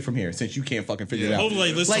 I'll take it from here since you can't fucking figure it out. Hope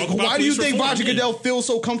like, let's talk about why do you police think reform. Roger Yeah. Goodell feels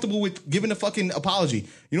so comfortable with giving a fucking apology?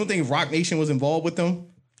 You don't think Rock Nation was involved with them?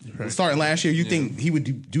 starting last year. You think he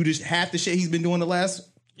would do this half the shit he's been doing the last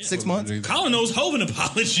 6 months? Colin owes Hov an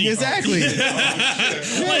apology. Exactly. Like,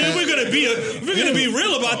 if we're gonna be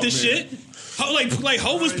real about this shit. Like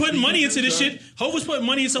Hov was putting money into this shit. Hov was putting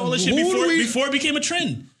money into all this shit before it became a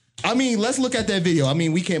trend. I mean, let's look at that video. I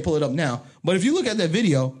mean, we can't pull it up now, but if you look at that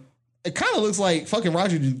video, it kind of looks like fucking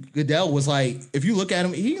Roger Goodell was like, if you look at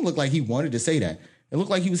him, he didn't look like he wanted to say that. It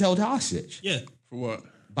looked like he was held hostage. Yeah. For what?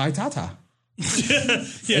 By Tata.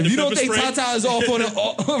 If you don't think Tata is off on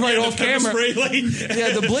off camera,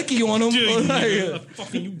 yeah, the blicky on him. Dude,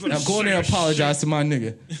 now go in there and apologize to my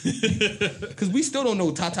nigga, because we still don't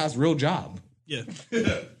know Tata's real job. Yeah.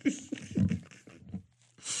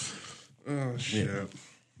 Oh shit.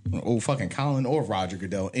 Oh, fucking Colin or Roger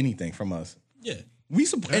Goodell, anything from us. Yeah. We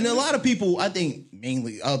support, and a lot of people, I think,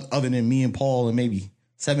 mainly other than me and Paul and maybe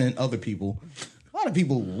 7 other people, a lot of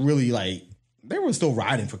people really like they were still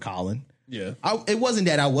riding for Colin. Yeah, it wasn't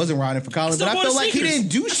that I wasn't riding for Colin, but I felt like he didn't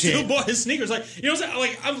do shit. I still bought his sneakers. Like, you know what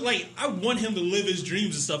I'm saying? I want him to live his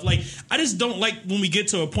dreams and stuff. Like, I just don't like when we get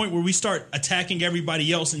to a point where we start attacking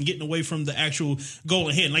everybody else and getting away from the actual goal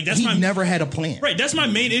at hand. Like, that's he never had a plan. Right. That's my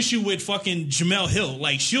main issue with fucking Jemele Hill.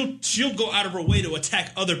 Like, she'll go out of her way to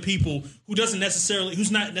attack other people who's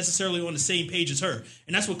not necessarily on the same page as her.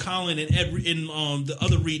 And that's what Colin and the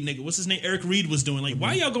other Reed nigga, what's his name, Eric Reed, was doing. Like,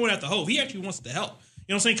 why y'all going after Hov? He actually wants to help.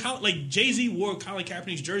 You know what I'm saying? Like, Jay-Z wore Colin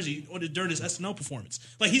Kaepernick's jersey during his SNL performance.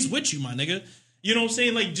 Like, he's with you, my nigga. You know what I'm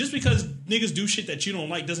saying? Like, just because niggas do shit that you don't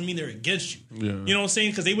like doesn't mean they're against you. Yeah. You know what I'm saying?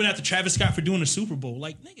 Because they went after Travis Scott for doing the Super Bowl.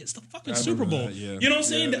 Like, nigga, it's the fucking Super Bowl. That, yeah. You know what I'm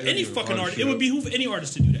saying? Any fucking artist. It would behoove any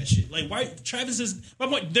artist to do that shit. Like, why? Travis is... My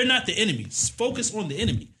point, they're not the enemy. Focus on the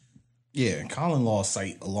enemy. Yeah, Colin lost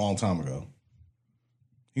sight a long time ago.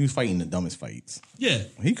 He was fighting the dumbest fights. Yeah.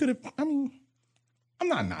 He could have... I mean... I'm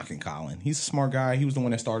not knocking Colin. He's a smart guy. He was the one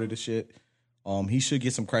that started the shit. He should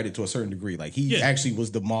get some credit to a certain degree. Like, he actually was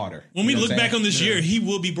the martyr. When we look back on this year, he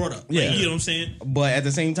will be brought up. Like, you know what I'm saying? But at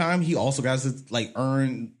the same time, he also got to, like,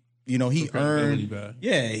 earn, you know, he earned. Back.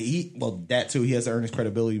 Yeah, that too. He has to earn his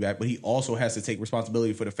credibility back, but he also has to take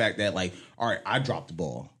responsibility for the fact that, like, all right, I dropped the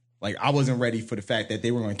ball. Like, I wasn't ready for the fact that they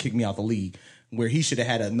were going to kick me out the league, where he should have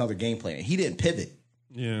had another game plan. He didn't pivot.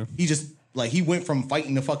 Yeah. He just... Like, he went from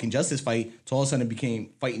fighting the fucking justice fight to all of a sudden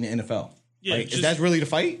became fighting the NFL. Yeah, like, is that really the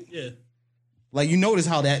fight? Yeah. Like, you notice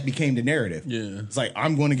how that became the narrative. Yeah. It's like,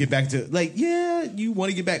 I'm going to get back to, like, yeah, you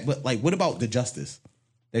want to get back, but, like, what about the justice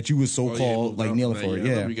that you was so-called, kneeling for it? I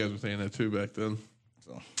remember you guys were saying that, too, back then.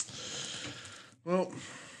 So. Well,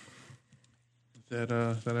 is that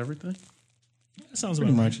everything? That sounds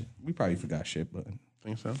pretty much. We probably forgot shit, but.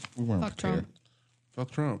 Think so? We weren't Fuck prepared. Trump.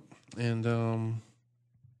 Fuck Trump. And,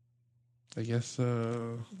 I guess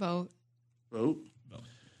vote.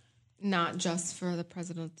 Not just for the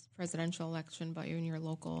presidential election, but in your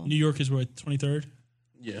local. New York is what, 23rd?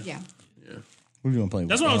 Yeah. What are you gonna play?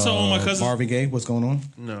 That's what I'm telling all my cousins. Marvin Gaye, what's going on?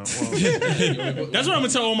 No. Well, that's what I'm gonna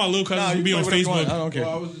tell all my little cousins who be on Facebook. I don't care.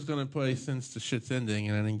 Well, I was just gonna play since the shit's ending,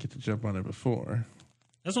 and I didn't get to jump on it before.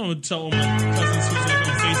 That's what I'm gonna tell all my cousins who's like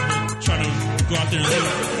on Facebook trying to go out there and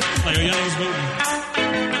vote. Like, y'all niggas voting.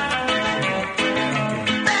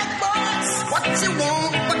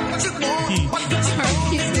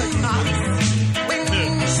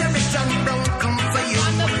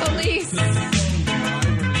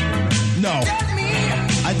 No.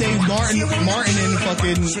 I think Martin and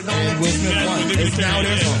fucking Will Smith won. It's now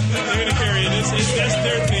their song. They're gonna carry it. That's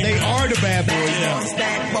their thing. They are the bad boys now.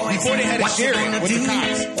 Before they had to share it with the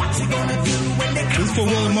cops. This is for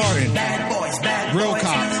Will and Martin. Real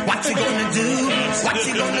cops. What you gonna do? What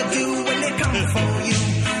you gonna do when they come for you?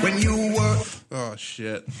 When you were... Oh,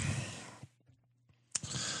 shit.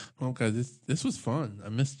 Okay, this was fun. I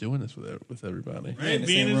miss doing this with everybody. Right,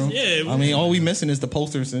 I mean, all we missing is the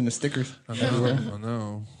posters and the stickers. I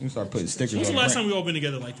know. You start putting stickers. When's the on last time we all been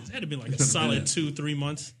together like this? It had to be like a solid 2-3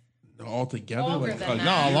 months. All together? Longer than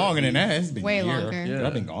that. No, longer than that. It's been way a year. longer. Yeah.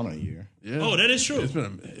 I've been gone a year. Yeah. Oh, that is true. It's been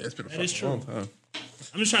a long time.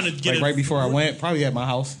 I'm just trying to get right before I went, probably at my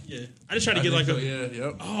house. Yeah, I just tried to get like a.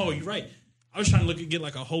 Yep. Oh, you're right. I was trying to get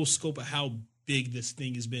like a whole scope of how big this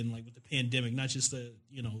thing has been, like with the pandemic, not just the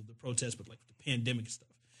the protests, but like the pandemic stuff.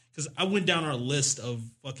 Because I went down our list of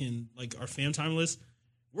fucking like our fam time list.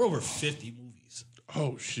 We're over 50 movies.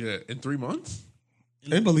 Oh shit! In 3 months?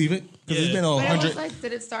 They believe it because it's been 100. Like,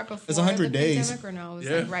 did it start before? It's 100 the days, pandemic or no? It was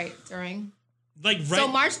like right during. Like right. So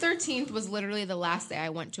March 13th was literally the last day I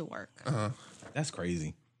went to work. That's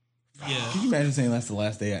crazy. Yeah. Can you imagine saying that's the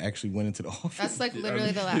last day I actually went into the office? That's like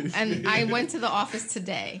literally the last. And I went to the office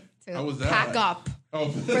today to pack up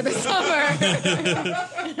for the summer.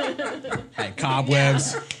 Had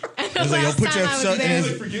cobwebs. He's like, yo, last put time your I was shut there. in.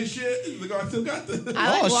 Like, forget shit. Like, I still got this.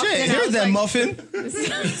 I, Oh walked shit! in, I Here's was that like, muffin. This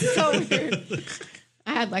is so weird.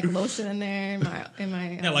 I had like lotion in there in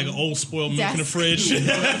my Yeah, like an old spoiled milk in the desk. fridge.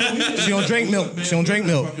 She don't drink milk. She don't drink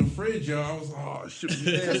milk. Fucking fridge, yo. I was like, oh shit.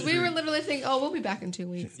 Because we were literally thinking, oh, we'll be back in 2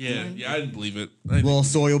 weeks. Yeah, And yeah. I didn't believe it. Little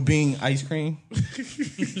soil bean ice cream.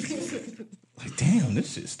 Like, damn,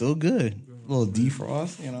 this shit's still good. A little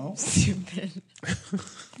defrost, you know. Stupid.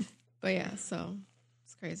 But yeah, so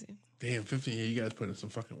it's crazy. Damn, 15 years. You guys put in some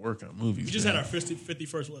fucking work on movies. We just had our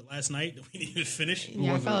 51st last night that we didn't even finish.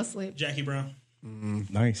 Yeah, I fell asleep. Jackie Brown.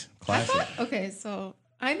 Nice, I classic. thought, okay, so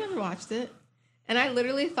I never watched it, and I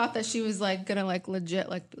literally thought that she was like gonna like legit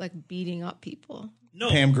like beating up people. No,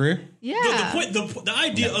 Pam Grier. Yeah, the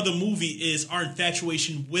idea of the movie is our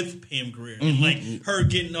infatuation with Pam Grier and like her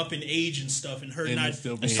getting up in age and stuff, and her And not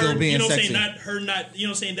still her, being- Still being you know, sexy. saying not her not you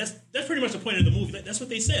know, saying that's pretty much the point of the movie. That's what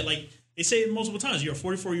they said. Like they say it multiple times. You're a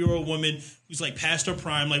 44-year-old woman who's like past her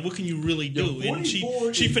prime. Like what can you really do? And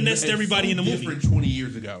she finessed everybody in the movie. Different 20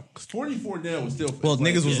 years ago. Because 44 now is still. Well,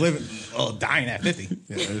 like, niggas was yeah. dying at 50.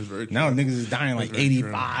 Yeah, that is very true. Now niggas is dying like That's very true.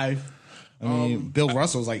 85. I mean, Bill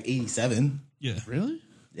Russell's like 87. Yeah, Really?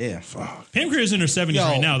 Yeah, fuck. Pam Grier's in her 70s Yo,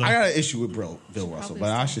 right now though. I got an issue with Bill Russell, but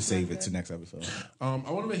I should save it to next episode. I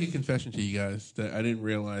want to make a confession to you guys that I didn't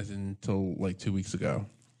realize until like 2 weeks ago.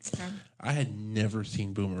 Okay. I had never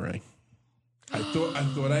seen Boomerang. I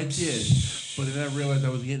thought I did, but then I realized I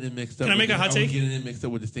was getting it mixed up. Can I make a hot take? I was getting it mixed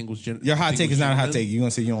up with Distinguished Gentlemen. Your hot take is not a hot take. You're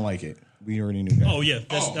gonna say you don't like it. We already knew that. Oh yeah,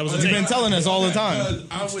 that was a You've take. been telling us all the time.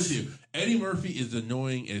 I'm with you. Eddie Murphy is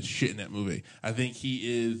annoying as shit in that movie. I think he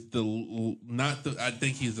is I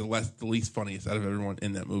think he's the least funniest out of everyone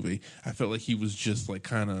in that movie. I felt like he was just like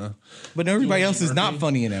kind of. But everybody else is not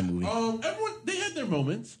funny in that movie. Everyone they had their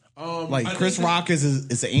moments. Like I Chris think Rock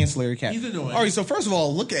is an ancillary cat. He's annoying. All right, so first of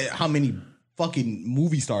all, look at how many fucking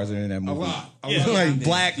movie stars are in that a movie. lot. Yeah. Like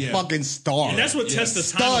black Yeah. fucking stars. And that's what tests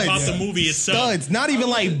the time about the movie itself. Studs, not even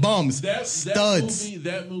like bums. Studs.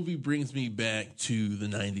 That movie brings me back to the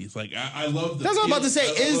 90s. Like I love the. That's what I'm about to say.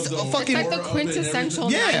 I Is love a the fucking- It's like the horror of it and quintessential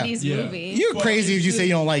everything. 90s Yeah. movie. You're But crazy if it's you say just-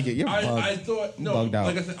 you don't like it. You're bugged. I thought no. Bugged out.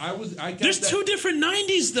 Like I said, I got There's that- two different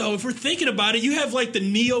 90s though. If we're thinking about it, you have like the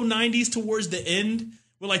neo 90s towards the end.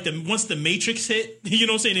 Where like once the Matrix hit, you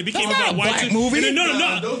know what I'm saying? It became That's not about a black white movie. No.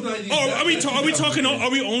 Nah, those 90s Oh, are we that's talking? what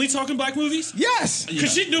Are we only talking black movies? Yes.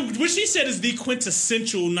 Because what she said is the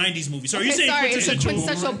quintessential 90s movie. So are you Okay, saying sorry, it's a quintessential?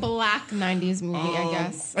 quintessential black 90s movie, I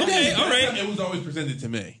guess. Okay, all right. It was always presented to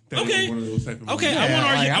me. That it was Okay. one of those type of Okay, movies. I wanna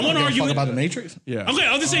argue- Like, I don't wanna give a argue fuck with- about the Matrix. Yeah. Okay,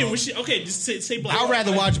 I was just saying. Okay, just say black. I'd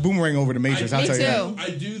rather watch Boomerang over the Matrix. I'll Me tell you that.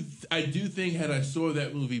 too. I do think had I saw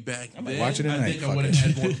that movie back then, watch it I tonight, think I fuck would it.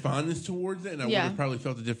 have had more fondness towards it, and I would Yeah. have probably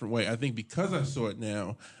felt a different way. I think because I saw it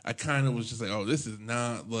now, I kind of was just like, oh, this is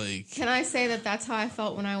not like. Can I say that that's how I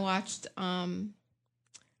felt when I watched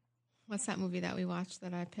what's that movie that we watched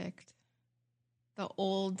that I picked? The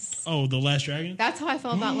old. Oh, The Last Dragon. That's how I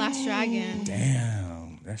felt about Last Dragon.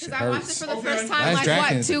 Damn, that shit Because I watched it hurts. for the Okay. first time, Last like Dragon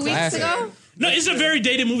what, is a 2 weeks classic. ago? No, it's a very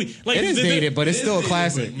dated movie. Like It is dated, but it's still a It is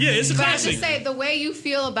classic. dated, Yeah, it's a But I classic. just say the way you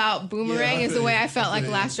feel about Boomerang Yeah, I is the feel way you. I felt like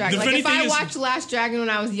Last Dragon. The Like funny if I thing is- watched Last Dragon when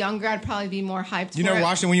I was younger, I'd probably be more hyped. You for never it.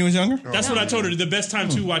 watched it when you was younger? That's what I told her. The best time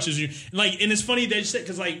to watch is you. Like, and it's funny that you said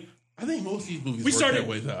because like I think most of these movies we work started that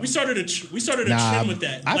way though. we started a trend with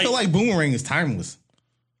that. I feel like Boomerang is timeless.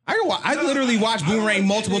 I literally watch I don't Boomerang like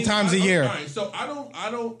multiple endings. times a year. All right, so I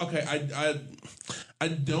don't. Okay, I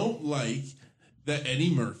don't like that Eddie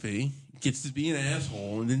Murphy gets to be an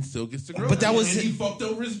asshole and then still gets to grow. But that was- and he fucked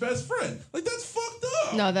over his best friend. Like that's fucked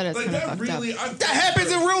up. No, that is like, kinda that fucked really, up. That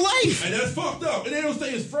happens in real life. and that's fucked up. And they don't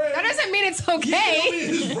say his friend. That doesn't mean it's You know what I okay. mean?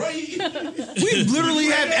 It's right. We literally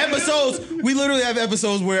have episodes. We literally have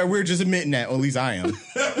episodes where we're just admitting that. Or at least I am.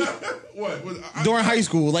 What? During high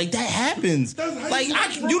school, like that happens. That's high Like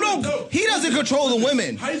school. you know, No. he doesn't control the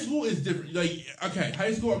women. High school is different. Like, okay,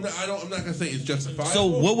 high school. I'm not gonna say it's justifiable. So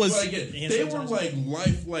what was- but I get it. They were like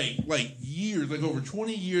like years, like over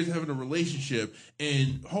 20 years having a relationship,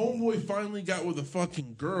 and homeboy finally got with a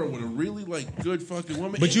fucking girl with a really like good fucking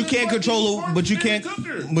woman. But and you then can't fucking control. Martin But you Sheen can't. took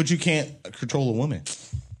her. But you can't control a woman.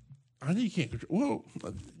 I know you can't control.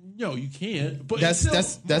 Well, no, you can't. But That's- still,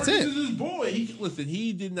 that's Martin it. is his boy. Listen,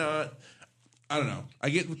 he did not. I don't know. I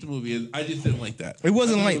get what the movie is. I just didn't like that. It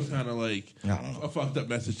wasn't I like- think it was kind of like I don't know. a fucked up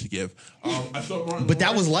message to give. I thought Martin. But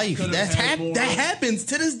that was Lawrence life. could have That's had more- that happens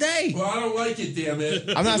to this day. Well, I don't like it. Damn it.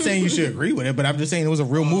 I'm not saying you should agree with it, but I'm just saying it was a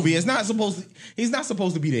real movie. It's not supposed to. He's not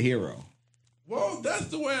supposed to be the hero. Well, that's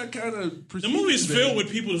the way I kind of the movie is filled with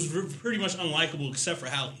people who's pretty much unlikable except for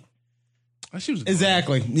Halle. She was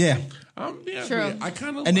Exactly. Yeah. Yeah, True. yeah, I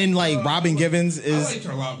kind of. And then like Robin Givens I is. liked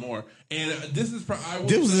her a lot more, and this is.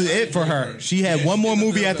 This was it for her. She had one more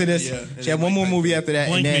movie after this. She had one more movie after that,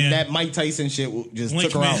 Blank and then Man. that Mike Tyson shit just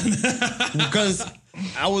Blank took her Man. out. Because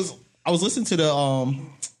I was listening to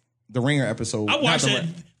the Ringer episode. I watched Not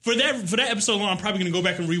that. the- For that episode alone, I'm probably gonna go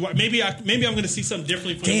back and rewatch. Maybe I'm gonna see something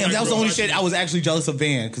differently. From Damn, when that was the grew up only watching shit it. I was actually jealous of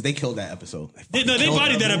Van because they killed that episode. They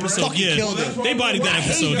bodied that episode. Fucking Yeah, killed it. they bodied that I hate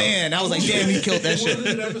episode. Van. I was like, damn, he killed that It wasn't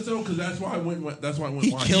shit. an episode because that's why I went. That's why I went.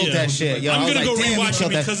 He watch killed Yeah. that shit. Yo, I'm I was gonna go like, damn, he rewatch it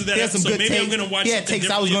killed that. because of that He had some episode. good Maybe I'm takes. gonna watch He had something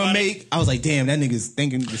takes I was differently gonna about make. I was like, damn, that nigga's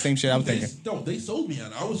thinking the same shit I was thinking. No, they sold me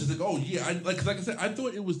on it. I was just like, oh yeah, like I said, I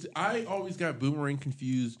thought it was. I always got Boomerang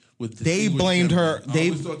confused with. They Distinguished blamed her- Gentleman. I they-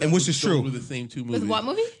 always thought that and which was is true. With the same two movies. With what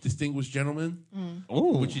movie? Distinguished Gentleman,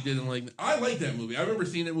 Ooh. which you didn't like. I like that movie. I remember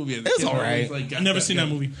seeing that movie. As a It's kid. I alright. always, got I've never seen that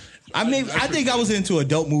movie. I think I was into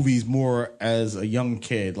adult movies more as a young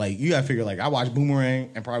kid. Like you gotta figure, like I watched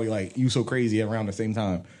Boomerang and probably like You So Crazy around the same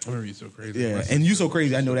time. I remember You So Crazy. Yeah, and You So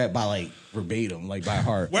Crazy, I know that by like verbatim, like by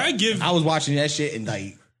heart. Where I was watching that shit in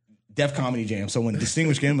like Def Comedy Jam. So when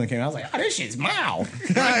Distinguished Gentleman came out, I was like, oh, this shit's mild.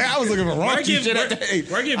 I was looking for raunchy shit at that age.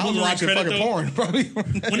 where I give I was Boomerang watching credit, fucking though, porn, probably.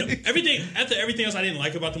 when after everything else I didn't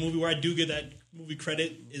like about the movie, where I do give that movie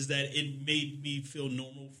credit is that it made me feel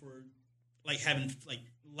normal for like having like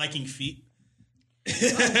liking feet. I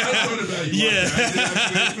thought about you. Yeah.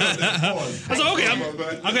 I I was like, okay,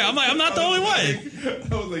 I'm not the only one.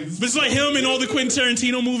 I was like, But it's like him in all the Quentin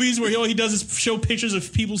Tarantino movies where all he does is show pictures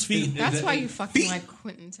of people's feet. That's why you fucking Feet. like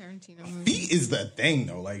Quentin Tarantino movies. Feet is the thing,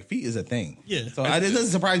 though. Like feet is a thing. Yeah. So it doesn't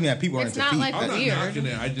surprise me that people are It's into not feet. like I'm not weird. knocking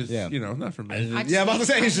it. I just, Yeah. not for me. I Yeah, I'm about to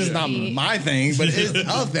say it's just not Feet. my thing, but it's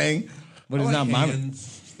a thing. But it's not my.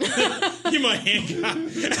 hands. You're my hand guy.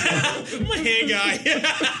 I'm a hand guy.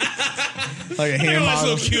 Like a hand a nice model.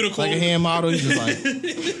 little cuticle. Like a hand model. He's just like,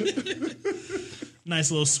 Nice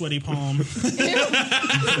little sweaty palm.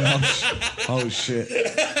 oh shit.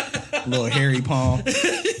 Little hairy palm.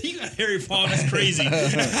 You got hairy palm. That's crazy.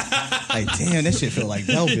 Like, damn, that shit feel like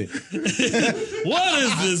velvet. What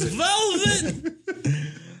is this velvet?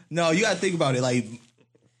 No, you gotta think about it.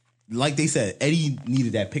 Like they said, Eddie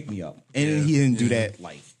needed that pick me up, and he didn't do that.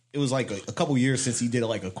 Like it was like a couple years since he did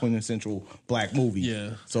like a quintessential black movie.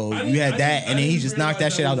 Yeah. So I you had didn't- that, I and then he didn't just knocked that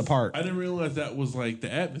realize shit out of was- the park. I didn't realize that was like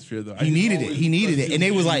the atmosphere though. He needed it. He needed it. And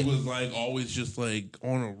they was like- he was like always just like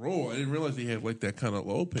on a roll. I didn't realize he had like that kind of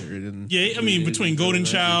low period. And Yeah, I mean between Golden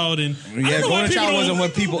Child and I Yeah, don't know why Golden people Child don't- wasn't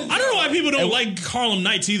what people. I don't know why people don't like Harlem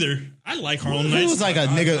Nights either. I like Harlem It Nights. was like a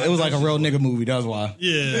nigga. It was like a real nigga movie. That's why.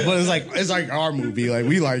 Yeah. But it's like our movie. Like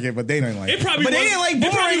we like it, but they didn't like it. It probably But was, they didn't like it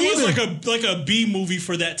probably Boomerang was either. like a B movie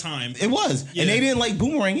for that time. It was, Yeah. and they didn't like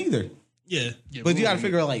Boomerang either. Yeah. But you got to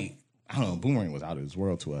figure out, like, I don't know, Boomerang was out of this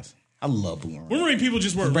world to us. I love Boomerang. Boomerang people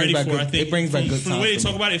just weren't It brings ready back for it, I good- think. it brings back from, good from the way they times for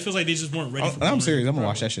talk me. about it, it feels like they just weren't ready for it. I'm serious. I'm gonna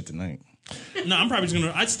watch that shit tonight. No, I'm probably just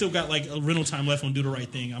gonna. I still got like a rental time left on Do the Right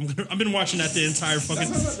Thing. I've been watching that the entire fucking.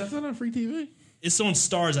 that's not on free TV. It's on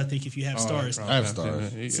Stars, I think, if you have Stars. I have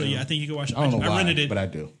Stars. So yeah, I think you can watch it. I don't know I why, rented it, but I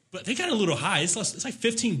do. But they got a little high. It's like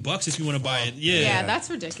 $15 if you want to buy it. Yeah. Yeah, that's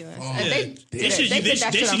ridiculous. And Yeah. they did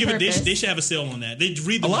that shit on give it. purpose. They should have a sale on that. They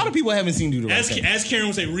read the A lot room. of people haven't seen Do the Right Thing. As Karen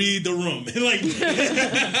would say, read the room. Like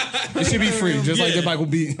It should be free, just like the Michael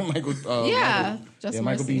B. Yeah, Just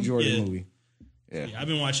Michael B. Mercy. Jordan Yeah. movie. yeah, I've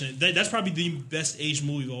been watching it. That's probably the best aged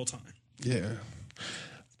movie of all time. Yeah.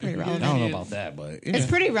 Pretty I relevant. don't know about that, but It's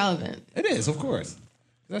pretty relevant. it is, of course.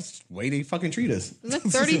 That's the way they fucking treat us. It was like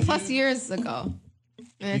 30 plus years ago,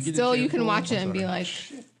 and it's get a still chance you to can watch watch it and be it. like,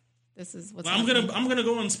 "This is what's." I'm happening. gonna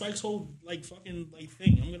go on Spike's whole like fucking like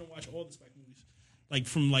thing. I'm gonna watch all the Spike movies, like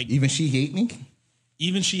from like Even She Hate Me.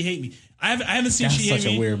 Even She Hate Me. I haven't seen That's She Hate such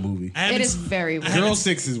Me. a weird movie. I haven't It is s- very weird. Girl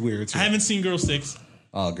 6 is weird too. I haven't seen Girl 6.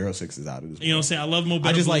 Oh, Girl 6 is out of this. You know what I'm saying? I love Mo Better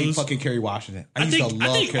I just Blues. like fucking Kerry Washington. I used think to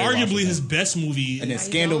love Kerry arguably Washington. his best movie. And then Now you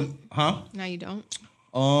Scandal, don't? huh? Now you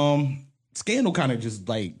don't. Scandal kind of just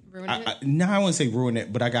like Ruined it? I wouldn't say ruin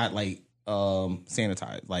it, but I got like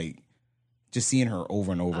sanitized. Like just seeing her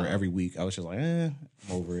over and over every week, I was just like, I'm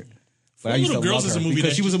over it. But Four I used to Little Girls love is a her movie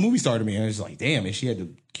because that she was a movie star to me, and I was like, damn, and she had the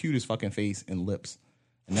cutest fucking face and lips.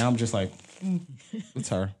 And now I'm just like, it's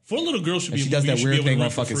her. Four Little Girls should And be she a does movie that you should weird be able to thing on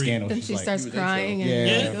rent for fucking free. Scandal. Then She's she like, starts you would think so. crying and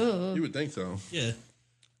Yeah. like, "Ugh." You would think so. Yeah.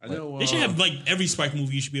 I know. They should have like every Spike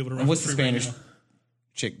movie you should be able to rent and what's for the free Spanish right now.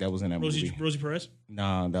 chick that was in that movie? Rosie Perez?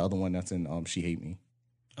 Nah, the other one that's in She Hate Me.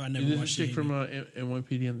 Oh, I never Is this watched chick it. from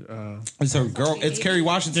NYPD and It's her girl. It's Kerry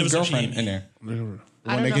Washington's Never saw She girlfriend Hate in there. I When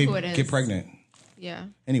don't they know who it is. get pregnant. Yeah.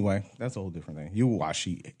 Anyway, that's a whole different thing. You watch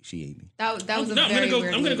She Hate Me. That was a No, very I'm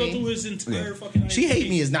weird gonna go movie. through his entire fucking. She Hate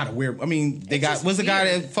Me is not a weird. I mean, they got just what's the guy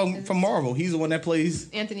weird. that from Marvel? He's the one that plays.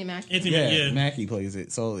 Anthony Mackie. Anthony, Yeah, Mackie plays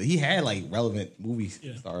it. So he had like relevant movie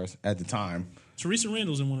Yeah. stars at the time. Teresa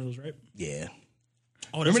Randall's in one of those, right? Yeah.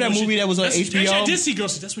 Oh, Remember that movie that was on HBO? Actually, I did see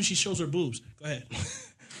Girls. That's when she shows her boobs. Go ahead.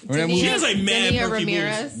 Remember that movie? She has like mad Denia perky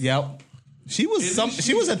Ramirez. boobs. Yep. She was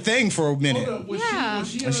she was a thing for a minute. Hold up, was Yeah.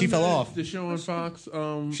 she And she on fell that- off. The show on Fox.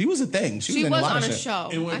 She was a thing. She She was in was a lot on of a shit. show.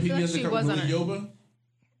 And when I feel like she was on a Yoba.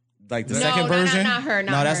 Like the No, second version. not her.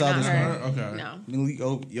 Not no, that's her, the not other her. one. Okay. No. Malik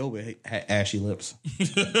Yoba had ashy lips.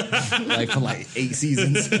 Like for like 8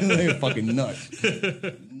 seasons. They were fucking nuts.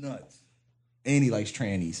 Nuts. And he likes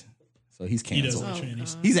trannies. So he's He does canceled. like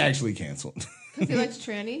trannies He's actually canceled. Because he likes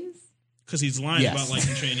trannies? because he's lying Yes. about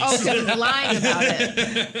liking trannies. Oh, because he's lying about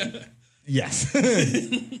it. Yes.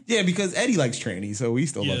 Yeah, because Eddie likes trannies, so we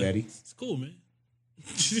still love Yeah. Eddie. It's cool, man.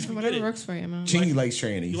 Whatever works for you, man. Chingy likes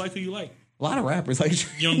trannies. You like who you like. A lot of rappers like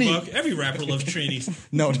trannies. Young Buck. Every rapper loves trannies.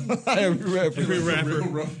 No, not every rapper. Every Real rapper.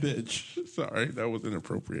 rough bitch. Sorry, that was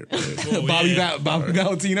inappropriate. Oh, Bobby, yeah. Bobby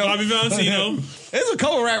Valentino. Bobby Valentino. There's a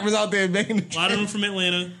couple rappers out there making A lot of them from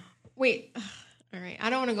Atlanta. Wait. All right. I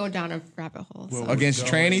don't want to go down a rabbit hole. So. against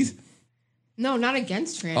trannies. No, not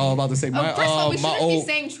against trannies. Oh, I'm about to say Oh, my first of all, we my shouldn't old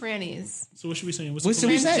be saying trannies. So what should we say? What should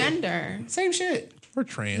we say? Transgender. Same shit. Or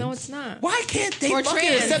trans. No, it's not. Why can't they Or fucking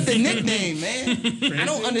trans. accept the nickname, man? I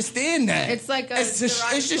don't understand that. It's like a It's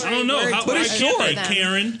just I don't know. word How, to why it's can't short they, then.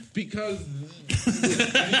 Karen? Because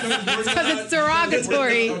it's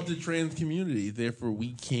derogatory. of the trans community. Therefore,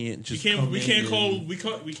 we can't just. We can't call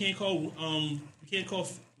women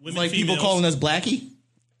It's like people females. calling us Blackie.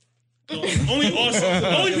 No, only people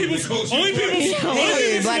from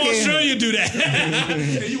Blackie. Australia do that.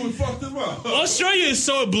 And you would fuck them up. Australia is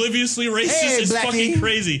so obliviously racist. Hey, it's Blackie. fucking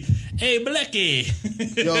crazy. Hey, Blackie.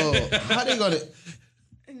 Yo, how they gonna?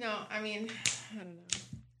 No, I mean, I don't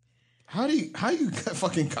know. How you get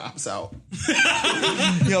fucking cops out?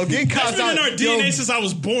 Yo, getting cops That's been out. in our DNA since I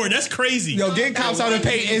was born. That's crazy. Yo, getting cops out in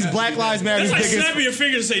paint is Black Lives Matter's That's like biggest. snapping your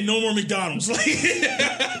finger and say no more McDonald's. Like,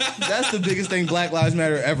 That's the biggest thing Black Lives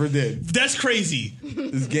Matter ever did. that's crazy.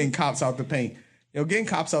 Is getting cops out the paint. Yo, getting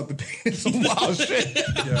cops out the paint is some wild shit.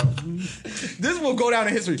 This will go down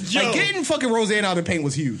in history. Yo. Like getting fucking Roseanne out of the paint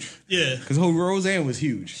was huge. Yeah. Because Roseanne was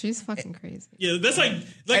huge. She's fucking crazy. Yeah, that's like And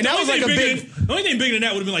the that only was like thing a bigger big- than- the only thing bigger than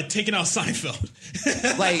that would have been like taking out Seinfeld.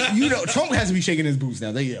 Like, you know, Trump has to be shaking his boots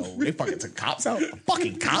now. They fucking took cops out.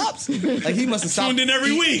 Fucking cops? Like, he must have stopped. Tuned in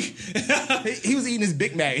every week. He was eating his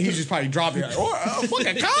Big Mac. He was just probably dropping it. Oh,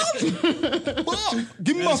 fucking cops? Well,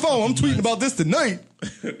 give me my phone. I'm tweeting about this tonight.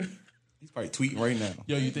 He's probably tweeting right now.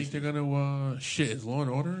 Yo, you think they're gonna shit? Is Law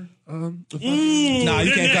and Order? Nah, you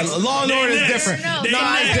they're can't next. cut. Law and They're Order is next. different. No, Nah, they're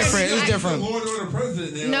it's next. different. It's different. Law and Order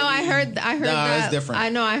president. No, I heard Nah, that. it's different. I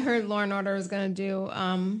know. I heard Law and Order was going to do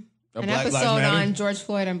an Black Lives episode Matter? on George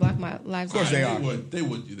Floyd and Black Lives Matter. Of course they are. They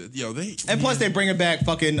would do that. Yo, they And plus, they bringing back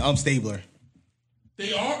fucking Stabler.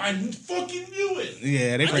 they are. I fucking knew it.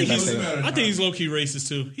 Yeah, they I bring think, back he's, Stabler. I think he's low key racist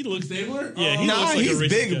too. He looks. Stabler? Yeah, he Nah, looks like he's a racist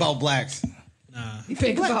big guy. about blacks. Nah,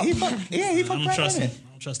 Big about He fuck I black don't trust him. women. I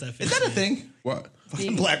don't trust that Is face. that a thing? What?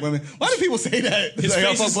 Fucking black women. Why do people say that? His Like, I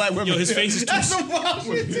face fuck is- black women. yo, his face is too- That's some wild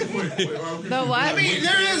shit. the what? I mean,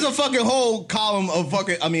 there is a fucking whole column of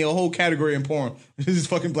fucking. I mean, a whole category in porn. This is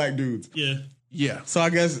fucking black dudes. Yeah, Yeah. So I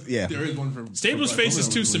guess, yeah. There is one from Stabler's face is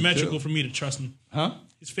too symmetrical for me to trust him. Huh?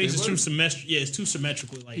 His face is Stabler? too symmetrical. Yeah, it's too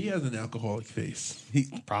symmetrical. Like He has an alcoholic face. He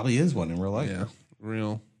probably is one in real life. Yeah,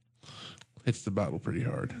 real. Hits the bottle pretty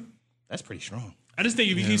hard. That's pretty strong. I just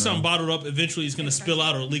think if you keep something bottled up, eventually it's going to spill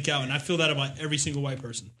out or leak out, and I feel that about every single white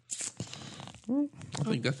person. I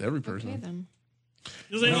think that's every person. Okay, then.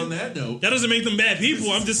 You know what I'm And on saying? that note, That doesn't make them bad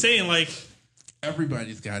people. I'm just saying, like,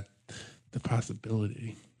 everybody's got the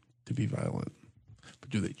possibility to be violent, but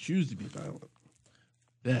do they choose to be violent?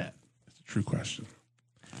 That is a true question.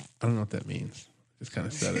 I don't know what that means. Just kind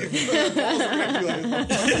of said it.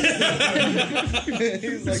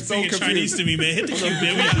 He's like so speaking confused. Chinese to me, man. Hit the cue,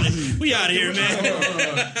 man. We out of here,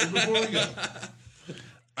 man. Before we go,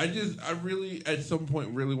 I really, at some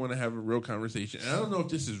point, really want to have a real conversation. And I don't know if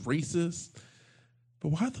this is racist, but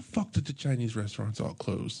why the fuck did the Chinese restaurants all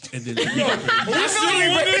close? And then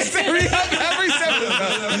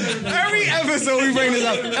Every episode we bring this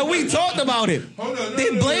up, and we talked about it. Hold on, They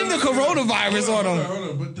blame the coronavirus on them. Hold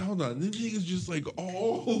on, but hold on. Them niggas just like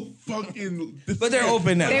all fucking. But they're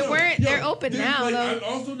open now. They weren't. They're open now, like, though.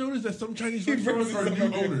 I also noticed that some Chinese restaurants are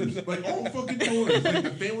new owners. Like all fucking owners. Like the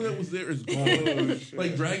family that was there is gone.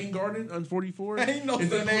 Like Dragon Garden on 44. I ain't know Is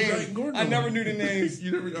the that called name. Dragon Garden? I never knew the names.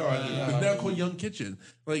 You never know. It's now called Young Kitchen.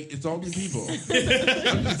 Like it's all new people. I'm just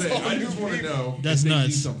saying. I just want to know. That's if they nuts.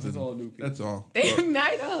 need something. It's all new people. That's all. They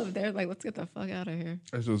might have. They're like, let's get the fuck out of here.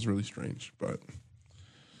 That was really strange, but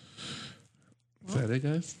is that it,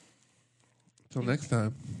 guys? Until next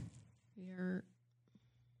time. You're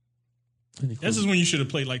This is when you should have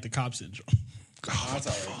played like the Cop Syndrome. That's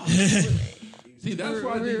all right. See, that's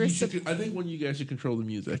why I think, I think when you guys should control the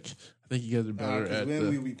music. I think you guys are better at Then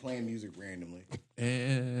we be playing music randomly.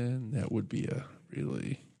 and that would be a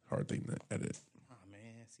really hard thing to edit.